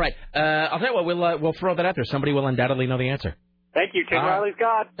 All right. I'll tell you what, we'll throw that out there. Somebody will undoubtedly know the answer. Thank you, Tim Riley's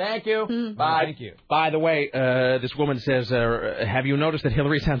God. Thank you. Bye. Thank you. By the way, this woman says, have you noticed that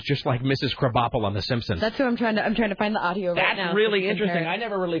Hillary sounds just like Mrs. Krabappel on The Simpsons? That's who I'm trying to find the audio right now. That's really interesting. I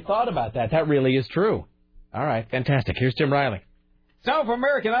never really thought about that. That really is true. All right, fantastic. Here's Tim Riley. So for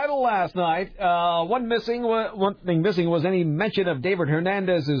American Idol last night, one thing missing was any mention of David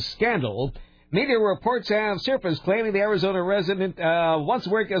Hernandez's scandal. Media reports have surfaced claiming the Arizona resident once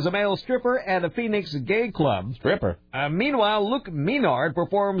worked as a male stripper at a Phoenix gay club. Stripper. Meanwhile, Luke Menard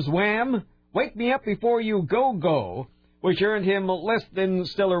performs Wham! Wake Me Up Before You Go Go, which earned him less than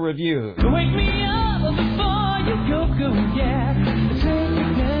stellar reviews. Wake me up before you go, go, yeah.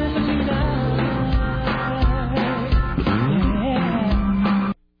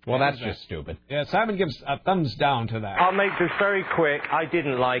 Well, that's just stupid. Yeah, Simon gives a thumbs down to that. I'll make this very quick. I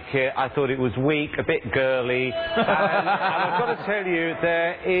didn't like it. I thought it was weak, a bit girly. and I've got to tell you,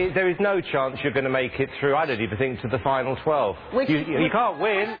 there is no chance you're going to make it through, I don't even think, to the final 12. You can't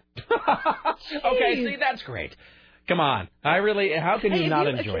win. Okay, see, that's great. Come on. How can you not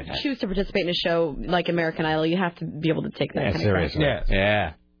enjoy that? If you choose to participate in a show like American Idol, you have to be able to take that kind seriously. of pressure.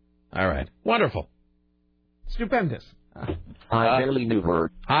 Yeah. All right. Wonderful. Stupendous. I barely knew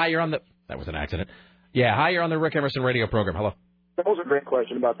her. Hi, you're on the... That was an accident. Yeah, hi, you're on the Rick Emerson radio program. Hello. That was a great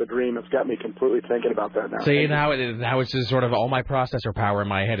question about the dream. It's got me completely thinking about that now. See, now it's just sort of all my processor power in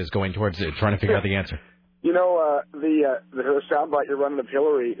my head is going towards trying to figure out the answer. You know, the soundbite you're running of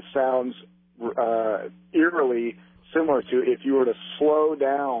Hillary sounds eerily similar to if you were to slow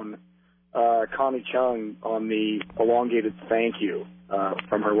down Connie Chung on the elongated thank you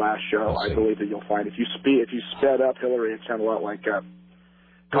from her last show. I believe that you'll find if you sped up Hillary, it sounded a lot like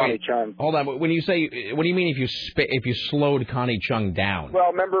Connie Chung. Hold on. When you say, what do you mean if you slowed Connie Chung down?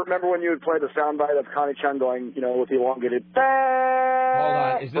 Well, remember when you would play the soundbite of Connie Chung going, with the elongated. Hold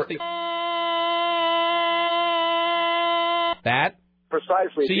on. Is this the that?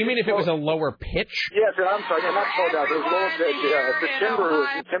 Precisely. So you mean if it was a lower pitch? Yes, and I'm sorry, not slow down. It was lower pitch. Yeah, the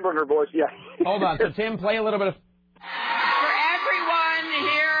timbre in her voice. Yeah. Hold on. So Tim, play a little bit of. For everyone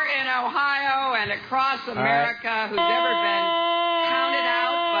here in Ohio and across America who's ever been counted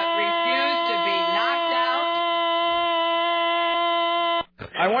out but refused to be knocked out.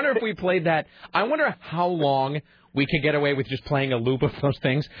 I wonder if we played that. I wonder how long we could get away with just playing a loop of those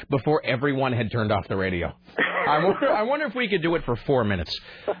things before everyone had turned off the radio. I wonder if we could do it for 4 minutes.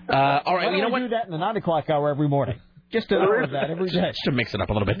 All right, you know what? Do that in the 9 o'clock hour every morning. Just to do that every day. Just to mix it up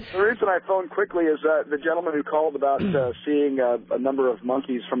a little bit. The reason I phoned quickly is the gentleman who called about seeing a number of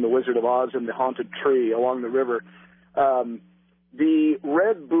monkeys from the Wizard of Oz in the haunted tree along the river. The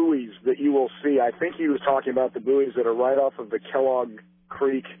red buoys that you will see, I think he was talking about the buoys that are right off of the Kellogg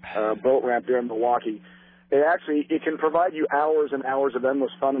Creek boat ramp there in Milwaukee. It can provide you hours and hours of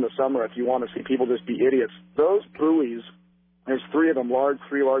endless fun in the summer if you want to see people just be idiots. Those buoys, there's 3 of them,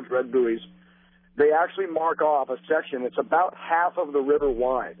 three large red buoys. They actually mark off a section. It's about half of the river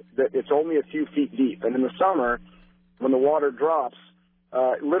wide. It's only a few feet deep. And in the summer, when the water drops,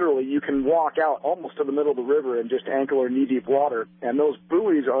 literally you can walk out almost to the middle of the river in just ankle or knee-deep water. And those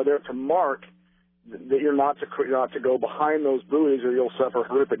buoys are there to mark that you're not to go behind those buoys or you'll suffer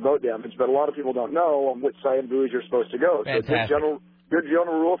horrific boat damage. But a lot of people don't know on which side of the buoys you're supposed to go. Fantastic. So good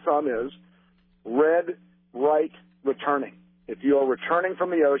general rule of thumb is red, right, returning. If you are returning from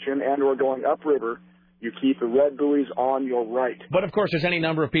the ocean and or going upriver, you keep the red buoys on your right. But of course, there's any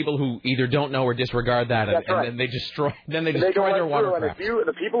number of people who either don't know or disregard that, and then they destroy their watercraft. And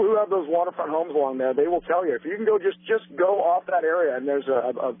the people who have those waterfront homes along there, they will tell you if you can go just go off that area, and there's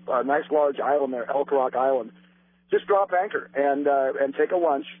a nice large island there, Elk Rock Island. Just drop anchor and take a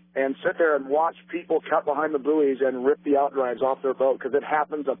lunch and sit there and watch people cut behind the buoys and rip the outdrives off their boat because it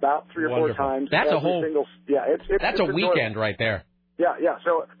happens about 3 or 4 times. That's a whole. That's a weekend right there. Yeah.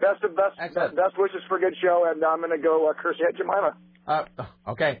 So best wishes for a good show, and I'm going to go curse Aunt Jemima.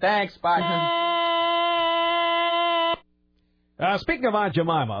 Okay. Thanks. Bye. Speaking of Aunt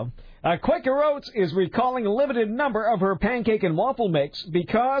Jemima, Quaker Oats is recalling a limited number of her pancake and waffle mix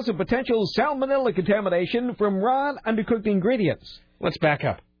because of potential salmonella contamination from raw undercooked ingredients. Let's back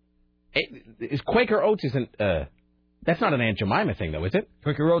up. Quaker Oats isn't That's not an Aunt Jemima thing, though, is it?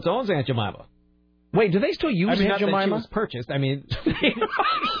 Quaker Oats owns Aunt Jemima. Wait, do they still use Aunt Jemima? Not that she was purchased. I mean,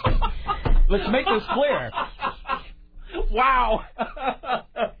 let's make this clear. Wow.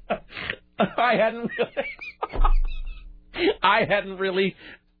 I hadn't really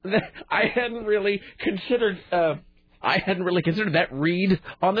considered that read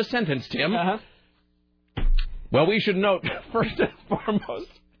on the sentence, Tim. Uh-huh. Well, we should note first and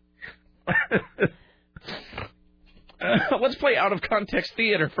foremost. Let's play out of context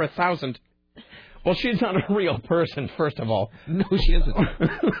theater for 1,000. Well, she's not a real person, first of all. No, she isn't.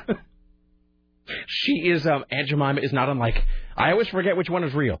 She is, Aunt Jemima is not unlike, I always forget which one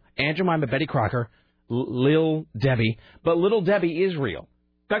is real. Aunt Jemima, Betty Crocker, Lil Debbie, but Little Debbie is real.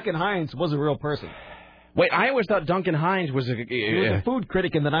 Duncan Hines was a real person. Wait, I always thought Duncan Hines was he was a food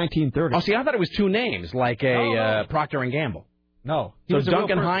critic in the 1930s. Oh, see, I thought it was two names, like Procter & Gamble. No. So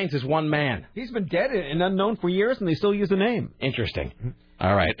Duncan Hines is one man. He's been dead and unknown for years, and they still use the name. Interesting.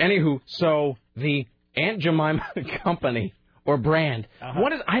 All right. Anywho, so the Aunt Jemima company or brand,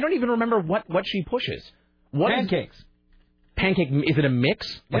 what is? I don't even remember what she pushes. Pancakes. Pancake? Is it a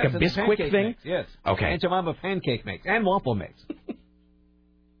mix? Like yes, a Bisquick thing? Mix, yes. Okay. Aunt Jemima pancake mix and waffle mix.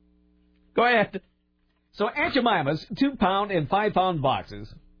 Go ahead. So Aunt Jemima's 2-pound and 5-pound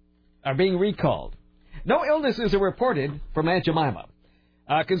boxes are being recalled. No illnesses are reported from Aunt Jemima.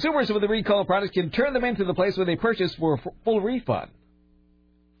 Consumers with the recalled products can turn them into the place where they purchased for a full refund.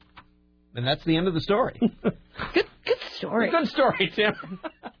 And that's the end of the story. Good story. Good story, Tim.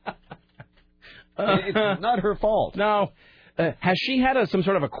 It's not her fault. No. Has she had some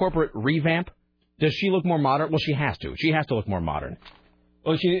sort of a corporate revamp? Does she look more modern? Well, she has to. She has to look more modern.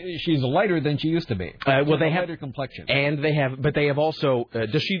 Well, she's lighter than she used to be. Well, they have lighter complexion, and they have also.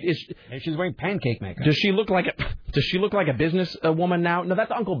 She's wearing pancake makeup. Does she look like a business woman now? No,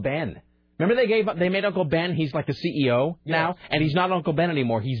 that's Uncle Ben. Remember they made Uncle Ben. He's like the CEO now, and he's not Uncle Ben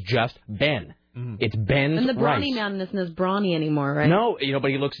anymore. He's just Ben. Mm-hmm. It's Ben's And the brawny Rice. man isn't as brawny anymore, right? No, but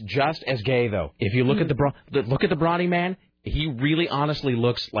he looks just as gay though. If you look at the brawny man. He really honestly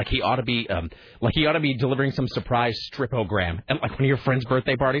looks like he ought to be delivering some surprise stripogram at like one of your friends'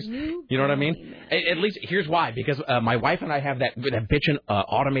 birthday parties. You know what I mean? At least here's why, because my wife and I have that bitchin'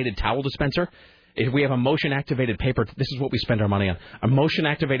 automated towel dispenser. If we have a motion activated paper, this is what we spend our money on, a motion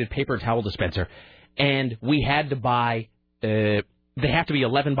activated paper towel dispenser, and we had to buy. They have to be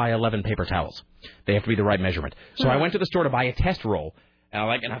 11 by 11 paper towels. They have to be the right measurement. So I went to the store to buy a test roll. And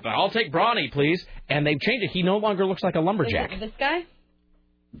I thought, I'll take Brawny, please. And they've changed it. He no longer looks like a lumberjack. This guy?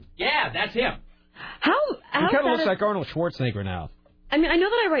 Yeah, that's him. How he kind of looks like Arnold Schwarzenegger now. I mean, I know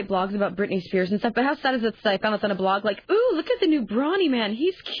that I write blogs about Britney Spears and stuff, but how sad is it that I found this on a blog? Like, ooh, look at the new Brawny man.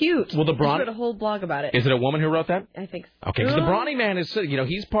 He's cute. Well, the Brawny... I wrote a whole blog about it. Is it a woman who wrote that? I think so. Okay, because the Brawny man is,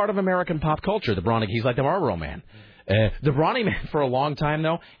 he's part of American pop culture. The Brawny, he's like the Marlboro man. The Brawny man, for a long time,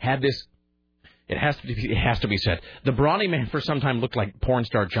 though, had this... It has to be said. The Brawny man for some time looked like porn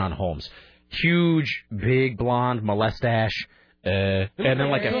star John Holmes. Huge, big, blonde mustache. And then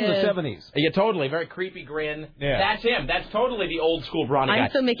like from the 70s. Yeah, totally. Very creepy grin. Yeah. That's him. That's totally the old school Brawny guy. I'm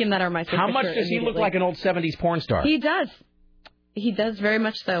still making that our my How much does he look like an old 70s porn star? He does. He does very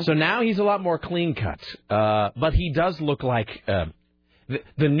much so. So now he's a lot more clean cut. But he does look like the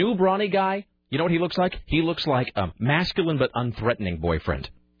new Brawny guy. You know what he looks like? He looks like a masculine but unthreatening boyfriend.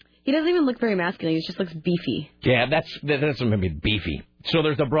 He doesn't even look very masculine. He just looks beefy. Yeah, that's maybe beefy. So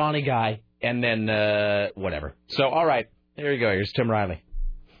there's the Brawny guy, and then whatever. So, all right. There you go. Here's Tim Riley.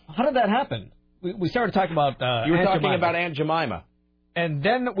 How did that happen? We started talking about You were Aunt talking Jemima. about Aunt Jemima. And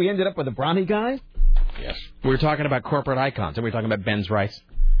then we ended up with the Brawny guy? Yes. We were talking about corporate icons, and we were talking about Ben's Rice.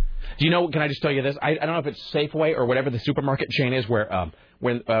 Do you know, can I just tell you this? I don't know if it's Safeway or whatever the supermarket chain is where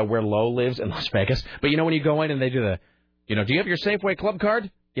Lowe lives in Las Vegas. But you know when you go in and they do the, do you have your Safeway club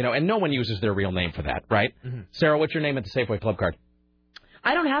card? And no one uses their real name for that, right? Mm-hmm. Sarah, what's your name at the Safeway club card?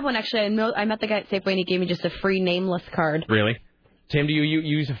 I don't have one, actually. I met the guy at Safeway, and he gave me just a free nameless card. Really? Tim, do you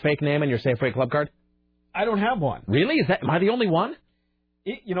use a fake name on your Safeway club card? I don't have one. Really? Am I the only one?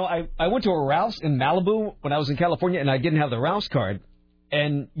 I went to a Ralph's in Malibu when I was in California, and I didn't have the Ralph's card.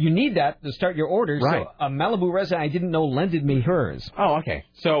 And you need that to start your orders. Right. So a Malibu resident I didn't know lended me hers. Oh, okay.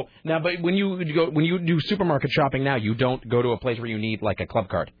 So now, but when you do supermarket shopping now, you don't go to a place where you need like a club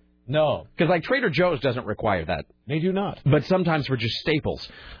card. No, because like Trader Joe's doesn't require that. They do not. But sometimes for just staples,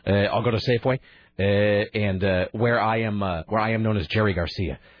 I'll go to Safeway, and where I am known as Jerry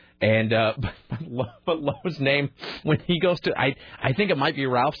Garcia. And but Lowe's name when he goes to I think it might be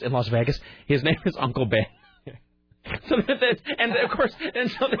Ralph's in Las Vegas. His name is Uncle Ben. So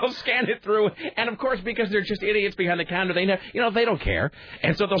so they'll scan it through, and of course, because they're just idiots behind the counter, they don't care,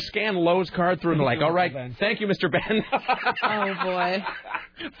 and so they'll scan Lowe's card through, and they're like, all right, thank you, Mr. Ben. Oh boy.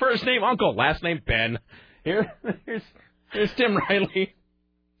 First name Uncle, last name Ben. Here's Tim Riley.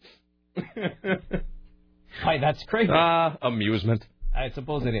 Hi, that's crazy. Amusement. I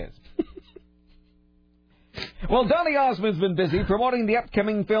suppose it is. Well, Donny Osmond's been busy promoting the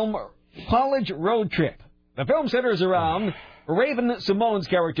upcoming film College Road Trip. The film centers around Raven Simone's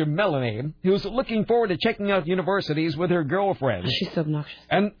character, Melanie, who's looking forward to checking out universities with her girlfriend. She's so obnoxious.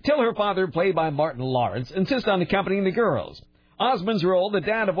 Until her father, played by Martin Lawrence, insists on accompanying the girls. Osmond's role, the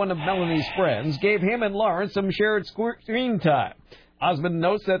dad of one of Melanie's friends, gave him and Lawrence some shared screen time. Osmond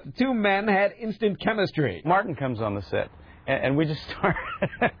notes that the two men had instant chemistry. Martin comes on the set. And we just start,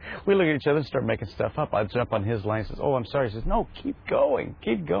 we look at each other and start making stuff up. I jump on his line and says, oh, I'm sorry. He says, no, keep going.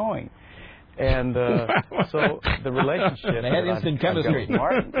 And so the relationship. They had instant chemistry. I've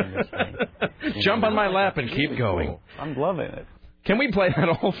got with Martin in this thing, Jump on my lap and keep going. Cool. I'm loving it. Can we play that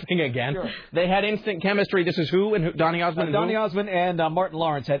whole thing again? Sure. They had instant chemistry. This is who and who? Donny Osmond and Donny who? Osmond and Martin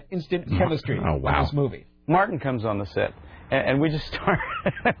Lawrence had instant chemistry in this movie. Martin comes on the set. And we just start,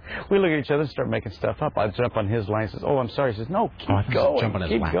 we look at each other and start making stuff up. I jump on his line and says, oh, I'm sorry. He says, no, keep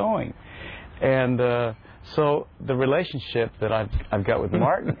going. And so the relationship that I've got with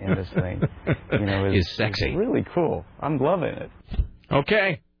Martin in this thing, is sexy. Is really cool. I'm loving it.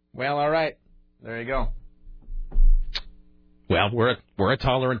 Okay. Well, all right. There you go. Well, we're a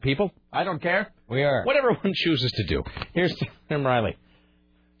tolerant people. I don't care. We are. Whatever one chooses to do. Here's Tim Riley.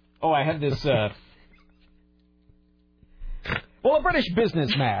 Oh, I had this... Well, a British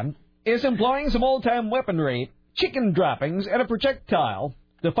businessman is employing some old-time weaponry, chicken droppings, and a projectile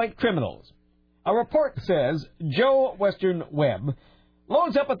to fight criminals. A report says Joe Western Webb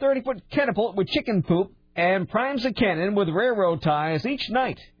loads up a 30-foot catapult with chicken poop and primes a cannon with railroad ties each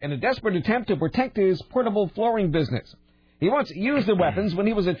night in a desperate attempt to protect his portable flooring business. He once used the weapons when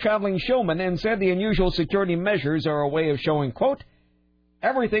he was a traveling showman and said the unusual security measures are a way of showing, quote,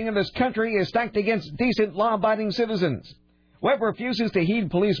 everything in this country is stacked against decent, law-abiding citizens. Webb refuses to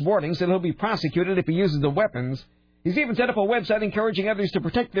heed police warnings that he'll be prosecuted if he uses the weapons. He's even set up a website encouraging others to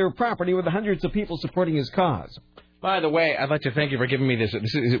protect their property with hundreds of people supporting his cause. By the way, I'd like to thank you for giving me this.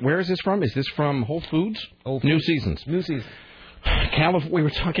 Where is this from? Is this from Whole Foods? New Seasons. New Seasons. We were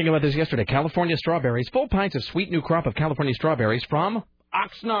talking about this yesterday. California strawberries. Full pints of sweet new crop of California strawberries from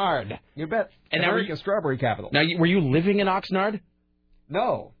Oxnard. You bet. And America's strawberry capital. Now, were you living in Oxnard?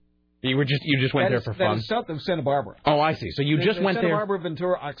 No. You just went there for fun. That is south of Santa Barbara. Oh, I see. So you just went there. Santa Barbara,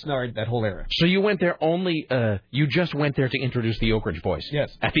 Ventura, Oxnard, that whole area. So you went there only. You just went there to introduce the Oak Ridge Boys. Yes.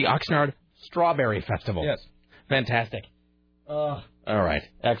 At the Oxnard Strawberry Festival. Yes. Fantastic. All right.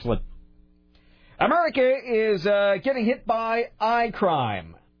 Excellent. America is getting hit by eye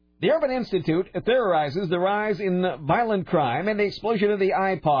crime. The Urban Institute theorizes the rise in violent crime and the explosion of the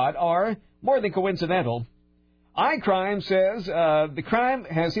iPod are more than coincidental. iCrime says the crime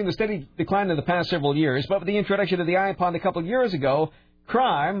has seen a steady decline in the past several years, but with the introduction of the iPod a couple of years ago,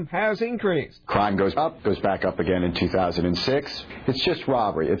 crime has increased. Crime goes up, goes back up again in 2006. It's just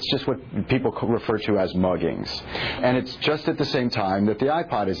robbery. It's just what people refer to as muggings. And it's just at the same time that the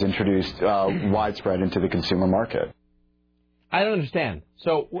iPod is introduced widespread into the consumer market. I don't understand.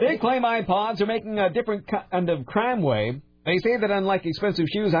 So they claim iPods are making a different kind of crime wave. They say that unlike expensive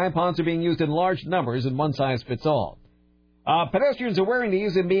shoes, iPods are being used in large numbers and one size fits all. Pedestrians are wearing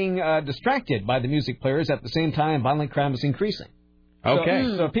these and being distracted by the music players. At the same time, violent crime is increasing. Okay.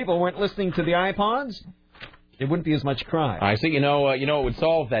 So if people weren't listening to the iPods, there wouldn't be as much crime. I see. You know what would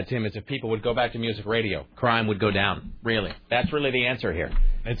solve that, Tim, is if people would go back to music radio. Crime would go down. Really. That's really the answer here.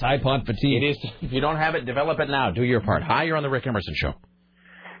 It's iPod fatigue. It is. If you don't have it, develop it now. Do your part. Hi, you're on the Rick Emerson Show.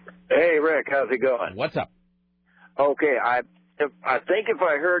 Hey, Rick. How's it going? What's up? Okay, I think if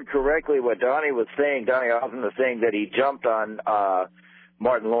I heard correctly what Donnie Osmond was saying that he jumped on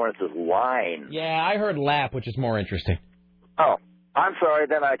Martin Lawrence's line. Yeah, I heard lap, which is more interesting. Oh, I'm sorry,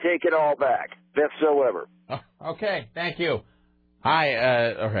 then I take it all back. Best show ever. Oh, okay, thank you.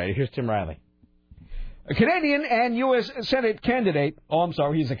 Hi, all right, here's Tim Riley. A Canadian and U.S. Senate candidate,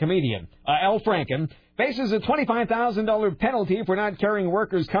 he's a comedian, Al Franken, faces a $25,000 penalty for not carrying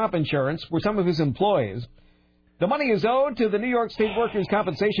workers' comp insurance for some of his employees. The money is owed to the New York State Workers'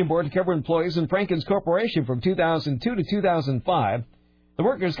 Compensation Board to cover employees in Franken's corporation from 2002 to 2005. The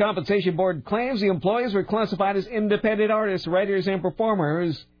Workers' Compensation Board claims the employees were classified as independent artists, writers, and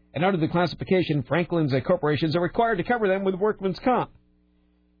performers, and under the classification, Franklin's corporations are required to cover them with workman's comp.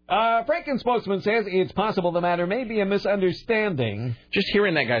 Franken's spokesman says it's possible the matter may be a misunderstanding. Just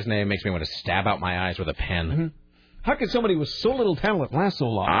hearing that guy's name makes me want to stab out my eyes with a pen. How could somebody with so little talent last so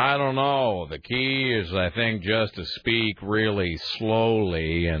long? I don't know. The key is, I think, just to speak really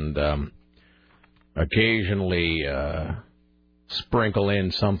slowly and occasionally sprinkle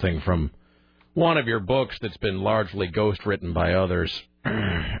in something from one of your books that's been largely ghost-written by others,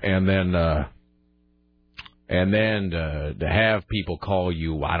 and then to have people call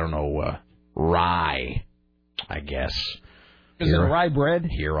you, I don't know, rye, I guess. Is it rye bread?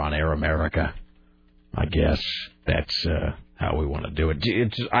 Here on Air America, I guess that's how we want to do it.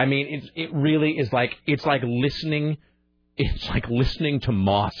 It really is like it's like listening to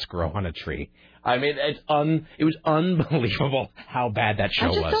moss grow on a tree. I mean, it was unbelievable how bad that show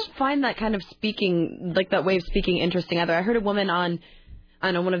was. I just don't find that kind of speaking, like that way of speaking, interesting either. I heard a woman on, I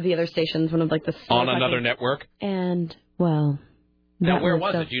don't know, one of the other stations, one of like the... On another network? And, well... Now, where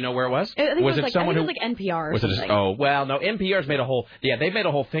was it? Do you know where it was? I think it was like NPR or was something. NPR's made a whole... Yeah, they've made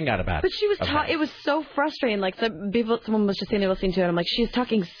a whole thing out about it. But she was it was so frustrating. Like, someone was just sitting there listening to it. I'm like, she's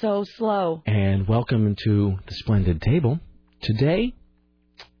talking so slow. And welcome to the Splendid Table. Today...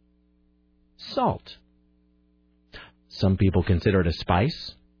 salt. Some people consider it a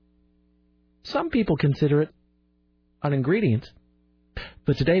spice. Some people consider it an ingredient.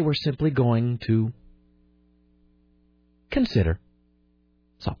 But today we're simply going to consider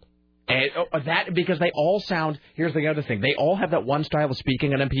salt. And that because they all sound, here's the other thing, they all have that one style of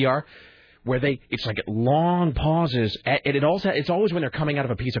speaking on NPR where it's like long pauses, and it's always when they're coming out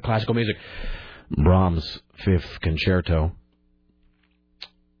of a piece of classical music. Brahms' Fifth Concerto.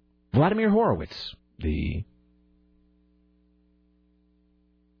 Vladimir Horowitz, the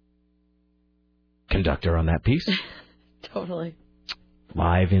conductor on that piece. Totally.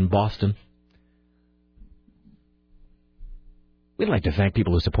 Live in Boston. We'd like to thank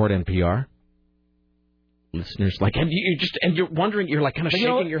people who support NPR. Listeners, and you're wondering, you're like kind of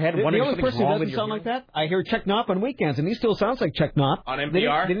shaking your head, wondering if something's wrong with your... The only person who doesn't sound like that, I hear Chuck Knopp on weekends, and he still sounds like Chuck Knopp. On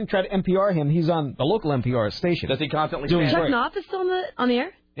NPR? They didn't try to NPR him. He's on the local NPR station. Does he constantly stand? Chuck Knopp is still on the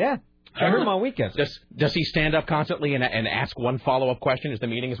air? Yeah. I heard him on weekends. Does he stand up constantly and ask one follow-up question as the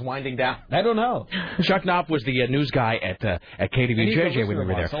meeting is winding down? I don't know. Chuck Knopp was the news guy at KDVJJ when we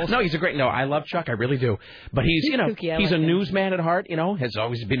were there. No, he's a great... No, I love Chuck. I really do. But he's he's a newsman at heart, has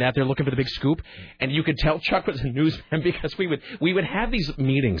always been out there looking for the big scoop. And you could tell Chuck was a newsman because we would have these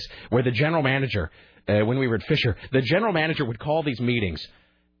meetings where the general manager, when we were at Fisher, the general manager would call these meetings.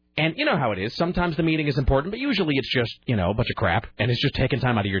 And you know how it is. Sometimes the meeting is important, but usually it's just, a bunch of crap, and it's just taking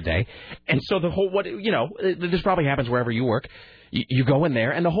time out of your day. And so this probably happens wherever you work. You go in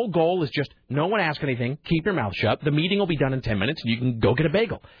there, and the whole goal is just no one ask anything, keep your mouth shut. The meeting will be done in 10 minutes, and you can go get a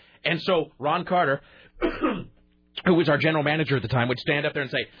bagel. And so Ron Carter, who was our general manager at the time, would stand up there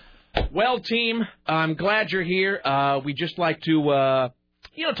and say, well, team, I'm glad you're here. We'd just like to,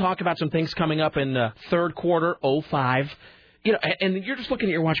 talk about some things coming up in third quarter, 05. And you're just looking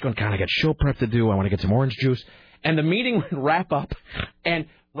at your watch going, God, I got show prep to do. I want to get some orange juice. And the meeting would wrap up, and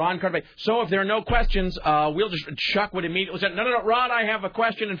Ron Carter, so if there are no questions, Chuck would immediately say, no, Ron, I have a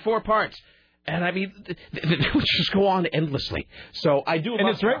question in 4 parts. And I mean, they would just go on endlessly. So I do. And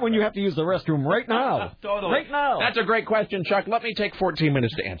it's right when you have to use the restroom right now. Totally. Right now. That's a great question, Chuck. Let me take 14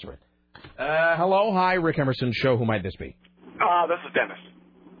 minutes to answer it. Hello, hi, Rick Emerson show. Who might this be? This is Dennis.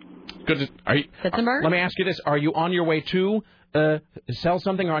 Good. Let me ask you this: are you on your way to sell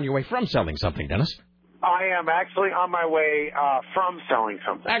something, or on your way from selling something, Dennis? I am actually on my way from selling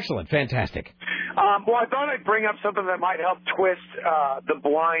something. Excellent, fantastic. Well, I thought I'd bring up something that might help twist the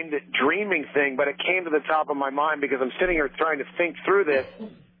blind dreaming thing, but it came to the top of my mind because I'm sitting here trying to think through this.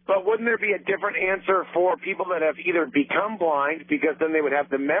 But wouldn't there be a different answer for people that have either become blind, because then they would have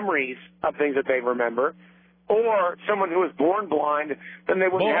the memories of things that they remember, or someone who was born blind, then they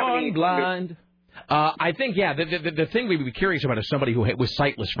wouldn't have any... Born blind. I think, the thing we'd be curious about is somebody who was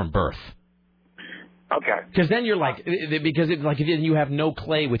sightless from birth. Okay. Because then you're then you have no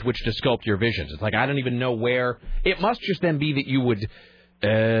clay with which to sculpt your visions. It's like, I don't even know where... It must just then be that you would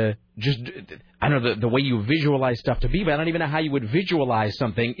I don't know the way you visualize stuff to be, but I don't even know how you would visualize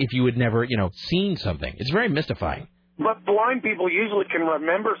something if you had never, seen something. It's very mystifying. But blind people usually can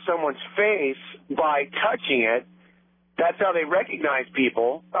remember someone's face by touching it. That's how they recognize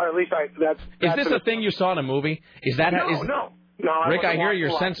people, or at least that's Is this a thing you saw in a movie? Is that No. Rick, I hear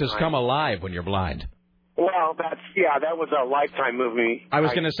your senses come alive when you're blind. Well, that was a Lifetime movie. I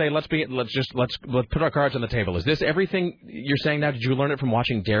was going to say let's put our cards on the table. Is this everything you're saying now? Did you learn it from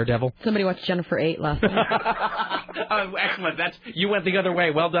watching Daredevil? Somebody watched Jennifer 8 last night. Excellent. You went the other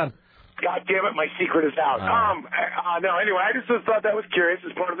way. Well done. God damn it, my secret is out. No, anyway, I just thought that was curious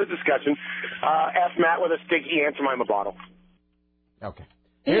as part of the discussion. Ask Matt with a sticky, answer mine a bottle. Okay.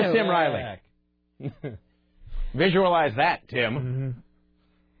 Here's Tim Riley. Visualize that, Tim. Mm-hmm.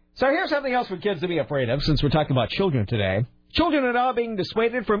 So here's something else for kids to be afraid of, since we're talking about children today. Children are now being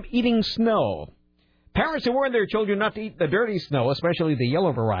dissuaded from eating snow. Parents who warn their children not to eat the dirty snow, especially the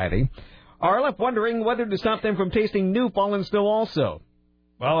yellow variety, are left wondering whether to stop them from tasting new fallen snow also.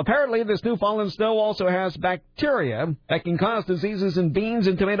 Well, apparently this new fallen snow also has bacteria that can cause diseases in beans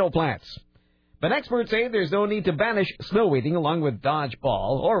and tomato plants. But experts say there's no need to banish snow eating along with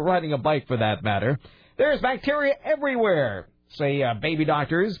dodgeball, or riding a bike for that matter. There's bacteria everywhere, say baby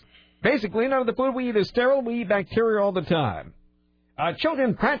doctors. Basically, none of the food we eat is sterile. We eat bacteria all the time.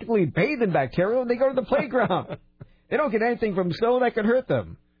 Children practically bathe in bacteria when they go to the playground. They don't get anything from snow that could hurt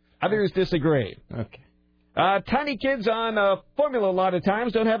them. Others disagree. Okay. Tiny kids on formula a lot of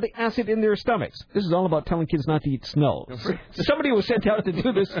times don't have the acid in their stomachs. This is all about telling kids not to eat snow. Somebody was sent out to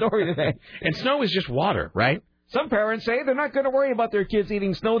do this story today. And snow is just water, right? Some parents say they're not going to worry about their kids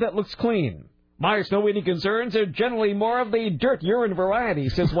eating snow that looks clean. My snow-eating concerns are generally more of the dirt urine variety,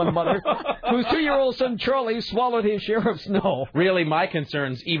 says one mother, whose 2-year-old son Charlie swallowed his share of snow. Really, my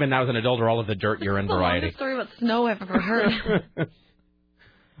concerns, even now as an adult, are all of the dirt urine variety. The story about snow I've ever heard.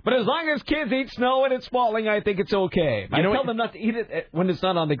 But as long as kids eat snow and it's falling, I think it's okay. I tell them not to eat it when it's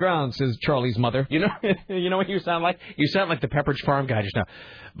not on the ground, says Charlie's mother. You know what you sound like? You sound like the Pepperidge Farm guy just now.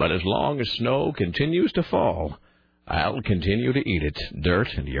 But as long as snow continues to fall, I'll continue to eat it.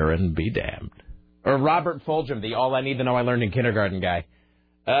 Dirt and urine be damned. Or Robert Fulgham, the All I Need to Know I Learned in Kindergarten guy.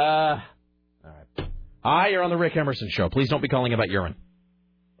 All right. Hi, you're on the Rick Emerson Show. Please don't be calling about urine.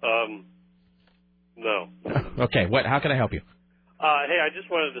 No. Okay, what? How can I help you? Hey, I just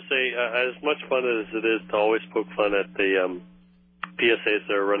wanted to say, as much fun as it is to always poke fun at the PSAs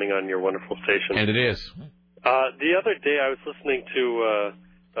that are running on your wonderful station. And it is. The other day I was listening to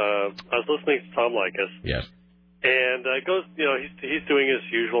Tom Likas. Yes. And it goes, he's doing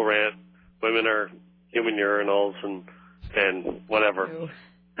his usual rant. Women are human urinals and whatever.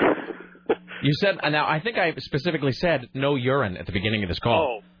 You said, now I think I specifically said no urine at the beginning of this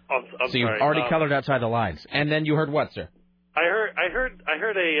call. Oh, I'm so sorry. you've already colored outside the lines. And then you heard what, sir? I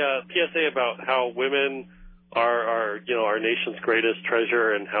heard a PSA about how women are our nation's greatest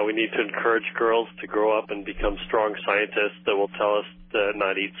treasure, and how we need to encourage girls to grow up and become strong scientists that will tell us to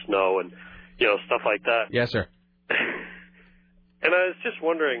not eat snow and stuff like that. Yes, sir. And I was just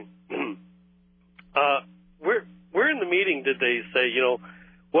wondering, where in the meeting did they say,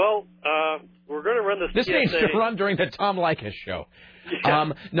 we're going to run this PSA. This needs to run during the Tom Likas show.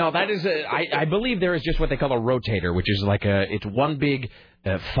 Yeah. No, that is I believe there is just what they call a rotator, which is like it's one big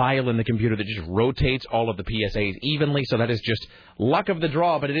file in the computer that just rotates all of the PSAs evenly. So that is just luck of the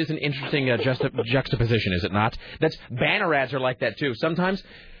draw, but it is an interesting juxtaposition, is it not? Banner ads are like that too. Sometimes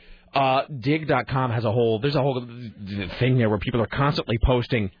Dig.com has there's a whole thing there where people are constantly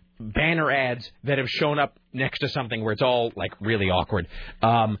posting banner ads that have shown up next to something where it's all like really awkward.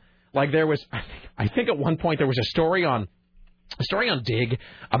 Like there was, I think at one point there was a story on Dig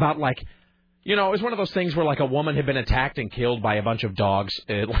about it was one of those things where a woman had been attacked and killed by a bunch of dogs,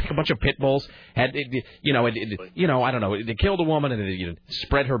 like a bunch of pit bulls I don't know, they killed a woman and it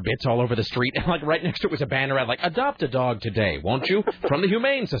spread her bits all over the street, and right next to it was a banner ad adopt a dog today, won't you, from the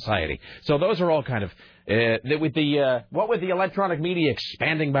Humane Society. So those are all kind of with the electronic media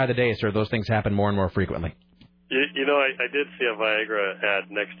expanding by the day, sir, those things happen more and more frequently. I did see a Viagra ad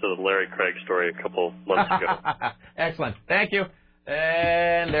next to the Larry Craig story a couple months ago. Excellent. Thank you.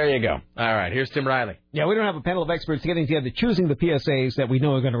 And there you go. All right, here's Tim Riley. Yeah, we don't have a panel of experts getting together choosing the PSAs that we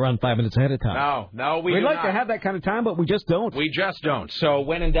know are going to run 5 minutes ahead of time. No, we'd like to have that kind of time, but we just don't. We just don't. So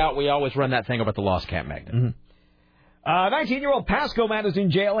when in doubt, we always run that thing about the lost cat magnet. Mm-hmm. 19-year-old Pasco man is in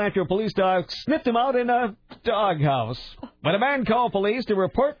jail after a police dog sniffed him out in a doghouse. When a man called police to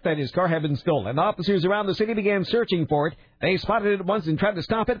report that his car had been stolen, officers around the city began searching for it. They spotted it once and tried to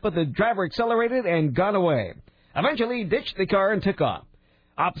stop it, but the driver accelerated and got away. Eventually, he ditched the car and took off.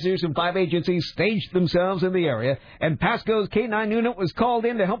 Officers from 5 agencies staged themselves in the area, and Pasco's K-9 unit was called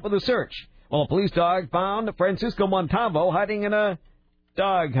in to help with the search. Well, a police dog found Francisco Montalvo hiding in a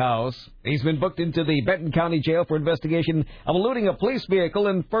doghouse. He's been booked into the Benton County Jail for investigation of eluding a police vehicle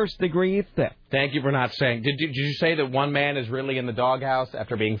and first-degree theft. Thank you for not saying. Did you say that one man is really in the doghouse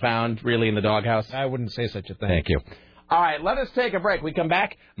after being found really in the doghouse? I wouldn't say such a thing. Thank you. All right, let us take a break. We come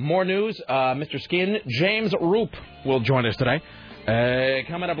back. More news. Mr. Skin, James Roop will join us today.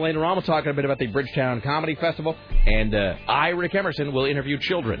 Coming up later on, we'll talk a bit about the Bridgetown Comedy Festival. And Rick Emerson, will interview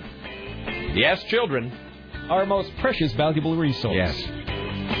children. Yes, children. Our most precious, valuable resource. Yes.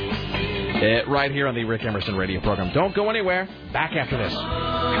 Right here on the Rick Emerson radio program. Don't go anywhere. Back after this. Come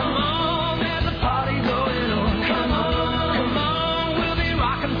on, there's a party going on. Come on, we'll be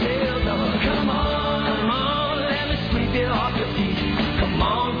rocking till dawn. Come on,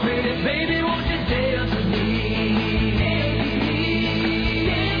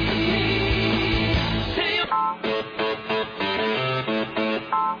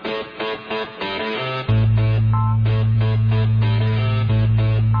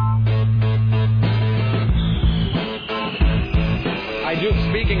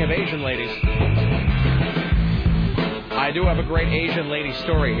 have a great Asian lady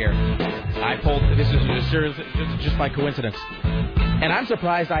story here. I pulled this is just by coincidence, and I'm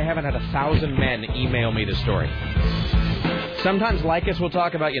surprised I haven't had 1,000 men email me the story. Sometimes Lycus will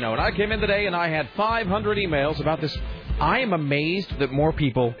talk about, and I came in today and I had 500 emails about this. I am amazed that more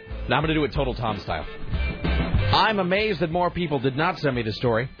people. Now I'm going to do it Total Tom style. I'm amazed that more people did not send me the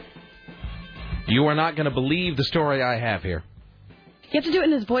story. You are not going to believe the story I have here. You have to do it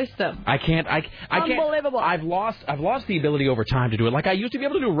in his voice, though. I can't. Unbelievable. I've lost the ability over time to do it. Like I used to be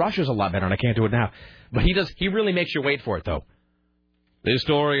able to do Russia's a lot better, and I can't do it now. But he really makes you wait for it, though. This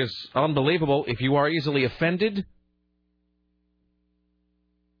story is unbelievable. If you are easily offended,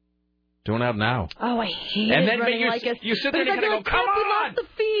 tune out now. Oh, I hate and then running you sit there and you kind of go, come on! Lost the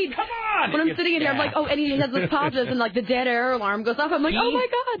feed. Come on! When I'm sitting in here, I'm like, and he has this pauses, and like the dead air alarm goes off. I'm like, oh my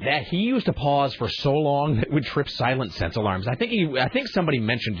god! He used to pause for so long that it would trip silent sense alarms. I think somebody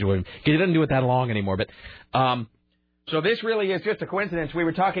mentioned to him he doesn't do it that long anymore. But so this really is just a coincidence. We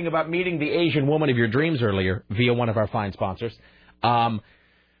were talking about meeting the Asian woman of your dreams earlier via one of our fine sponsors.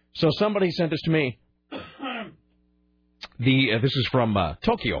 So somebody sent this to me. This is from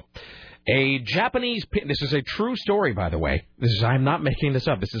Tokyo. A Japanese... This is a true story, by the way. I'm not making this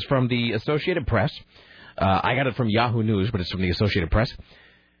up. This is from the Associated Press. I got it from Yahoo News, but it's from the Associated Press.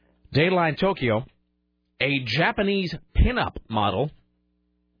 Dayline Tokyo. A Japanese pinup model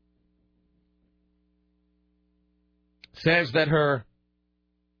says that her...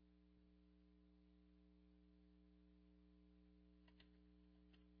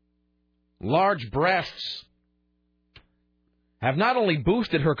 large breasts have not only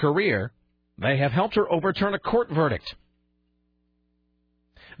boosted her career, they have helped her overturn a court verdict.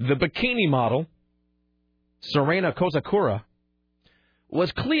 The bikini model, Serena Kozakura,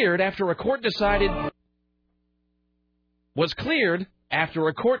 was cleared after a court decided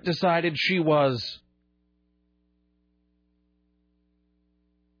she was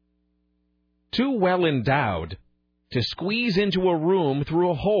too well endowed to squeeze into a room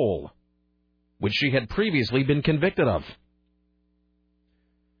through a hole, which she had previously been convicted of.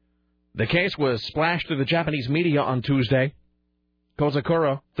 The case was splashed through the Japanese media on Tuesday.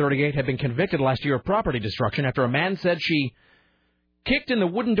 Kozakura, 38, had been convicted last year of property destruction after a man said she kicked in the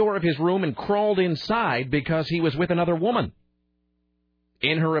wooden door of his room and crawled inside because he was with another woman.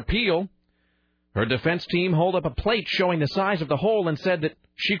 In her appeal, her defense team held up a plate showing the size of the hole and said that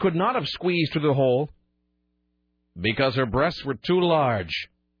she could not have squeezed through the hole because her breasts were too large.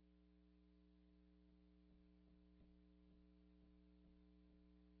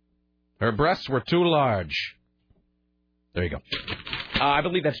 Her breasts were too large. There you go. I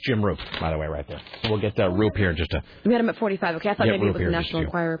believe that's Jim Roop, by the way, right there. So we'll get Roop here in just a... We had him at 45. Okay, I thought maybe it was a National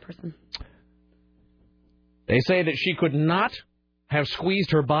Enquirer person. They say that she could not have squeezed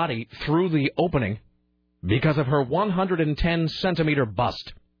her body through the opening because of her 110-centimeter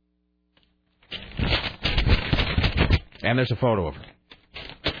bust. And there's a photo of her.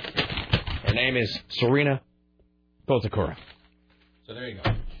 Her name is Serena Kozakura. So there you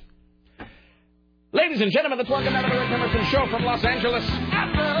go. Ladies and gentlemen, the Plug and Rick Emerson Show from Los Angeles.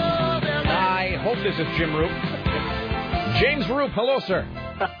 I hope this is Jim Roop. James Roop, hello, sir.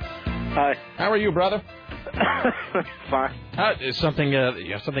 Hi. How are you, brother? Fine. Is something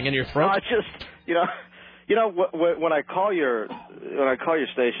you have something in your throat? I just, when I call your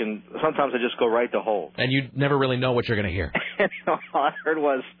station, sometimes I just go right to hold. And you never really know what you're going to hear. All I heard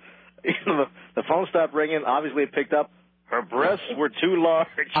was, the phone stopped ringing. Obviously, it picked up. Her breasts were too large.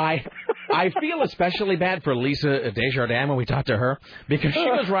 I feel especially bad for Lisa Desjardins when we talked to her, because she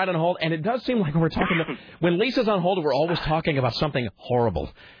was right on hold, and it does seem like when we're talking when Lisa's on hold, we're always talking about something horrible.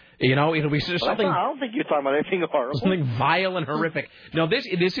 It'll be something... I don't think you're talking about anything horrible. Something vile and horrific. No, this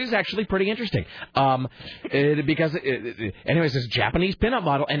is actually pretty interesting. Because, anyways, this Japanese pinup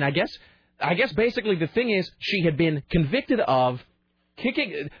model, and I guess basically the thing is she had been convicted of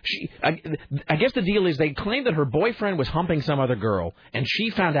kicking. I guess the deal is they claimed that her boyfriend was humping some other girl, and she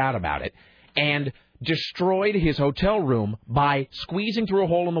found out about it and destroyed his hotel room by squeezing through a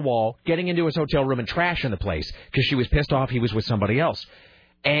hole in the wall, getting into his hotel room and trashing the place because she was pissed off he was with somebody else.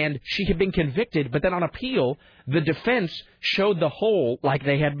 And she had been convicted, but then on appeal, the defense showed the hole, like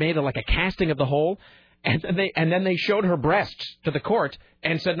they had made a casting of the hole, and then they showed her breasts to the court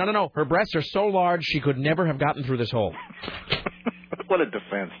and said, no, her breasts are so large she could never have gotten through this hole. What a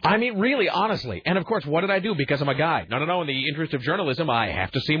defense. I mean, really, honestly. And, of course, what did I do? Because I'm a guy. No, in the interest of journalism, I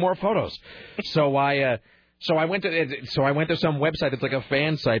have to see more photos. So I went to some website that's like a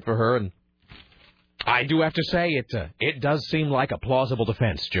fan site for her, and I do have to say it does seem like a plausible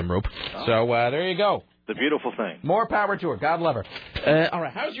defense, Jim Roop. Oh. So there you go. It's a beautiful thing. More power to her. God love her. All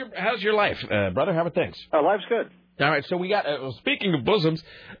right. How's your life, brother? How are things? Life's good. All right, so we got, speaking of bosoms,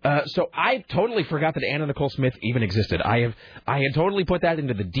 so I totally forgot that Anna Nicole Smith even existed. I had totally put that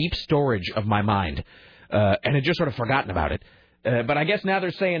into the deep storage of my mind, and had just sort of forgotten about it. But I guess now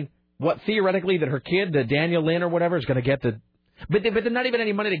they're saying, theoretically, that her kid, the Daniel Lynn or whatever, is going to get the... But there's not even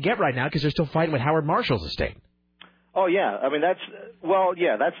any money to get right now because they're still fighting with Howard Marshall's estate. Oh, yeah. I mean, that's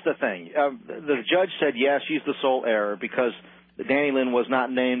the thing. The judge said, yes, she's the sole heir because Danny Lynn was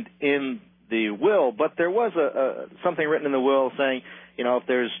not named in the will, but there was something written in the will saying, if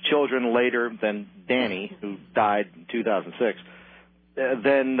there's children later than Danny, who died in 2006,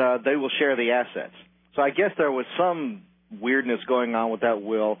 then they will share the assets. So I guess there was some weirdness going on with that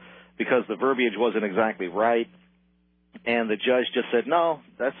will because the verbiage wasn't exactly right, and the judge just said, no,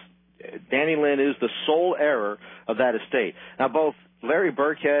 Danny Lynn is the sole heir of that estate. Now, both Larry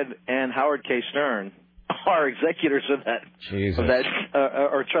Burkhead and Howard K. Stern are executors of that,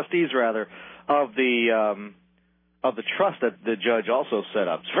 or trustees rather, of the trust that the judge also set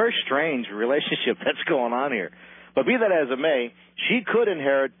up. It's a very strange relationship that's going on here. But be that as it may, she could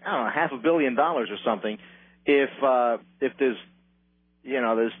inherit, $500 million or something if there's this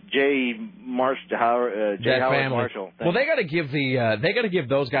Howard Marshall thing. Well, they got to give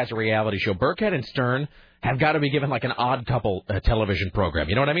those guys a reality show. Burkhead and Stern have got to be given like an Odd Couple television program.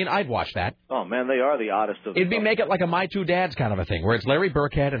 You know what I mean? I'd watch that. Oh man, they are the oddest of. Make it like a My Two Dads kind of a thing, where it's Larry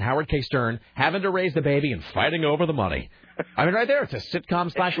Burkhead and Howard K. Stern having to raise the baby and fighting over the money. I mean, right there, it's a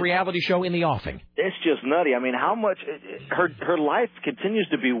sitcom / reality show in the offing. It's just nutty. I mean, how much her life continues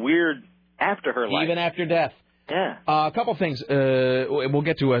to be weird after her life, even after death. Yeah. A couple things. We'll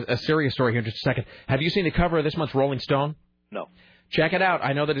get to a serious story here in just a second. Have you seen the cover of this month's Rolling Stone? No. Check it out.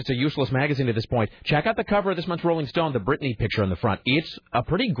 I know that it's a useless magazine at this point. Check out the cover of this month's Rolling Stone, the Britney picture on the front. It's a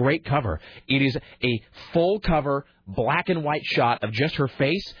pretty great cover. It is a full cover, black and white shot of just her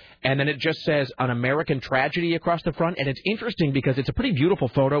face, and then it just says An American Tragedy across the front. And it's interesting because it's a pretty beautiful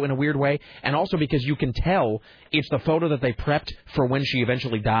photo in a weird way, and also because you can tell it's the photo that they prepped for when she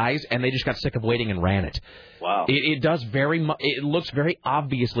eventually dies, and they just got sick of waiting and ran it. Wow. It does it looks very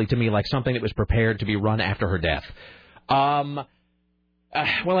obviously to me like something that was prepared to be run after her death.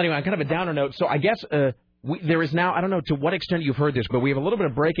 Well, anyway, on kind of a downer note, so I guess there is now, I don't know to what extent you've heard this, but we have a little bit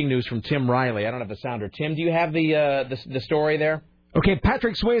of breaking news from Tim Riley. I don't have the sounder. Tim, do you have the story there? Okay,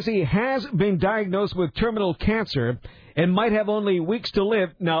 Patrick Swayze has been diagnosed with terminal cancer and might have only weeks to live.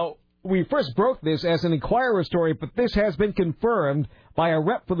 Now, we first broke this as an Inquirer story, but this has been confirmed by a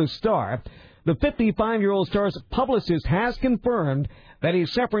rep for the star. The 55-year-old star's publicist has confirmed that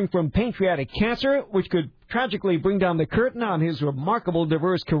he's suffering from pancreatic cancer, which could tragically bring down the curtain on his remarkable,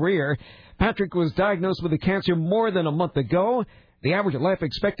 diverse career. Patrick was diagnosed with the cancer more than a month ago. The average life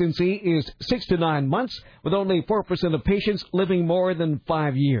expectancy is 6 to 9 months, with only 4% of patients living more than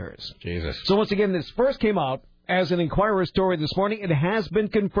 5 years. Jesus. So once again, this first came out as an Inquirer story this morning. It has been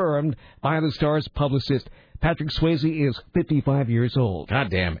confirmed by the star's publicist. Patrick Swayze is 55 years old. God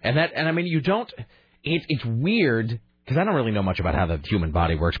damn. And I mean, you don't... It's weird, because I don't really know much about how the human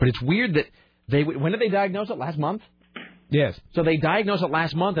body works, but it's weird that when did they diagnose it? Last month? Yes. So they diagnosed it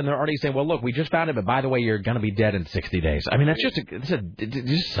last month, and they're already saying, well, look, we just found it, but by the way, you're going to be dead in 60 days. I mean, it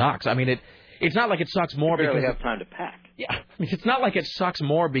just sucks. I mean, it's not like it sucks more because... You barely have time to pack. Yeah. I mean, it's not like it sucks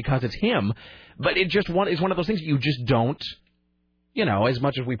more because it's him, but it just is one of those things that you just don't... as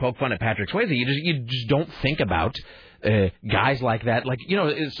much as we poke fun at Patrick Swayze, you just don't think about guys like that. Like,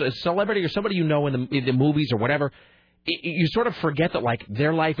 a celebrity or somebody in the movies or whatever, you sort of forget that, like,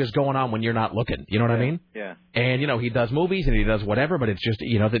 their life is going on when you're not looking. You know what I mean? Yeah. And, he does movies and he does whatever, but it's just,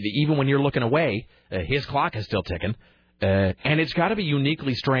 that even when you're looking away, his clock is still ticking. And it's got to be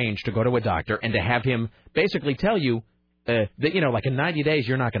uniquely strange to go to a doctor and to have him basically tell you that, like, in 90 days,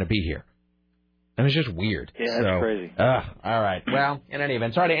 you're not going to be here. And it's just weird. Yeah, that's crazy. All right. Well, in any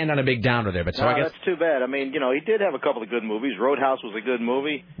event, sorry to end on a big downer there, but I guess that's too bad. I mean, he did have a couple of good movies. Roadhouse was a good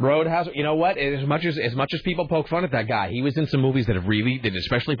movie. Roadhouse. You know what? As much as people poke fun at that guy, he was in some movies that have really did,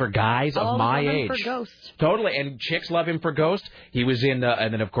 especially for guys of my age. For Ghost. Totally, and chicks love him for Ghost. He was in,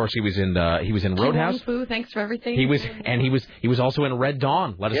 and then of course he was in Roadhouse. Fu, thanks for everything. He was also in Red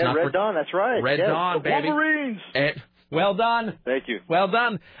Dawn. Red Dawn. That's right. Red Dawn, baby. Wolverines. Well done. Thank you. Well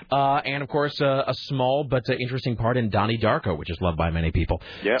done. And, of course, a small but interesting part in Donnie Darko, which is loved by many people.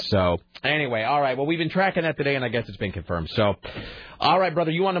 Yeah. So, anyway, all right. Well, we've been tracking that today, and I guess it's been confirmed. So, all right,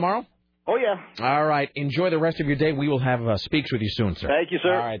 brother, you on tomorrow? Oh, yeah. All right. Enjoy the rest of your day. We will have speaks with you soon, sir. Thank you,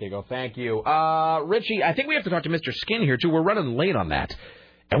 sir. All right, there you go. Thank you. Richie, I think we have to talk to Mr. Skin here, too. We're running late on that.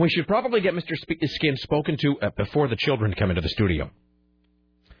 And we should probably get Mr. Skin spoken to before the children come into the studio.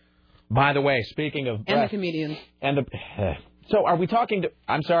 By the way, speaking of... And the comedians. And the... So are we talking to...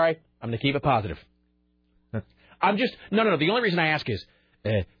 I'm sorry. I'm going to keep it positive. I'm just no. The only reason I ask is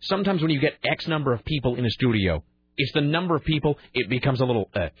sometimes when you get X number of people in a studio, it's the number of people, it becomes a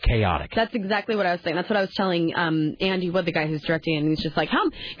little chaotic. That's exactly what I was saying. That's what I was telling Andy Wood, the guy who's directing, and he's just like,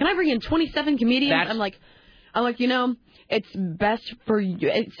 can I bring in 27 comedians? I'm like, it's best for you.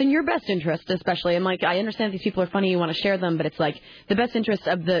 It's in your best interest, especially. I'm like, I understand these people are funny, you want to share them, but it's like the best interest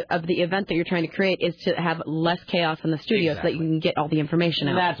of the event that you're trying to create is to have less chaos in the studio so that you can get all the information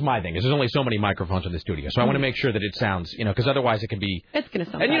out. That's my thing. Is there's only so many microphones in the studio, so I want to make sure that it sounds, because otherwise it can be. It's going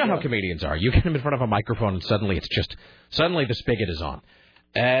to sound. And you know how comedians are. You get them in front of a microphone, and suddenly the spigot is on.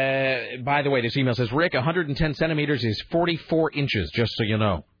 By the way, this email says, Rick, 110 centimeters is 44 inches, just so you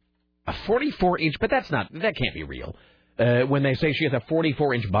know. A 44-inch, but that can't be real. When they say she has a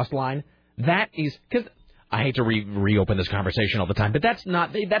 44-inch bust line, that is, because I hate to reopen this conversation all the time, but that's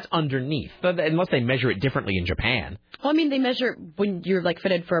underneath, unless they measure it differently in Japan. Well, I mean, they measure, when you're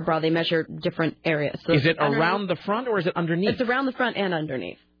fitted for a bra, they measure different areas. So is it around the front or is it underneath? It's around the front and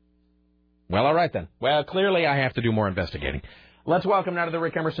underneath. Well, all right then. Well, clearly I have to do more investigating. Let's welcome now to the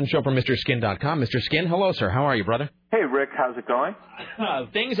Rick Emerson Show from MrSkin.com. Mr. Skin, hello, sir. How are you, brother? Hey, Rick. How's it going?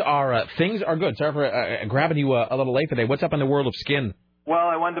 Things are good. Sorry for grabbing you a little late today. What's up in the world of skin? Well,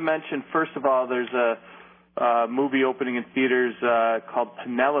 I wanted to mention, first of all, there's a movie opening in theaters called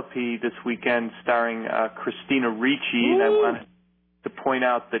Penelope this weekend starring Christina Ricci, and I wanted to point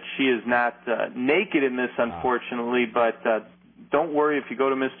out that she is not naked in this, unfortunately, but don't worry, if you go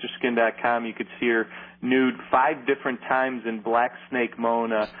to MrSkin.com, you could see her nude 5 different times in Black Snake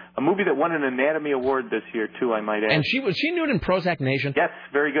Moan, a movie that won an Anatomy Award this year, too, I might add. And was she nude in Prozac Nation? Yes,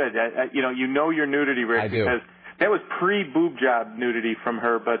 very good. You know your nudity, Rick, because that was pre-boob job nudity from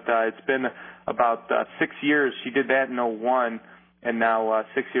her, but it's been about 6 years. She did that in 2001. And now,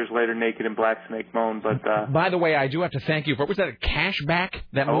 6 years later, naked in Black Snake Moan. But by the way, I do have to thank you for, was that a Cashback?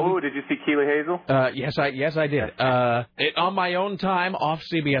 That movie? Oh, did you see Keely Hazel? Yes, I did. On my own time, off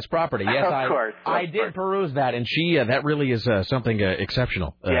CBS property. Yes, of course. I did peruse that, and that really is something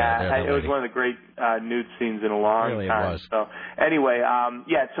exceptional. It was one of the great nude scenes in a long really time. It was. So anyway,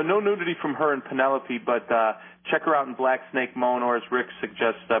 so no nudity from her and Penelope, but check her out in Black Snake Moan, or as Rick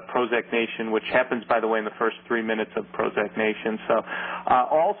suggests, Prozac Nation, which happens, by the way, in the first 3 minutes of Prozac Nation. So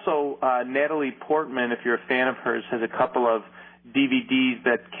also, Natalie Portman, if you're a fan of hers, has a couple of DVDs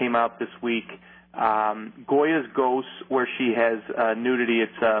that came out this week. Goya's Ghosts, where she has nudity.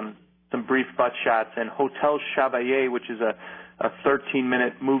 It's some brief butt shots, and Hotel Chevalier, which is a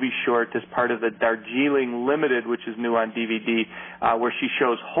 13-minute movie short as part of the Darjeeling Limited, which is new on DVD, where she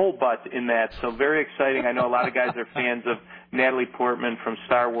shows whole butt in that. So very exciting. I know a lot of guys are fans of Natalie Portman from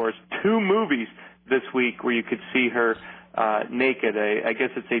Star Wars. 2 movies this week where you could see her naked. I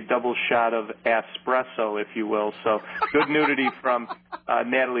guess it's a double shot of espresso, if you will. So good nudity from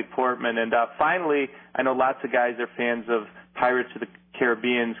Natalie Portman. And finally, I know lots of guys are fans of Pirates of the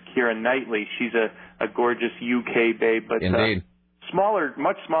Caribbean's Keira Knightley. She's a gorgeous UK babe, but indeed.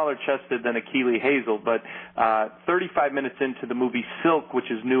 Much smaller chested than a Keely Hazel, but 35 minutes into the movie Silk,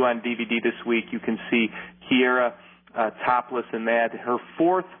 which is new on DVD this week, you can see Keira topless in that. Her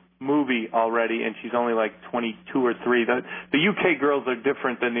 4th movie already, and she's only like 22 or 3. The UK girls are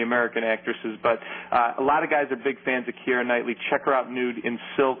different than the American actresses, but a lot of guys are big fans of Keira Knightley. Check her out nude in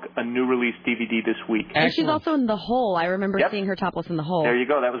Silk, a new release DVD this week. And she's also in The Hole. I remember seeing her topless in The Hole. There you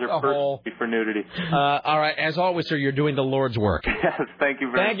go. That was her first movie for nudity. All right. As always, sir, you're doing the Lord's work. Yes, thank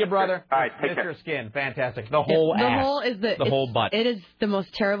you very much. Thank you, brother. All right, take care. Mr. Skin, fantastic. The whole ass. The Hole is the whole butt. It is the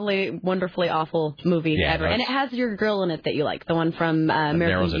most terribly, wonderfully awful movie ever. And it has your girl in it that you like, the one from American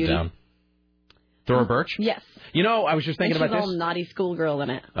narrows Beauty. It down. Thora Birch? Yes. I was just thinking about this. She's all naughty schoolgirl in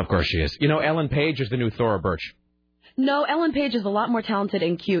it. Of course she is. Ellen Page is the new Thora Birch. No, Ellen Page is a lot more talented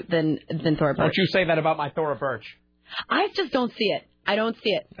and cute than Thora Birch. Don't you say that about my Thora Birch. I just don't see it. I don't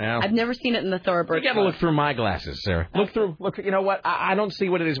see it. Yeah. I've never seen it in the Thora Birch. You got to look through my glasses, Sarah. Look. You know what? I don't see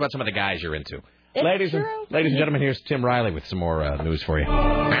what it is about some of the guys you're into. Ladies and gentlemen, here's Tim Riley with some more news for you.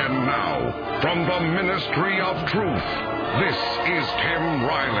 And now, from the Ministry of Truth, this is Tim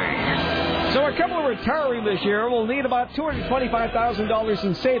Riley. So a couple of retirees this year will need about $225,000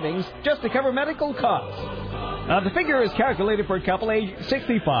 in savings just to cover medical costs. The figure is calculated for a couple aged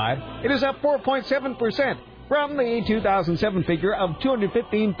 65. It is up 4.7% from the 2007 figure of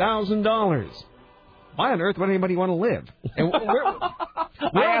 $215,000. Why on earth would anybody want to live? And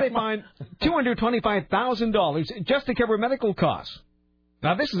where do they find $225,000 just to cover medical costs?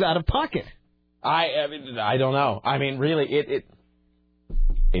 Now, this is out of pocket. I don't know. I mean, really, it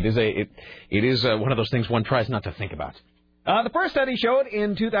is one of those things one tries not to think about. The first study showed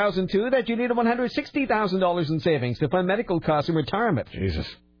in 2002 that you needed $160,000 in savings to fund medical costs in retirement. Jesus.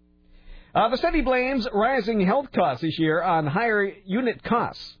 The study blames rising health costs this year on higher unit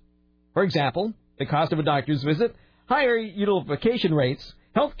costs. For example, the cost of a doctor's visit, higher utilization rates,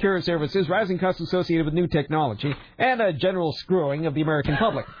 health care services, rising costs associated with new technology, and a general screwing of the American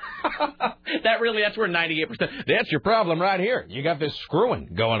public. That's where 98%, that's your problem right here. You got this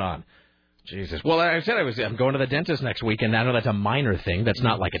screwing going on. Jesus. Well, I said I'm going to the dentist next week, and I know that's a minor thing. That's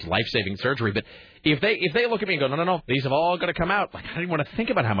not like it's life-saving surgery. But if they look at me and go, no, these have all got to come out, like, I don't even want to think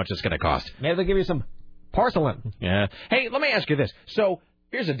about how much it's going to cost. Maybe they'll give you some porcelain. Yeah. Hey, let me ask you this. So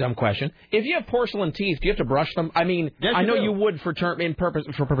here's a dumb question. If you have porcelain teeth, do you have to brush them? I mean, yes, I know you would for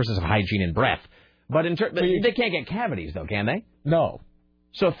purposes of hygiene and breath. But they can't get cavities, though, can they? No.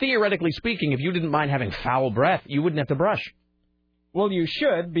 So theoretically speaking, if you didn't mind having foul breath, you wouldn't have to brush. Well, you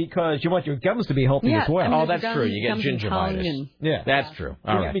should, because you want your gums to be healthy as well. Oh, that's true. You get gingivitis. Yeah. That's true.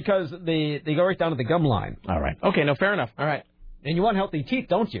 All right. Because they go right down to the gum line. All right. Okay, no, fair enough. All right. And you want healthy teeth,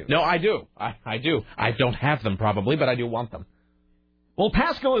 don't you? No, I do. I do. I don't have them probably, but I do want them. Well,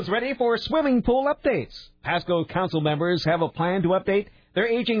 Pasco is ready for swimming pool updates. Pasco council members have a plan to update their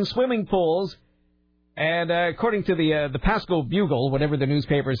aging swimming pools. And according to the Pasco Bugle, whatever the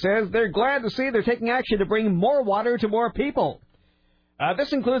newspaper says, they're glad to see they're taking action to bring more water to more people.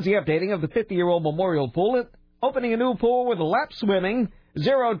 This includes the updating of the 50-year-old Memorial Pool, opening a new pool with lap swimming,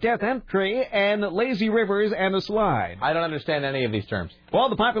 zero death entry, and lazy rivers and a slide. I don't understand any of these terms. Well,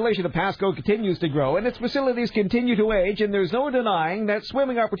 the population of Pasco continues to grow, and its facilities continue to age, and there's no denying that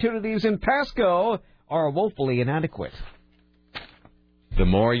swimming opportunities in Pasco are woefully inadequate. The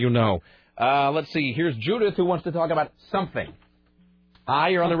more you know. Let's see. Here's Judith, who wants to talk about something. Hi,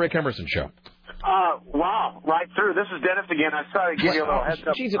 you're on the Rick Emerson Show. Wow, right through. This is Dennis again. I thought I'd give you a little heads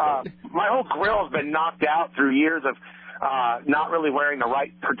up. My whole grill has been knocked out through years of not really wearing the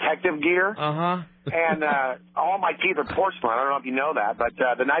right protective gear. Uh-huh. And all my teeth are porcelain. I don't know if you know that, but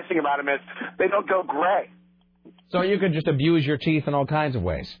the nice thing about them is they don't go gray. So you could just abuse your teeth in all kinds of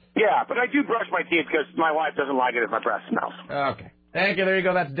ways. Yeah, but I do brush my teeth because my wife doesn't like it if my breath smells. Okay. Thank you. There you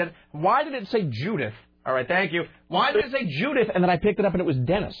go. That's Dennis. Why did it say Judith? All right, thank you. Why did it say Judith and then I picked it up and it was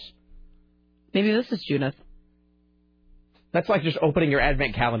Dennis? Maybe this is Judith. That's like just opening your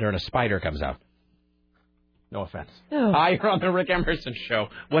advent calendar and a spider comes out. No offense. Oh. Hi, you're on the Rick Emerson Show.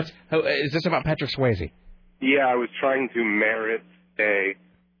 Is this about Patrick Swayze? Yeah, I was trying to merit a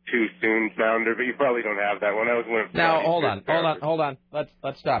too soon sounder, but you probably don't have that one. That was one of Now, hold on.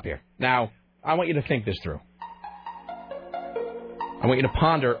 Let's stop here. Now, I want you to think this through. I want you to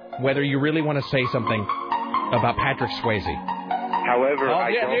ponder whether you really want to say something about Patrick Swayze. However, no,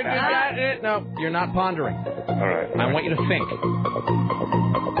 you're not pondering. All right. I want you to think.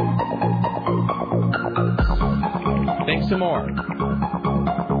 Think some more.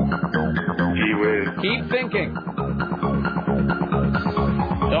 Gee whiz. Keep thinking.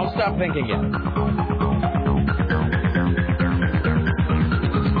 Don't stop thinking yet.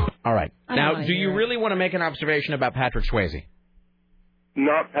 All right. Now, do you really want to make an observation about Patrick Swayze?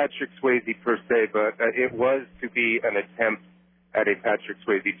 Not Patrick Swayze per se, but it was to be an attempt at a Patrick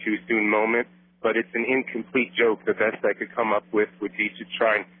Swayze too soon moment, but it's an incomplete joke. The best I could come up with would be to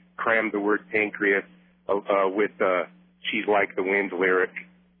try and cram the word pancreas with "She's Like the Wind" lyric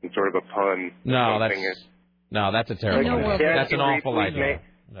and sort of a pun. That's a terrible idea. That's an awful idea.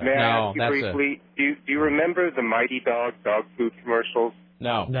 May I ask you briefly, do you remember the Mighty Dog dog food commercials?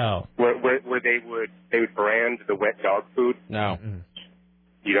 No. Where they would brand the wet dog food? No.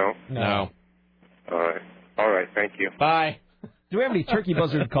 You don't? No. All right. Thank you. Bye. Do we have any turkey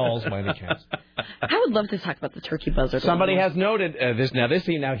buzzard calls by any chance? I would love to talk about the turkey buzzard. Somebody has noted this. This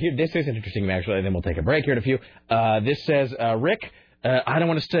is interesting, actually, and then we'll take a break here in a few. This says, Rick, I don't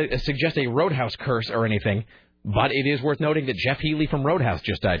want to suggest a Roadhouse curse or anything, but it is worth noting that Jeff Healey from Roadhouse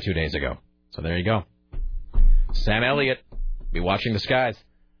just died 2 days ago. So there you go. Sam Elliott, be watching the skies.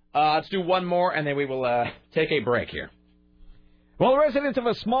 Let's do one more, and then we will take a break here. Well, residents of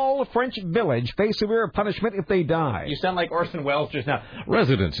a small French village face severe punishment if they die. You sound like Orson Welles just now.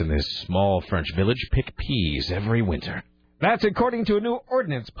 Residents in this small French village pick peas every winter. That's according to a new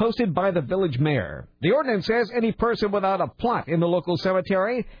ordinance posted by the village mayor. The ordinance says any person without a plot in the local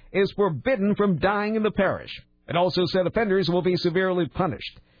cemetery is forbidden from dying in the parish. It also said offenders will be severely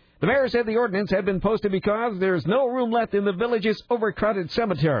punished. The mayor said the ordinance had been posted because there's no room left in the village's overcrowded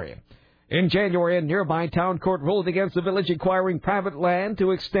cemetery. In January, a nearby town court ruled against the village acquiring private land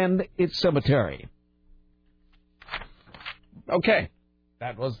to extend its cemetery. Okay.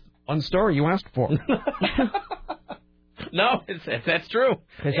 That was one story you asked for. No, that's true.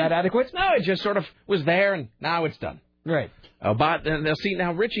 Is that adequate? No, it just sort of was there, and now it's done. Right. But see,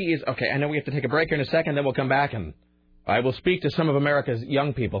 now Richie is... Okay, I know we have to take a break here in a second, then we'll come back, and I will speak to some of America's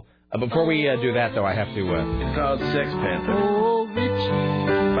young people Before we do that, though, I have to... It's called Sex Panther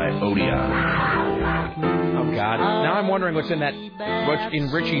by Odeon. Oh, God. Now I'm wondering what's in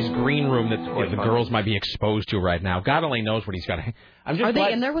Richie's green room that the girls might be exposed to right now. God only knows what he's got. Are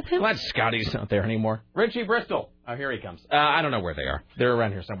they in there with him? Glad Scotty's not there anymore. Richie Bristol. Oh, here he comes. I don't know where they are. They're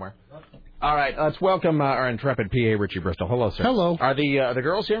around here somewhere. All right, let's welcome our intrepid PA, Richie Bristol. Hello, sir. Hello. Are the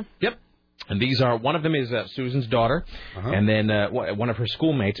girls here? Yep. And these are, one of them is Susan's daughter, and then one of her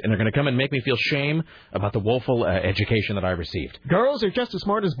schoolmates, and they're going to come and make me feel shame about the woeful education that I received. Girls are just as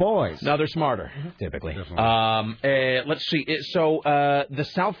smart as boys. No, they're smarter, typically. Let's see. So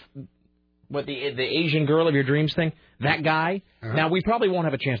the Asian girl of your dreams thing, that guy, now we probably won't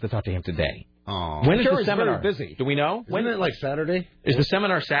have a chance to talk to him today. Oh. When is the seminar? Very busy. Do we know? Isn't it like Saturday? Is the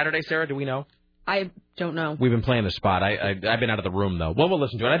seminar Saturday, Sarah? Do we know? I don't know. We've been playing the spot. I've been out of the room though. Well, we'll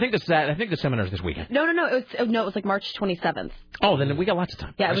listen to it. I think the seminar's this weekend. No. It was like March 27th. Oh, then we got lots of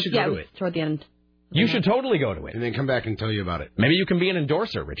time. Yeah, it was, should go to it. Toward the end. You should totally go to it, and then come back and tell you about it. Maybe you can be an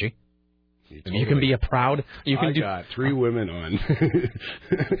endorser, Richie. You can be a proud. I got 3 women on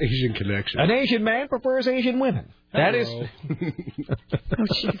Asian Connection. An Asian man prefers Asian women. That is. Oh,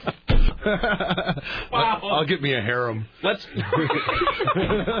 jeez. Wow. I'll get me a harem. Let's. 30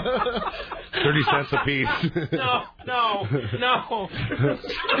 cents a piece. No.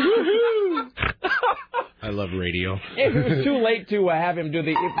 I love radio. It was too late to have him do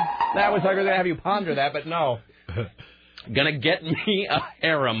the. That was like going to have you ponder that, but no. Gonna get me a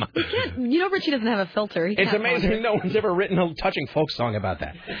harem. Richie doesn't have a filter. It's amazing no one's ever written a touching folk song about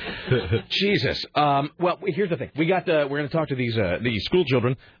that. Jesus. Well, here's the thing. We're going to talk to these school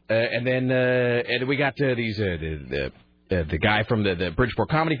children, and then we got the guy from the Bridgeport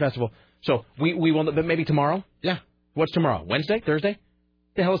Comedy Festival. So we will, but maybe tomorrow. Yeah. What's tomorrow? Wednesday? Thursday?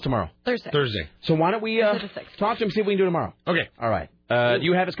 The hell is tomorrow? Thursday. So why don't we talk to him, see what we can do tomorrow? Okay. All right. Do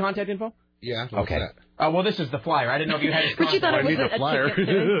you have his contact info? Yeah. Okay. Well, this is the flyer. I didn't know if you had his Richie thought it was a flyer.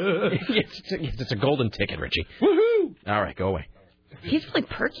 It's a golden ticket, Richie. Woohoo! All right, go away. He's really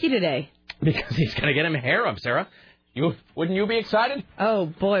perky today. Because he's going to get him harem, Sarah. Wouldn't you be excited? Oh,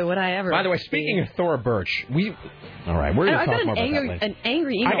 boy, would I ever. By the way, speaking of Thora Birch, all right, we're going to talk more about that later. An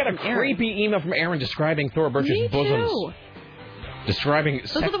angry email I got a from Aaron. creepy email from Aaron describing Thora Birch's Me bosoms. Too. Describing...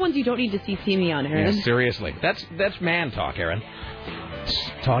 Those are the ones you don't need to CC me on, Aaron. Yeah, seriously. That's man talk, Aaron.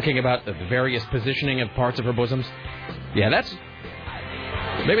 Talking about the various positioning of parts of her bosoms. Yeah,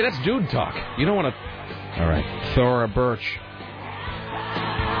 maybe that's dude talk. You don't want to... All right. Thora Birch.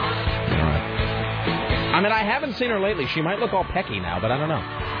 All right. I mean, I haven't seen her lately. She might look all pecky now, but I don't know.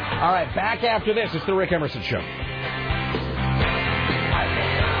 All right, back after this. It's the Rick Emerson Show.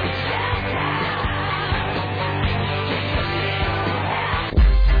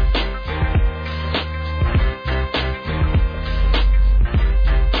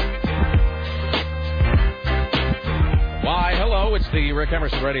 It's the Rick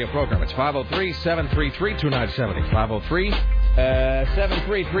Emerson radio program. It's 503-733-2970.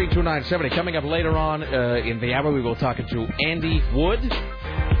 503-733-2970. Coming up later on in the hour, we will talk to Andy Wood.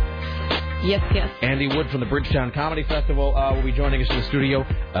 Yes. Andy Wood from the Bridgetown Comedy Festival will be joining us in the studio.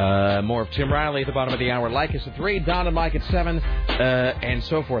 More of Tim Riley at the bottom of the hour. Like us at 3, Don and Mike at 7, and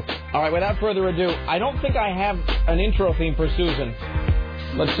so forth. All right, without further ado, I don't think I have an intro theme for Susan.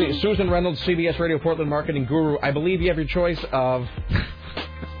 Let's see. Susan Reynolds, CBS Radio Portland marketing guru. I believe you have your choice of...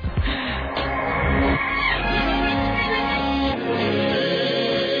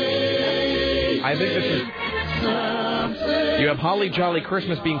 I think this is... You have Holly Jolly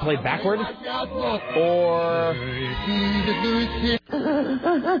Christmas being played backward? Or...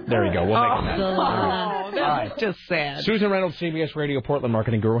 There we go. We'll make that. Oh, that's just sad. Susan Reynolds, CBS Radio Portland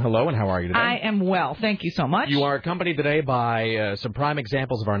marketing guru. Hello, and how are you today? I am well. Thank you so much. You are accompanied today by some prime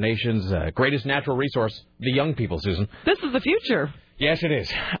examples of our nation's greatest natural resource, the young people, Susan. This is the future. Yes, it is.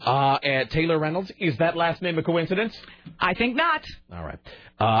 Taylor Reynolds, is that last name a coincidence? I think not. All right.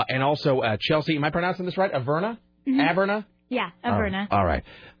 And also Chelsea, am I pronouncing this right? Averna? Mm-hmm. Averna? Yeah, Averna. All right.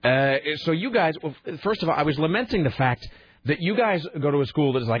 So you guys, well, first of all, I was lamenting the fact that you guys go to a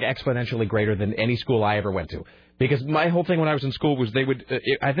school that is like exponentially greater than any school I ever went to. Because my whole thing when I was in school was they would,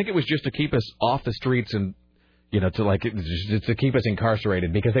 I think it was just to keep us off the streets and, to keep us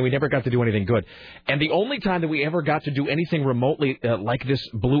incarcerated because we never got to do anything good. And the only time that we ever got to do anything remotely like this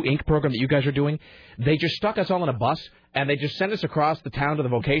Blue Ink program that you guys are doing, they just stuck us all in a bus and they just sent us across the town to the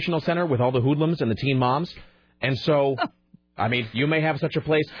vocational center with all the hoodlums and the teen moms. And so... I mean, you may have such a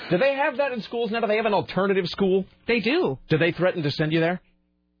place. Do they have that in schools now? Do they have an alternative school? They do. Do they threaten to send you there?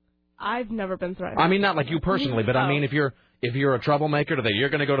 I've never been threatened. I mean, not like you personally, but I mean, if you're a troublemaker, you're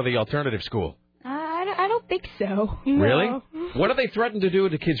going to go to the alternative school. I don't think so. No. Really? What do they threaten to do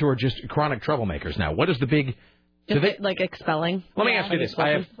to kids who are just chronic troublemakers now? What is the big... like expelling? Let me ask you this.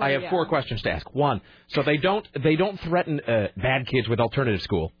 I have 4 questions to ask. 1, so they don't threaten bad kids with alternative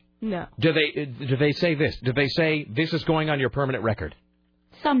school. No. Do they say this? Do they say this is going on your permanent record?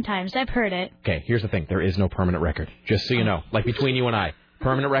 Sometimes. I've heard it. Okay, here's the thing. There is no permanent record. Just so you know. Like between you and I.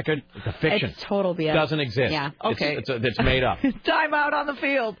 Permanent record? It's a fiction. It's total BS. Doesn't exist. Yeah. Okay. It's made up. Time out on the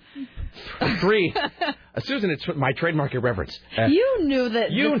field. 3, Susan, it's my trademark irreverence. You knew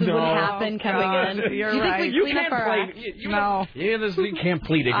that you this would happen coming in. You're you right. Think You clean can't up our play. act? No. Yeah, you can't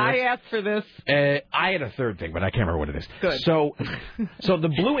plead ignorance. I asked for this. I had a 3rd thing, but I can't remember what it is. Good. So the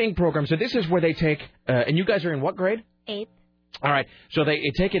Blue Ink program, so this is where they take, and you guys are in what grade? 8th. All right. So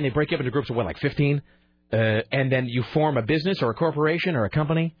they take it and they break you up into groups of what, like 15? And then you form a business or a corporation or a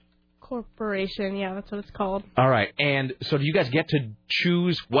company? Corporation, yeah, that's what it's called. All right. And so do you guys get to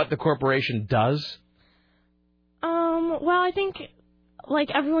choose what the corporation does? Well, I think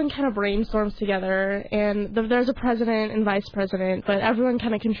everyone kind of brainstorms together, and there's a president and vice president, but everyone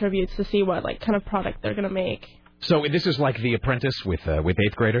kind of contributes to see what kind of product they're gonna make. So this is like The Apprentice with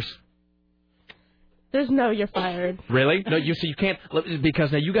 8th graders? There's no you're fired. Really? No, you can't,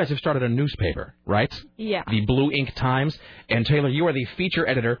 because now you guys have started a newspaper, right? Yeah. The Blue Ink Times. And Taylor, you are the feature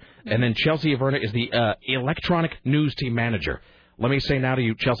editor, and then Chelsea Averna is the electronic news team manager. Let me say now to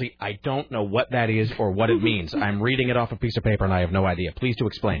you, Chelsea, I don't know what that is or what it means. I'm reading it off a piece of paper, and I have no idea. Please do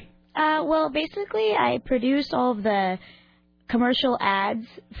explain. Well, basically, I produce all of the commercial ads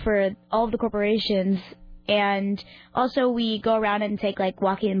for all of the corporations. And also we go around and take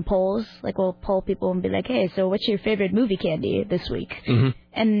walk-in polls. We'll poll people and be like, hey, so what's your favorite movie candy this week? Mm-hmm.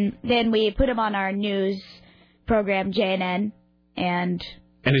 And then we put them on our news program, JNN. And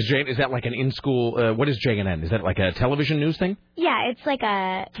is that like an in-school, what is JNN? Is that like a television news thing? Yeah, it's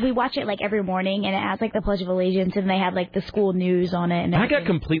we watch it every morning, and it has the Pledge of Allegiance, and they have the school news on it. And I got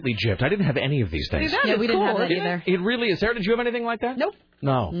completely gypped. I didn't have any of these things. Yeah, we didn't have that either. It really is. Sarah, did you have anything like that? Nope.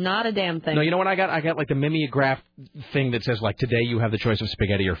 No. Not a damn thing. No, you know what I got? I got the mimeograph thing that says today you have the choice of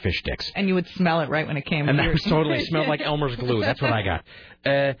spaghetti or fish sticks. And you would smell it right when it came. And that was totally smelled like Elmer's glue. That's what I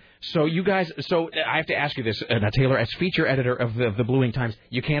got. So you guys, I have to ask you this, now Taylor, as feature editor of the Blue Ink Times,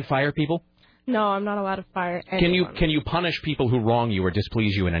 you can't fire people? No, I'm not allowed to fire anyone. Can you punish people who wrong you or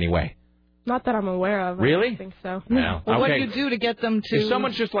displease you in any way? Not that I'm aware of. Really? I don't think so. No. Well, okay. what do you do to get them to? If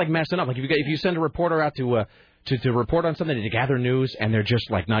someone's just messing up, if you send a reporter out to report on something, to gather news, and they're just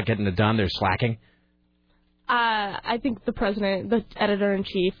not getting it done, they're slacking? I think the president, the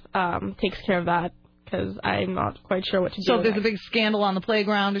editor-in-chief, takes care of that, because I'm not quite sure what to do. So if there's a big scandal on the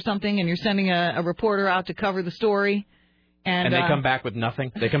playground or something, and you're sending a reporter out to cover the story, and they come back with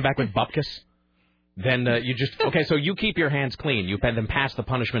nothing? They come back with bupkis? Then you just... Okay, so you keep your hands clean. You then pass the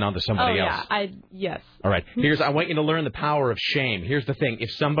punishment on to somebody else. Yes. All right. I want you to learn the power of shame. Here's the thing. If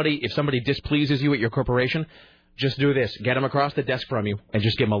somebody displeases you at your corporation, just do this. Get them across the desk from you and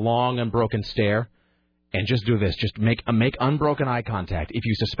just give them a long, unbroken stare. And just do this. Just make unbroken eye contact. If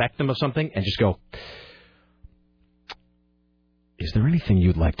you suspect them of something, and just go, is there anything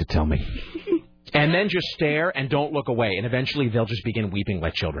you'd like to tell me? And then just stare and don't look away, and eventually they'll just begin weeping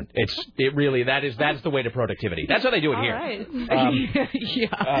like children. That's the way to productivity. That's how they do it here. All right.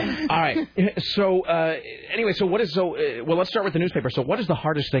 Yeah. All right. So anyway, well, let's start with the newspaper. So what is the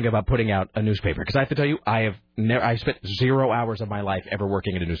hardest thing about putting out a newspaper? Because I have to tell you, I spent 0 hours of my life ever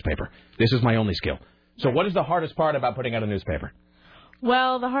working in a newspaper. This is my only skill. So what is the hardest part about putting out a newspaper?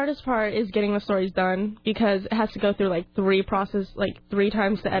 Well, the hardest part is getting the stories done, because it has to go through 3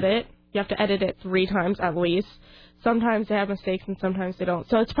 times to edit. You have to edit it 3 times at least. Sometimes they have mistakes and sometimes they don't.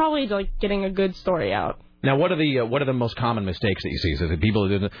 So it's probably getting a good story out. Now, what are the most common mistakes that you see? Is it people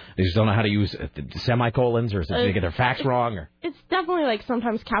who just don't know how to use semicolons, or is it they get their facts wrong? Or it's definitely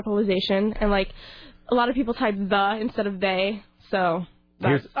sometimes capitalization, and a lot of people type the instead of they. So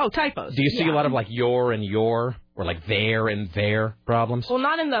typos. Do you see a lot of your and your, or their and their problems? Well,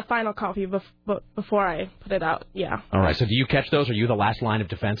 not in the final copy, but before I put it out. Yeah. All right. So do you catch those? Are you the last line of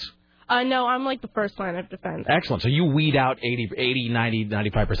defense? No, I'm the first line of defense. Excellent. So you weed out 80, 90,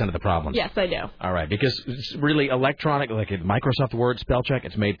 95% of the problems. Yes, I do. All right, because it's really electronic, Microsoft Word spell check,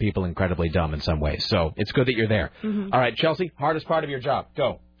 it's made people incredibly dumb in some ways. So it's good that you're there. Mm-hmm. All right, Chelsea, hardest part of your job.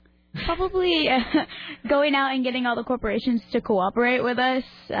 Go. Probably going out and getting all the corporations to cooperate with us.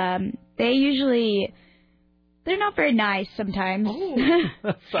 They're not very nice sometimes.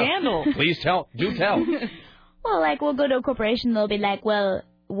 Scandal. Please tell. Do tell. Well, we'll go to a corporation, they'll be like, well,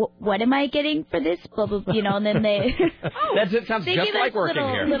 what am I getting for this? Blah, blah, blah, and then they It sounds they just give like us working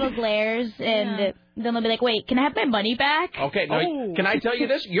here. little glares, and then they'll be like, wait, can I have my money back? Okay, now, can I tell you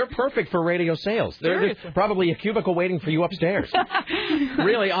this? You're perfect for radio sales. There's probably a cubicle waiting for you upstairs.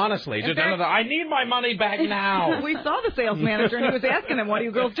 Really, honestly. Just another, I need my money back now. We saw the sales manager, and he was asking him, what are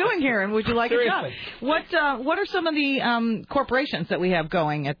you girls doing here, and would you like a job? What are some of the corporations that we have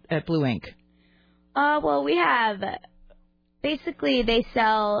going at Blue Ink? Well, we have, basically, they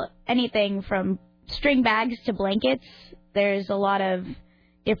sell anything from string bags to blankets. There's a lot of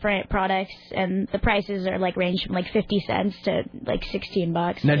different products, and the prices are range from 50 cents to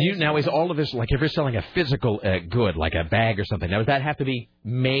 $16. Now is all of this if you're selling a physical good, like a bag or something? Now does that have to be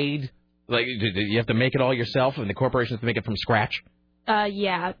made? Do you have to make it all yourself, and the corporations have to make it from scratch?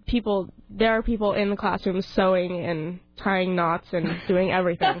 Yeah, there are people in the classroom sewing and tying knots and doing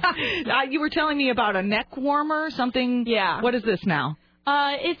everything. You were telling me about a neck warmer, something. Yeah. What is this now?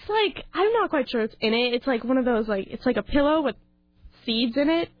 It's I'm not quite sure what's in it. It's one of those it's like a pillow with seeds in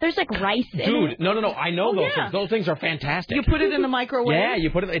it. There's rice in it. Dude, no, I know those things. Those things are fantastic. You put it in the microwave? Yeah,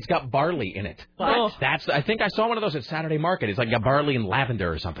 you put it. It's got barley in it. I think I saw one of those at Saturday Market. It's got barley and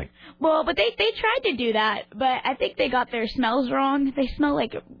lavender or something. Well, but they tried to do that, but I think they got their smells wrong. They smell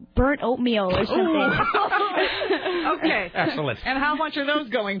like burnt oatmeal or something. Okay. Excellent. And how much are those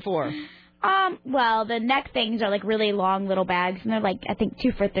going for? Well, the neck things are really long little bags, and they're I think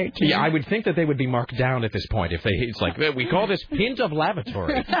 2 for $13. Yeah, I would think that they would be marked down at this point if it's we call this hint of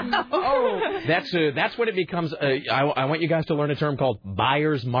lavatory. That's when it becomes. I want you guys to learn a term called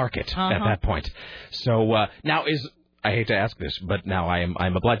buyer's market at that point. So now I hate to ask this, but now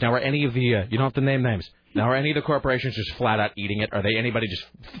I'm obliged. Now are any of the you don't have to name names. Now are any of the corporations just flat out eating it? Are they anybody just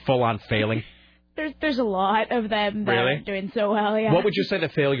full on failing? There's a lot of them that aren't doing so well, yeah. What would you say the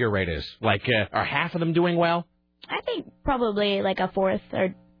failure rate is? Are half of them doing well? I think probably a fourth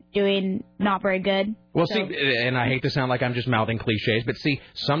are doing not very good. Well, see, and I hate to sound like I'm just mouthing cliches, but see,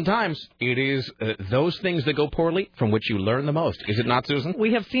 sometimes it is those things that go poorly from which you learn the most. Is it not, Susan?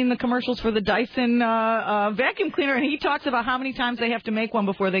 We have seen the commercials for the Dyson vacuum cleaner, and he talks about how many times they have to make one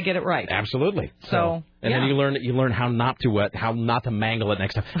before they get it right. Absolutely. And then you learn how not to mangle it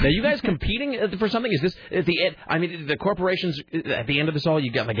next time. Now, you guys competing for something? Is this at the end? I mean, the corporations at the end of this all,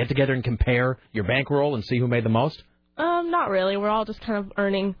 you got to get together and compare your bankroll and see who made the most. Not really. We're all just kind of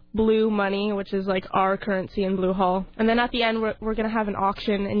earning blue money, which is our currency in Blue Hall. And then at the end, we're going to have an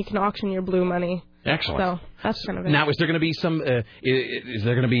auction, and you can auction your blue money. Excellent. So that's kind of it. Now, is there going to be some? Is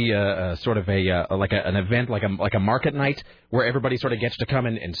there going to be sort of an event like a market night where everybody sort of gets to come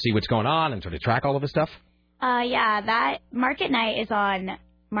and see what's going on and sort of track all of this stuff? Yeah, that market night is on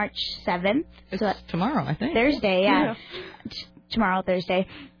March 7th. So that's tomorrow, I think. Thursday, yeah. Tomorrow, Thursday.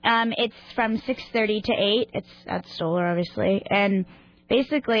 It's from 6:30 to 8. It's at Stoller, obviously. And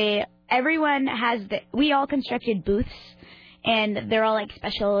basically, everyone we all constructed booths, and they're all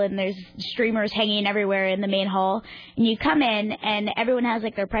special, and there's streamers hanging everywhere in the main hall. And you come in, and everyone has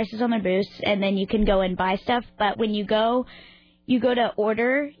their prices on their booths, and then you can go and buy stuff. But when you go to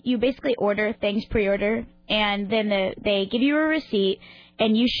order, you basically order things pre-order, and then they give you a receipt.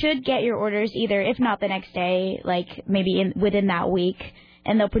 And you should get your orders either, if not the next day, maybe within that week.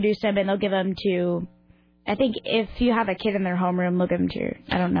 And they'll produce them and they'll give them to, I think if you have a kid in their homeroom, they'll give them to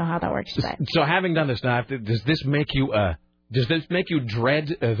I don't know how that works. But. So having done this now, does this make you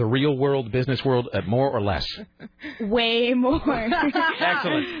dread the real world, business world more or less? Way more.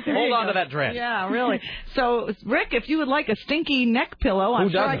 Excellent. Hold on to that dread. Yeah, really. So, Rick, if you would like a stinky neck pillow, I'm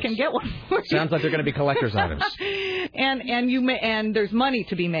sure I can get one for you. Sounds like they're going to be collector's items. And there's money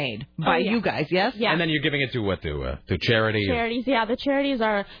to be made by you guys, yes? Yeah. And then you're giving it to what? To charity? Charities, yeah. The charities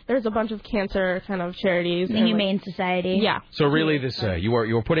there's a bunch of cancer kind of charities. The Humane Society. Yeah. So really, this you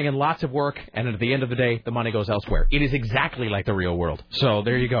are putting in lots of work, and at the end of the day, the money goes elsewhere. It is exactly like the real world. So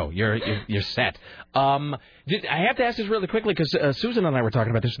there you go. You're set. I have to ask this really quickly because Susan and I were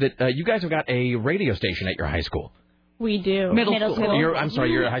talking about this. That you guys have got a radio station at your high school. We do. Middle school. I'm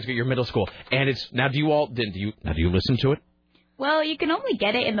sorry, you're at high school. You're middle school, and it's now. Do you listen to it? Well, you can only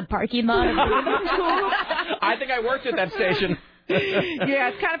get it in the parking lot of the school. I think I worked at that station. Yeah,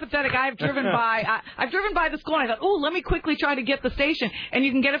 it's kind of pathetic. I've driven by the school, and I thought, oh, let me quickly try to get the station. And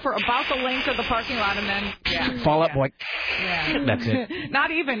you can get it for about the length of the parking lot, and then, Fall Out Boy. Yeah. That's it.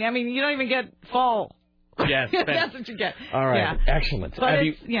 Not even. I mean, you don't even get fall. Yes. That's what you get. All right. Yeah. Excellent. But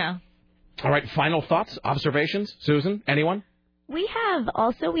All right, final thoughts, observations? Susan, anyone? We have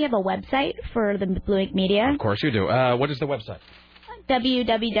a website for the Blue Ink Media. Of course you do. What is the website?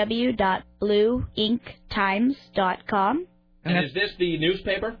 www.blueinktimes.com. And is this the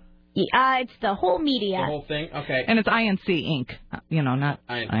newspaper? It's the whole media. The whole thing? Okay. And it's INC Inc. Not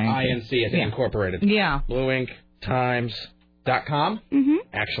INC as Incorporated. Yeah. BlueInkTimes.com? Mm-hmm.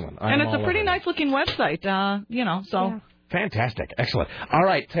 Excellent. And it's a pretty nice-looking website, so... Yeah. Fantastic. Excellent. All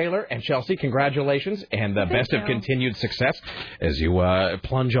right, Taylor and Chelsea, congratulations, and the best of continued success as you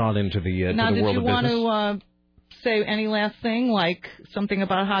plunge on into the, now, to the world of business. Now, did you want to say any last thing, like something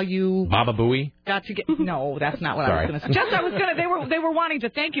about how you... Baba Booey? Got to get... No, that's not what I was going to suggest. They were wanting to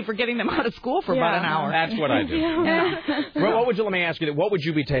thank you for getting them out of school for about an hour. That's what I do. Well, let me ask you, what would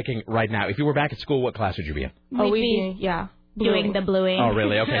you be taking right now? If you were back at school, what class would you be in? Doing the blue ink. Oh,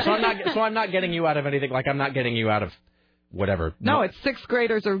 really? Okay. So I'm not getting you out of anything. Like, I'm not getting you out of whatever. No, it's sixth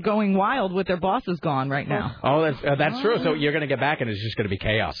graders are going wild with their bosses gone right now. Oh, that's true. So you're going to get back and it's just going to be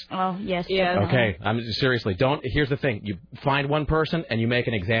chaos. Oh, yes. Yeah. Okay. Seriously, here's the thing. You find one person and you make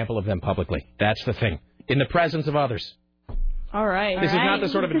an example of them publicly. That's the thing. In the presence of others. All right. This is not the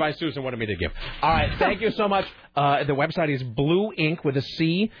sort of advice Susan wanted me to give. All right. Thank you so much. The website is Blue Ink with a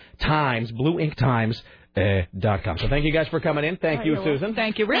C Times, BlueInkTimes.com. So thank you guys for coming in. Thank you, Susan.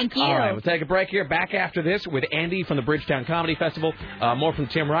 Thank you, Rick. Thank you. All right, we'll take a break here. Back after this with Andy from the Bridgetown Comedy Festival. More from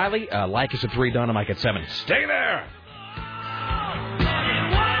Tim Riley. Like us at 3, Dynamite at 7. Stay there.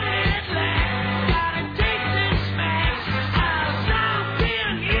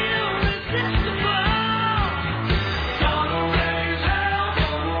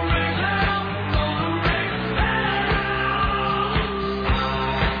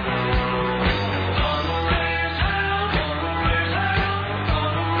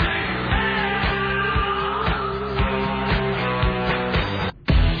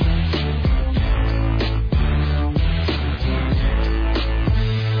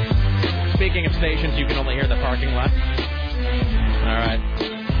 Speaking of stations, you can only hear the parking lot. All right.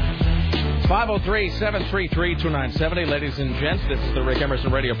 503-733-2970. Ladies and gents, this is the Rick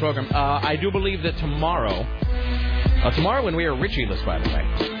Emerson radio program. I do believe that tomorrow when we are Richie-less, by the way.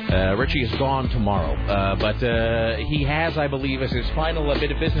 Richie is gone tomorrow. But he has, I believe, as his final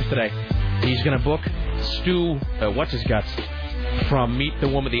bit of business today, he's going to book Stu, what's-his-guts, from Meet the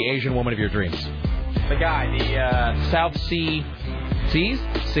Woman, the Asian Woman of Your Dreams. The guy, the South Sea...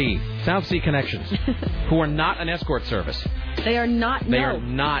 South Sea Connections, who are not an escort service. They are not. They are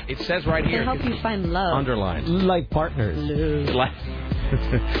not. It says right here. They help you find love. Underlined. Like partners.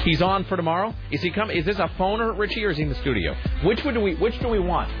 He's on for tomorrow. Is he coming? Is this a phoner, Richie, or is he in the studio? Which do we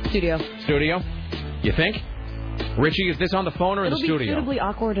want? Studio. Studio? You think? Richie, is this on the phone or in the studio? It'll be suitably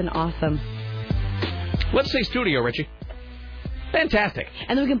awkward and awesome. Let's say studio, Richie. Fantastic.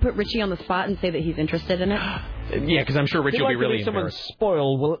 And then we can put Richie on the spot and say that he's interested in it. Yeah, because I'm sure Richie will be really embarrassed. Some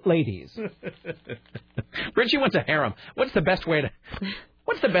spoiled ladies. Richie wants a harem. What's the best way to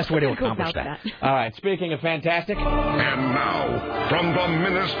accomplish that? All right, speaking of fantastic. And now, from the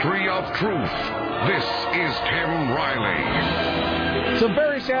Ministry of Truth, this is Tim Riley. Some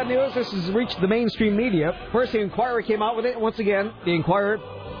very sad news. This has reached the mainstream media. First, the Inquirer came out with it. Once again, the Inquirer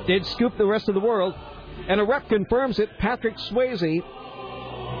did scoop the rest of the world. And a rep confirms that Patrick Swayze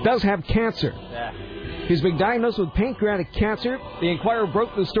does have cancer. Yeah. He's been diagnosed with pancreatic cancer. The Inquirer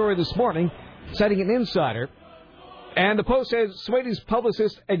broke the story this morning, citing an insider. And the Post says Swayze's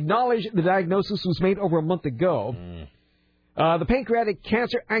publicist acknowledged the diagnosis was made over a month ago. The Pancreatic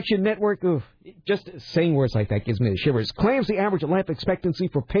Cancer Action Network, just saying words like that gives me the shivers, claims the average life expectancy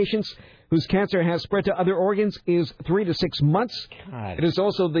for patients whose cancer has spread to other organs is 3 to 6 months. God. It is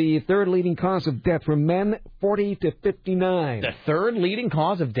also the third leading cause of death for men 40 to 59. The third leading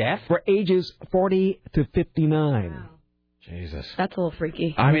cause of death? For ages 40 to 59. Wow. Jesus. That's a little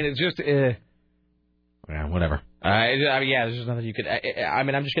freaky. I mean, it's just... whatever. There's just nothing you could... I'm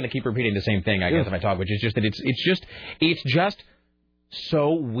just going to keep repeating the same thing, I guess, if I talk, which is just that it's just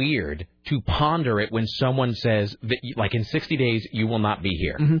so weird to ponder it when someone says that, like, in 60 days, you will not be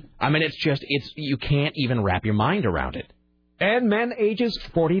here. Mm-hmm. I mean, you can't even wrap your mind around it. And men ages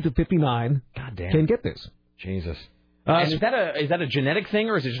 40 to 59 can get this. Jesus. And is that a genetic thing,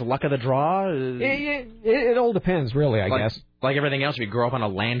 or is it just luck of the draw? It all depends, really, I guess. Like everything else, if you grow up on a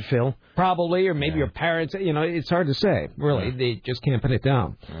landfill? Probably, or maybe your parents, it's hard to say, really. Yeah. They just can't put it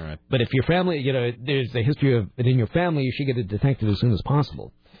down. All right. But if your family, there's a history of it in your family, you should get it detected as soon as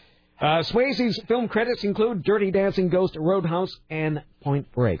possible. Swayze's film credits include Dirty Dancing, Ghost, Roadhouse, and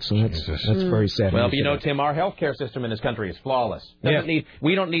Point Break. So that's very sad. Well, Tim, our healthcare system in this country is flawless.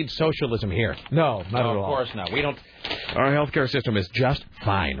 We don't need socialism here. No, not at all. Of course not. We don't. Our healthcare system is just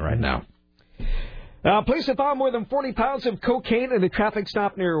fine right now. Police have found more than 40 pounds of cocaine in a traffic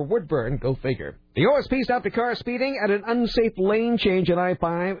stop near Woodburn. Go figure. The OSP stopped a car speeding at an unsafe lane change at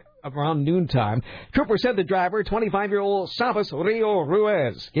I-5 around noontime. Trooper said the driver, 25-year-old Sabas Rio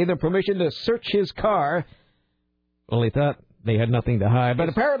Ruiz, gave them permission to search his car. Well, he thought they had nothing to hide. But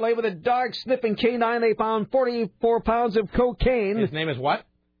apparently, with a dog-sniffing canine, they found 44 pounds of cocaine. His name is what?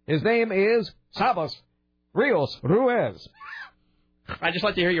 His name is Sabas Rios Ruiz. I just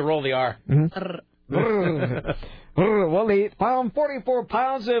like to hear you roll the R. Well, they found 44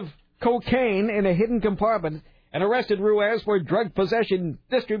 pounds of cocaine in a hidden compartment and arrested Ruiz for drug possession,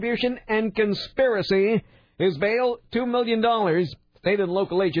 distribution, and conspiracy. His bail, $2 million. State and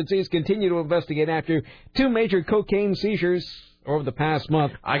local agencies continue to investigate after 2 major cocaine seizures over the past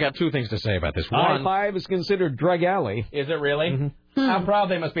month. I got 2 things to say about this. One, I-5 is considered drug alley. Is it really? How proud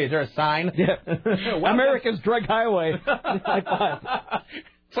they must be. Is there a sign? Yeah. America's drug highway. I-5.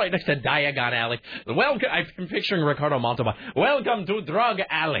 It's right next to Diagon Alley. Welcome. I'm picturing Ricardo Montalban. Welcome to Drug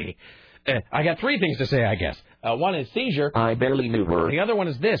Alley. I got 3 things to say, I guess. One is seizure. I barely knew her. The other one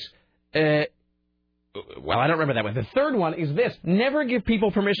is this. Well, I don't remember that one. The third one is this. Never give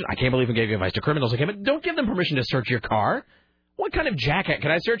people permission. I can't believe we gave you advice to criminals. Okay, but don't give them permission to search your car. What kind of jackass?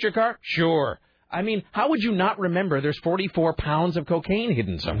 Can I search your car? Sure. I mean, how would you not remember there's 44 pounds of cocaine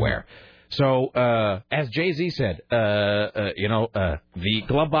hidden somewhere? So, as Jay-Z said, the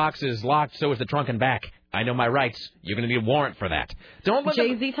glove box is locked, so is the trunk and back. I know my rights. You're going to need a warrant for that. Don't let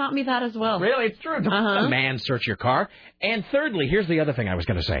Jay-Z taught me that as well. Really? It's true. Don't let a man search your car. And thirdly, here's the other thing I was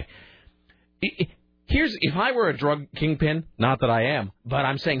going to say. If I were a drug kingpin, not that I am, but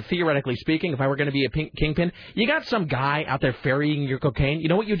I'm saying theoretically speaking, if I were going to be a kingpin, you got some guy out there ferrying your cocaine. You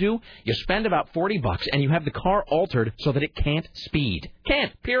know what you do? You spend about $40 and you have the car altered so that it can't speed.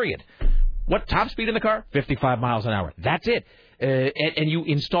 Can't, period. What top speed in the car? 55 miles an hour. That's it. And you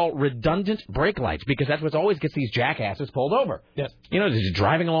install redundant brake lights because that's what always gets these jackasses pulled over. Yes. You know, just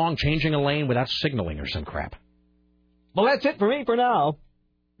driving along, changing a lane without signaling or some crap. Well, that's it for me for now.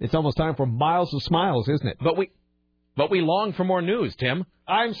 It's almost time for Miles of Smiles, isn't it? But we long for more news, Tim.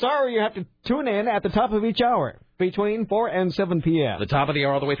 I'm sorry you have to tune in at the top of each hour, between 4 and 7 p.m. The top of the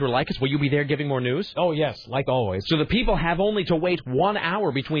hour all the way through Lycus. Will you be there giving more news? Oh, yes, like always. So the people have only to wait 1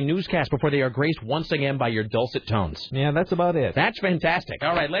 hour between newscasts before they are graced once again by your dulcet tones. Yeah, that's about it. That's fantastic.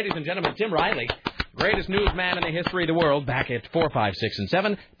 All right, ladies and gentlemen, Tim Riley, greatest newsman in the history of the world, back at 4, 5, 6, and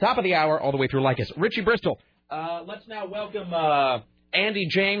 7. Top of the hour all the way through Lycus. Richie Bristol. Let's now welcome Andy,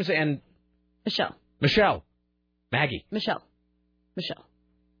 James, and... Michelle. Maggie. Michelle.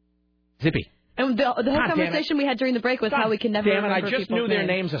 Zippy. And the whole conversation we had during the break was how we can never remember I just knew their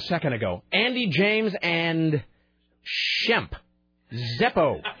names a second ago. Andy, James, and Shemp.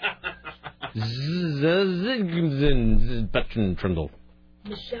 Zeppo. Trundle.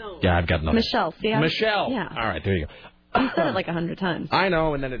 Michelle. Yeah, I've got nothing. Michelle. See, Michelle. Yeah. All right, there you go. You said it like 100 times. I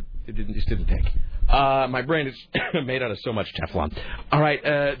know, and then it just didn't take. My brain is made out of so much Teflon. All right,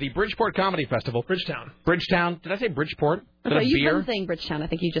 the Bridgeport Comedy Festival. Bridgetown. Did I say Bridgeport? Okay, you've been saying Bridgetown. I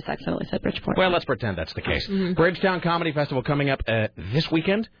think you just accidentally said Bridgeport. Well, let's pretend that's the case. Mm-hmm. Bridgetown Comedy Festival coming up this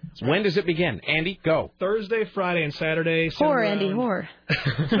weekend. When does it begin? Andy, go. Thursday, Friday, and Saturday. Whore, Andy, whore.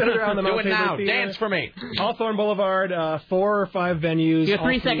 Centered around the Do Mount it now. Theater. Dance for me. Hawthorne Boulevard, 4 or 5 venues. You have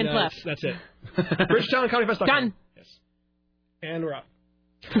 3 seconds left. That's it. Bridgetown Comedy Festival. Done. Yes. And we're up.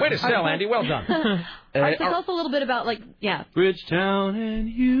 Way to sell, Andy. Well done. All right, so tell us a little bit about, Bridgetown and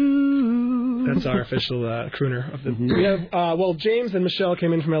you. That's our official crooner. Of the, we have, James and Michelle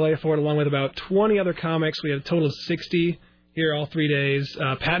came in from LA for it, along with about 20 other comics. We had a total of 60 here all 3 days.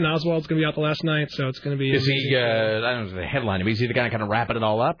 Patton Oswalt's going to be out the last night, so it's going to be... Is he, I don't know the headline, is he the guy kind of wrapping it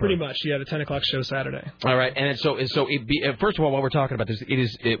all up? Pretty much, yeah, the 10 o'clock show Saturday. All right, and first of all, while we're talking about this,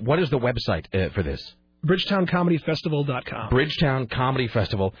 what is the website for this? BridgetownComedyFestival.com. Bridgetown Comedy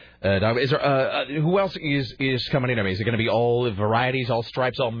Festival. Is there, who else is coming in? I mean, is it going to be all varieties, all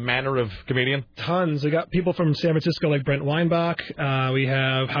stripes, all manner of comedian? Tons. We got people from San Francisco like Brent Weinbach. We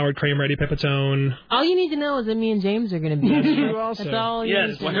have Howard Kramer, Eddie Pipitone. All you need to know is that me and James are going to be That's true also. That's all you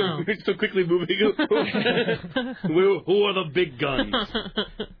need to know. We're so quickly moving. Who are the big guns?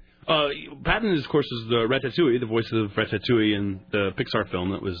 Patton, of course, is the Ratatouille, the voice of Ratatouille in the Pixar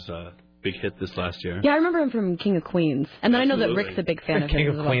film that was... big hit this last year. Yeah, I remember him from King of Queens, and then I know that Rick's a big fan of King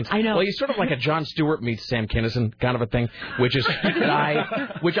him of as Queens. Well. I know. Well, he's sort of like a Jon Stewart meets Sam Kinison kind of a thing, which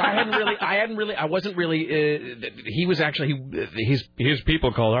I wasn't really. He was actually his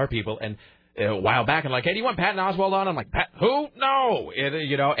people called our people, and a while back, and like, hey, do you want Patton Oswalt on? I'm like, Pat, who? No, and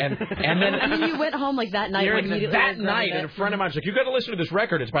then you went home like that night. And a friend of mine was like, you got to listen to this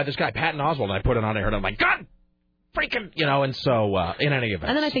record. It's by this guy Patton Oswalt, and I put it on there, and I'm like, God freaking, and so, in any event.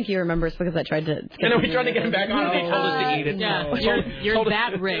 And then I think he remembers because I tried to... And then we tried to get him back on, and he told us to eat it. Yeah, you're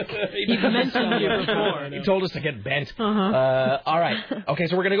that Rick. He's mentioned you before. He told us to get bent. Uh-huh. All right. Okay,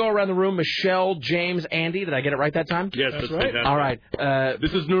 so we're going to go around the room. Michelle, James, Andy. Did I get it right that time? Yes, that's right. All right.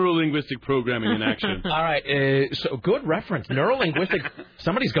 This is neuro-linguistic programming in action. All right. So good reference. Neuro-linguistic.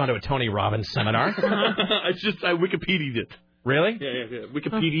 Somebody's gone to a Tony Robbins seminar. I Wikipedia'd it. Really? Yeah.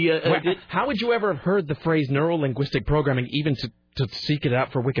 Wikipedia. How would you ever have heard the phrase neuro-linguistic programming even to seek it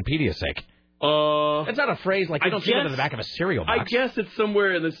out for Wikipedia's sake? That's not a phrase like you don't see it in the back of a cereal box. I guess it's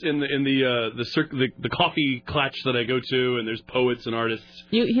somewhere in the coffee clutch that I go to, and there's poets and artists.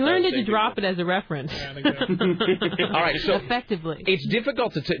 You learned to drop it as a reference. All right, so effectively, it's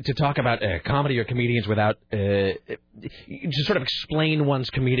difficult to talk about comedy or comedians without to sort of explain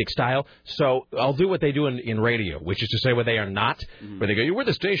one's comedic style. So I'll do what they do in radio, which is to say what they are not. Where they go, we're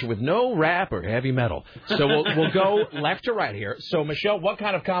the station with no rap or heavy metal. So we'll go left to right here. So Michelle, what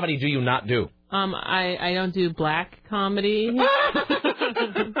kind of comedy do you not do? I don't do black comedy.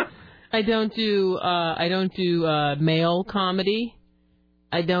 I don't do male comedy.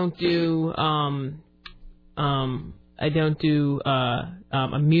 I don't do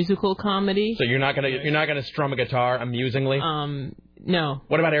a musical comedy. So you're not gonna strum a guitar amusingly? No.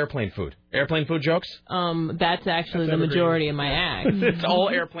 What about airplane food? Airplane food jokes? That's actually the majority of my act. It's all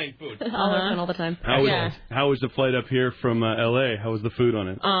airplane food. All the time. How was the flight up here from L.A.? How was the food on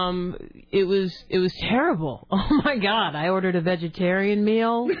it? It was terrible. Oh my God! I ordered a vegetarian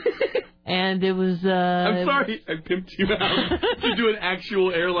meal. And it was... I'm sorry, I pimped you out to do an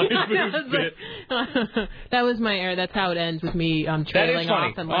actual airline food bit. That was my air. That's how it ends with me trailing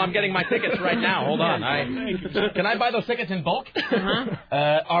off. And I'm getting my tickets right now. Hold on. Can I buy those tickets in bulk?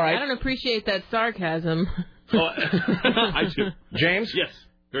 All right. I don't appreciate that sarcasm. I do. James? Yes.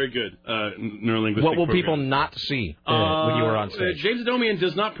 Very good. Neurolinguistic What will program. people not see when you are on stage? James Adomian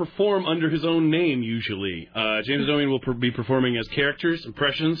does not perform under his own name usually. James Adomian will be performing as characters,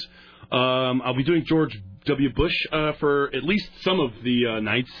 impressions. I'll be doing George W. Bush for at least some of the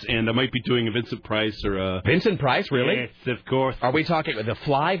nights, and I might be doing a Vincent Price or Vincent Price, really? Yes, of course. Are we talking The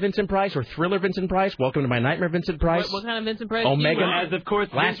Fly Vincent Price or Thriller Vincent Price? Welcome to My Nightmare Vincent Price? What kind of Vincent Price? Omega, as of course,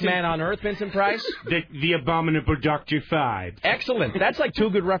 Last Vincent, Man on Earth Vincent Price? the Abominable Dr. Five. Excellent. That's like two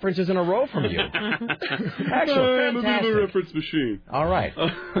good references in a row from you. Excellent. I'm a bit of a reference machine. All right.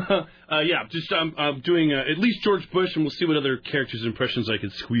 I'm doing at least George Bush, and we'll see what other characters' impressions I can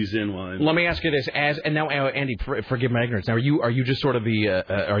squeeze in while I'm... Let me ask you this: and now, Andy, forgive my ignorance. Now, are you just sort of the?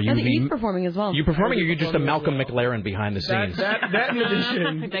 He's performing as well. You performing, or are you just the Malcolm McLaren behind the scenes? That in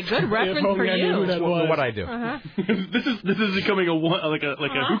addition. That good reference for you. What I do. This is becoming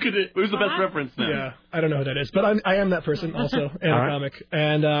who's the best reference now? Yeah, I don't know who that is, but I am that person also, and a comic.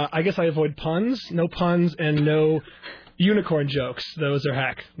 And I guess I avoid puns, no puns, and no unicorn jokes. Those are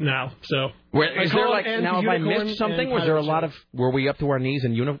hack now. So is there now? Have I missed something? Was there a lot of? Were we up to our knees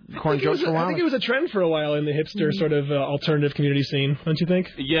in unicorn jokes for a while? I think it was a trend for a while in the hipster sort of alternative community scene. Don't you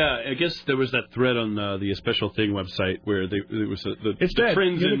think? Yeah, I guess there was that thread on the Special Thing website where there was it's the dead.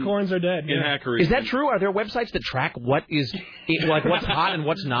 trends Unicorns are dead. In hackery. Is that true? Are there websites that track what is what's hot and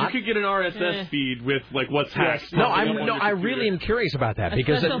what's not? You could get an RSS feed with what's hacked. I really am curious about that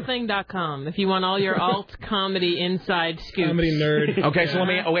because specialthing.com if you want all your alt comedy inside scoops. Comedy nerd. Okay, so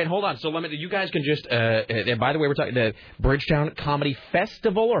hold on. So you guys can just by the way, we're talking the Bridgetown Comedy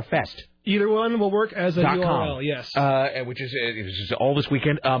Festival or Fest. Either one will work as a URL, yes. Which is all this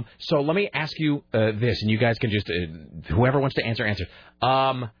weekend. So let me ask you this, and you guys can just whoever wants to answer.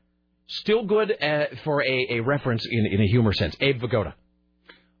 Still good for a reference in a humor sense. Abe Vigoda.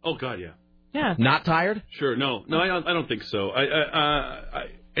 Oh God, yeah. Yeah. Not tired? Sure. No, I don't think so.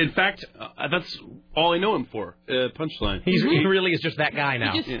 In fact, that's all I know him for. Punchline. He really is just that guy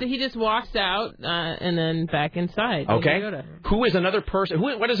now. He just walks out and then back inside. Okay. Who is another person?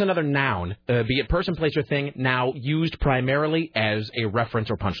 What is another noun, be it person, place, or thing, now used primarily as a reference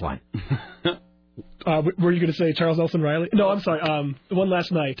or punchline? Were you going to say Charles Nelson Riley? No, I'm sorry. The one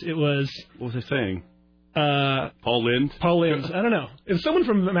last night, it was... What was I saying? Paul Lynde? Paul Lynde. I don't know. It was someone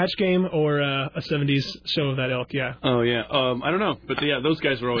from a Match Game or a 70s show of that ilk, yeah. Oh, yeah. I don't know. But, yeah, those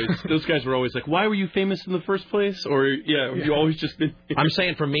guys were always like, why were you famous in the first place? Or, you always just been... I'm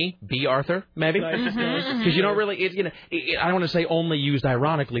saying for me, B. Arthur, maybe. Because you don't really... I don't want to say only used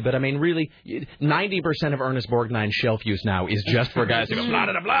ironically, but, I mean, really, 90% of Ernest Borgnine shelf use now is just for guys who go, blah,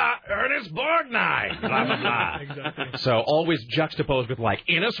 blah, blah, Ernest Borgnine, blah, blah, blah. Exactly. So always juxtaposed with, like,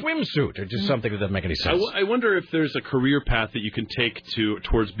 in a swimsuit, or just something that doesn't make any sense. I wonder if there's a career path that you can take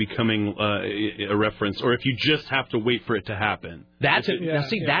towards becoming a reference, or if you just have to wait for it to happen. That's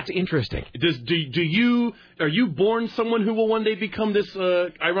interesting. Are you born someone who will one day become this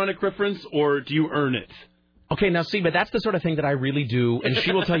ironic reference, or do you earn it? Okay, now see, but that's the sort of thing that I really do, and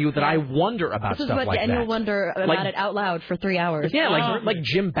she will tell you that I wonder about stuff like that. And you'll wonder about it out loud for 3 hours. Yeah, like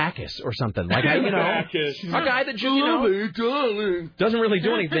Jim Backus or something. Like, a guy that just, doesn't really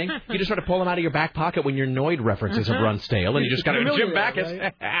do anything. You just sort of pull him out of your back pocket when your Noid references have run stale, and you just got to, Jim Backus.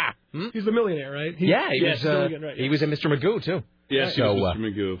 Right? He's the millionaire, right? He was in Mr. Magoo, too. Yes, so, Mr.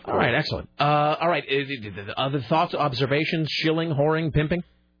 Magoo. All right, excellent. All right, other thoughts, observations, shilling, whoring, pimping?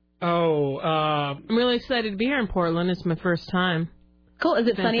 I'm really excited to be here in Portland. It's my first time. Cool. Is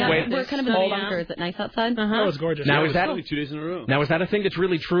it sunny out? We're kind of in the bunker. Is it nice outside? Oh, it's gorgeous. Now, is that 2 days in a row? Now, is that a thing that's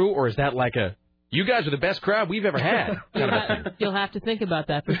really true, or is that like you guys are the best crowd we've ever had kind of a thing? You'll have to think about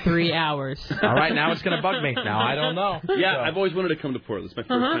that for 3 hours. All right, now it's going to bug me. Now, I don't know. Yeah, I've always wanted to come to Portland. It's my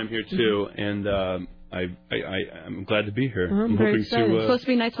first time here, too, and I'm glad to be here. I'm hoping to. It's supposed to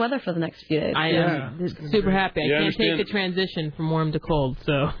be nice weather for the next few days. I am super happy. I can't take the transition from warm to cold,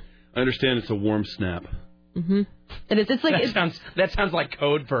 so... I understand it's a warm snap. Mm-hmm. It is. It's like that sounds like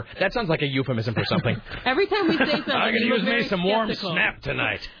code for. That sounds like a euphemism for something. Every time we say something, I'm going to use me some warm skeptical. snap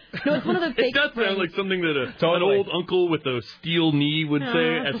tonight. No, it's one of the fake. It does sound like something that an old uncle with a steel knee would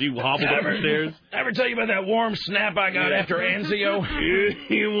say as he hobbled up the stairs. Ever tell you about that warm snap I got after Anzio?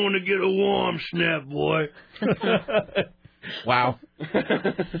 You want to get a warm snap, boy. Wow. All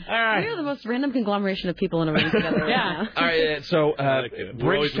right. We are the most random conglomeration of people in a room together. Yeah. All right, so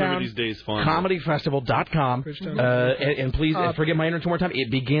Bridgetown ComedyFestival.com. And please forgive my ignorance one more time. It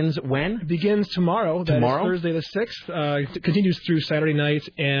begins when? It begins tomorrow. That is Thursday the 6th. It continues through Saturday night.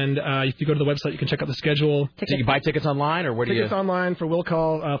 And if you go to the website, you can check out the schedule. So you can buy tickets online, or where do you? Tickets online for will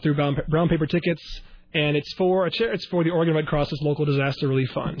call through Brown Paper Tickets. And it's for the Oregon Red Cross's local disaster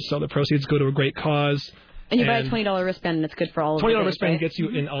relief fund. So the proceeds go to a great cause. And you buy a $20 wristband, and it's good for all of the $20 wristband gets you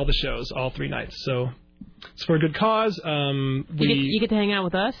in all the shows, all 3 nights. So it's for a good cause. You get to hang out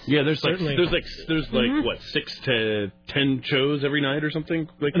with us? Yeah, there's like what, 6 to 10 shows every night or something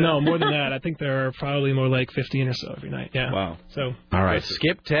like that? No, more than that. I think there are probably more like 15 or so every night. Yeah. Wow. So. All right,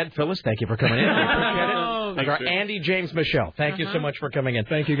 Skip, Ted, Phyllis, thank you for coming in. I appreciate it. And our Andy, James, Michelle, thank you so much for coming in.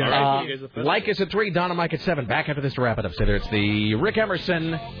 Thank you, guys. Like us at 3, Don and Mike at 7. Back after this to wrap it up. So it's the Rick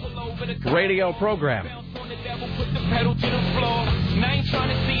Emerson radio program. Put the pedal to the floor. And I ain't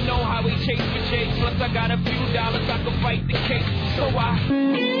trying to see no highway chase for chase. Plus I got a few dollars, I can fight the case. So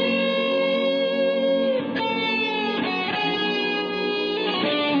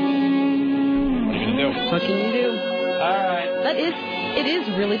What can you do? All right. It is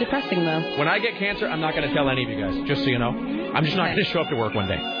really depressing, though. When I get cancer, I'm not going to tell any of you guys, just so you know. I'm just not going to show up to work one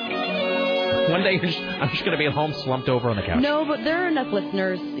day. One day, I'm just going to be at home slumped over on the couch. No, but there are enough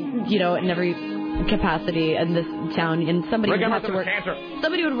listeners, in every capacity in this town, and somebody would have to work.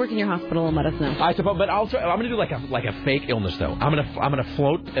 Somebody would work in your hospital and let us know. I suppose, but I'm going to do like a fake illness though. I'm going to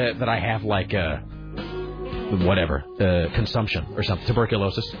float that I have like consumption or something,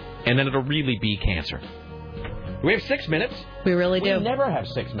 tuberculosis, and then it'll really be cancer. We have 6 minutes. We really do. We never have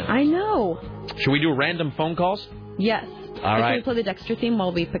 6 minutes. I know. Should we do random phone calls? Yes. All right. Can we play the Dexter theme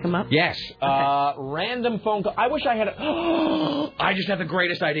while we pick them up? Yes. Okay. Random phone call. I wish I had I just have the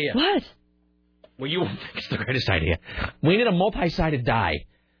greatest idea. What? Well, you won't think it's the greatest idea. We need a multi-sided die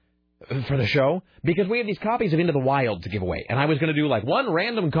for the show because we have these copies of Into the Wild to give away. And I was going to do like one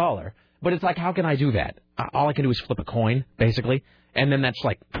random caller, but it's like, how can I do that? All I can do is flip a coin, basically. And then that's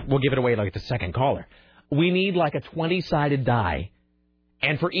like, we'll give it away like the second caller. We need like a 20-sided die.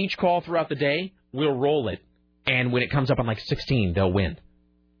 And for each call throughout the day, we'll roll it. And when it comes up on like 16, they'll win.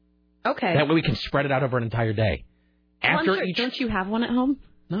 Okay. That way we can spread it out over an entire day. Don't you have one at home?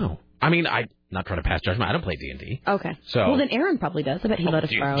 No. I mean, I'm not trying to pass judgment. I don't play D&D. Okay. So, well, then Aaron probably does. I bet he let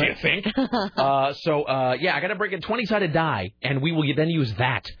us borrow it. Do you think? I got to bring a 20-sided die, and we will then use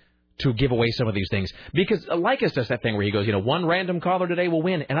that to give away some of these things. Because Lycus does that thing where he goes, one random caller today will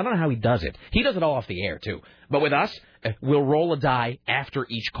win. And I don't know how he does it. He does it all off the air, too. But with us, we'll roll a die after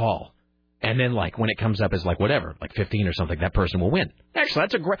each call. And then, when it comes up as, 15 or something, that person will win. Actually,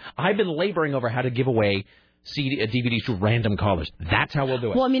 that's a great... I've been laboring over how to give away DVDs to random callers. That's how we'll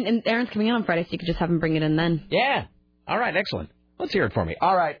do it. Well, I mean, and Aaron's coming in on Friday, so you could just have him bring it in then. Yeah. All right, excellent. Let's hear it for me.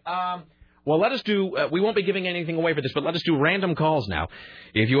 All right. Well, let us do... we won't be giving anything away for this, but let us do random calls now.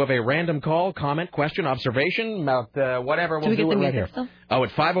 If you have a random call, comment, question, observation, about whatever, we'll do it right here. Still? Oh,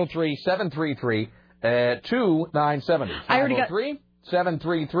 at 503-733-2970. I already got...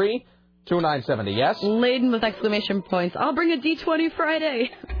 503-733-2970, yes? Laden with exclamation points. I'll bring a D20 Friday.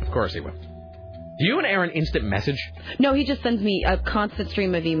 Of course he will. Do you and Aaron instant message? No, he just sends me a constant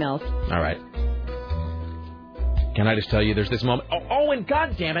stream of emails. All right. Can I just tell you, there's this moment. Oh, and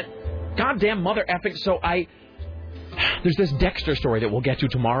goddamn it, goddamn mother effing. So there's this Dexter story that we'll get to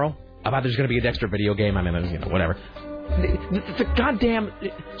tomorrow about there's going to be a Dexter video game. I mean, whatever.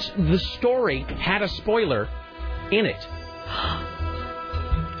 The story had a spoiler in it,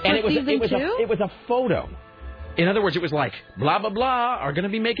 and it was a photo. In other words, it was like, blah, blah, blah, are going to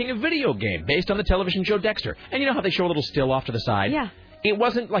be making a video game based on the television show Dexter. And you know how they show a little still off to the side? Yeah. It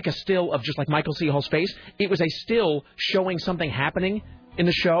wasn't like a still of just like Michael C. Hall's face. It was a still showing something happening in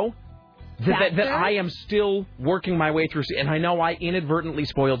the show that I am still working my way through. And I know I inadvertently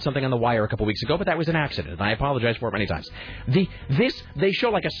spoiled something on The Wire a couple weeks ago, but that was an accident, and I apologize for it many times. They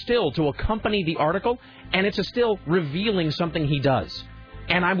show like a still to accompany the article, and it's a still revealing something he does.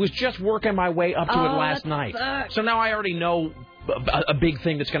 And I was just working my way up to it last night. Sucks. So now I already know a big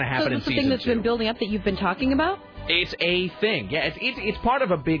thing that's going to happen in season 2. So it's the thing that's been building up that you've been talking about? It's a thing. Yeah, it's part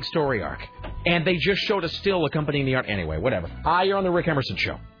of a big story arc. And they just showed a still accompanying the art. Anyway, whatever. Hi, you're on the Rick Emerson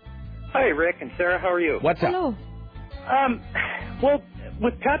Show. Hi, Rick and Sarah. How are you? What's up? Hello. Well,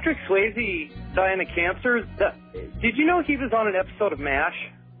 with Patrick Swayze dying of cancer, did you know he was on an episode of MASH?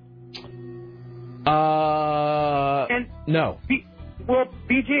 No. Well,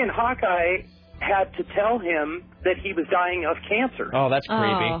 BJ and Hawkeye had to tell him that he was dying of cancer. Oh, that's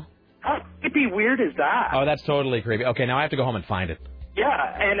creepy. How creepy weird is that? Oh, that's totally creepy. Okay, now I have to go home and find it.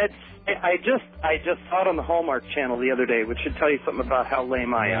 Yeah, and I just saw it on the Hallmark Channel the other day, which should tell you something about how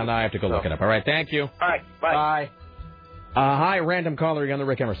lame I am. Yeah, now I have to go look it up. All right, thank you. All right, bye. Hi, random caller. You're on the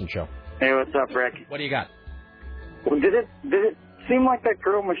Rick Emerson Show. Hey, what's up, Rick? What do you got? Well, did it seem like that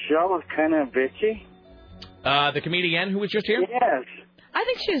girl Michelle was kind of bitchy? The comedian who was just here? Yes. I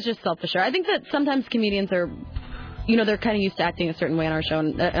think she was just self-assured. I think that sometimes comedians are, they're kind of used to acting a certain way on our show,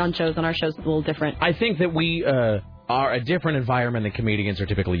 on shows, and our show's a little different. I think that we are a different environment than comedians are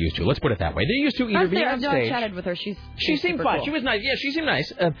typically used to. Let's put it that way. They're used to either be on stage. I chatted with her. She seemed fine. Cool. She was nice. Yeah, she seemed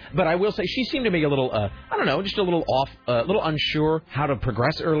nice. But I will say she seemed to be a little, I don't know, just a little off, a little unsure how to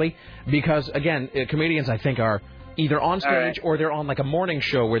progress early. Because, again, comedians, I think, are either on stage or they're on like a morning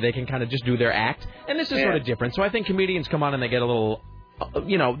show where they can kind of just do their act. And this is sort of different. So I think comedians come on and they get a little,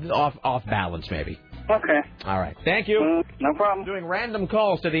 off balance maybe. Okay. All right. Thank you. No problem. Doing random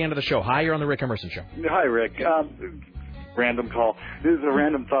calls to the end of the show. Hi, you're on the Rick Emerson Show. Hi, Rick. Random call. This is a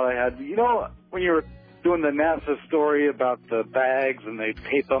random thought I had. You know, when you were doing the NASA story about the bags and they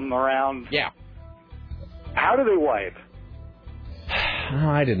tape them around? Yeah. How do they wipe? Oh,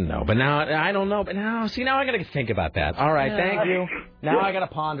 I didn't know, but now I don't know. But now I got to think about that. All right, thank you. Now I got to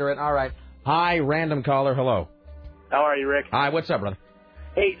ponder it. All right. Hi, random caller. Hello. How are you, Rick? Hi, what's up, brother?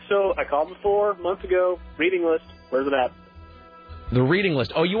 Hey, so I called before, months ago. Reading list. Where's it at? The reading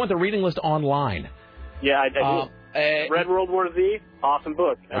list. Oh, you want the reading list online? Yeah, I do. Read World War Z. Awesome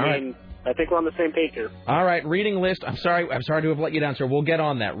book. I mean, I think we're on the same page here. All right, reading list. I'm sorry to have let you down, sir. We'll get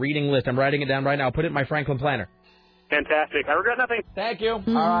on that reading list. I'm writing it down right now. I'll put it in my Franklin planner. Fantastic. I regret nothing. Thank you.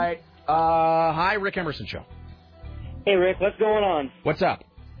 Mm-hmm. All right. Hi, Rick Emerson Show. Hey, Rick. What's going on? What's up?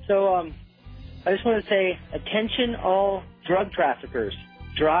 So, I just want to say, attention all drug traffickers.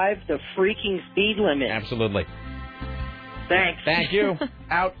 Drive the freaking speed limit. Absolutely. Thanks. Thank you.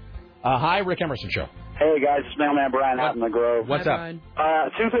 Out. Hi, Rick Emerson Show. Hey, guys, it's Mailman Brian out in the Grove. What's up?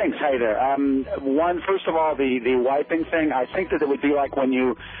 Two things. Hey there. One, first of all, the wiping thing. I think that it would be like when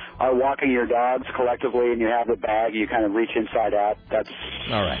you are walking your dogs collectively and you have the bag, you kind of reach inside out. That's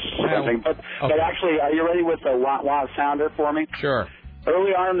all right. Something. But actually, are you ready with the wah-wah sounder for me? Sure.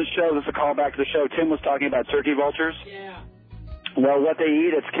 Early on in the show, this is a callback to the show, Tim was talking about turkey vultures. Yeah. Well, what they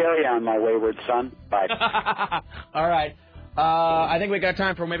eat, it's carry-on, my wayward son. Bye. All right. I think we got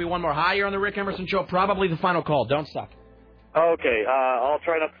time for maybe one more. Hi, you're on the Rick Emerson Show. Probably the final call. Don't suck. Okay, I'll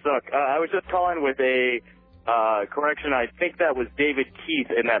try not to suck. I was just calling with a correction. I think that was David Keith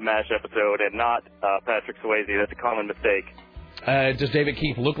in that MASH episode and not Patrick Swayze. That's a common mistake. Does David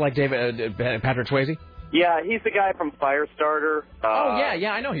Keith look like Patrick Swayze? Yeah, he's the guy from Firestarter.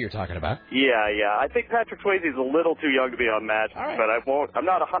 Yeah, I know who you're talking about. Yeah. I think Patrick Swayze is a little too young to be on MASH, but I'm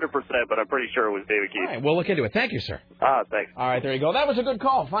not 100%, but I'm pretty sure it was David Keith. All right, we'll look into it. Thank you, sir. Thanks. All right, there you go. That was a good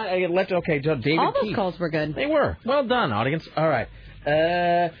call. David Keith. All those calls were good. They were. Well done, audience. All right.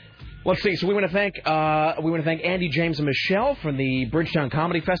 Let's see. So we want to thank Andy, James, and Michelle from the Bridgetown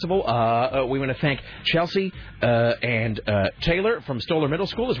Comedy Festival. We want to thank Chelsea and Taylor from Stoller Middle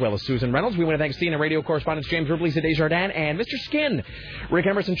School, as well as Susan Reynolds. We want to thank CNN radio correspondents James Ripley, Desjardins, and Mr. Skin. Rick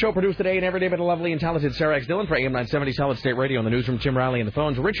Emerson show produced today and every day by the lovely and talented Sarah X. Dillon for AM 970 Solid State Radio. In the newsroom, Tim Riley and the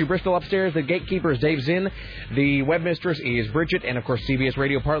phones. Richie Bristol upstairs. The gatekeeper is Dave Zinn. The webmistress is Bridget, and of course CBS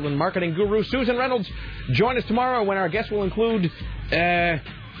Radio Partland marketing guru Susan Reynolds. Join us tomorrow when our guests will include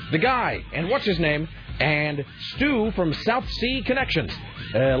the guy, and what's his name, and Stu from South Sea Connections.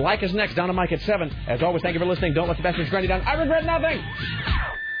 Like us next, down to Mike at 7. As always, thank you for listening. Don't let the bastards grind you down. I regret nothing.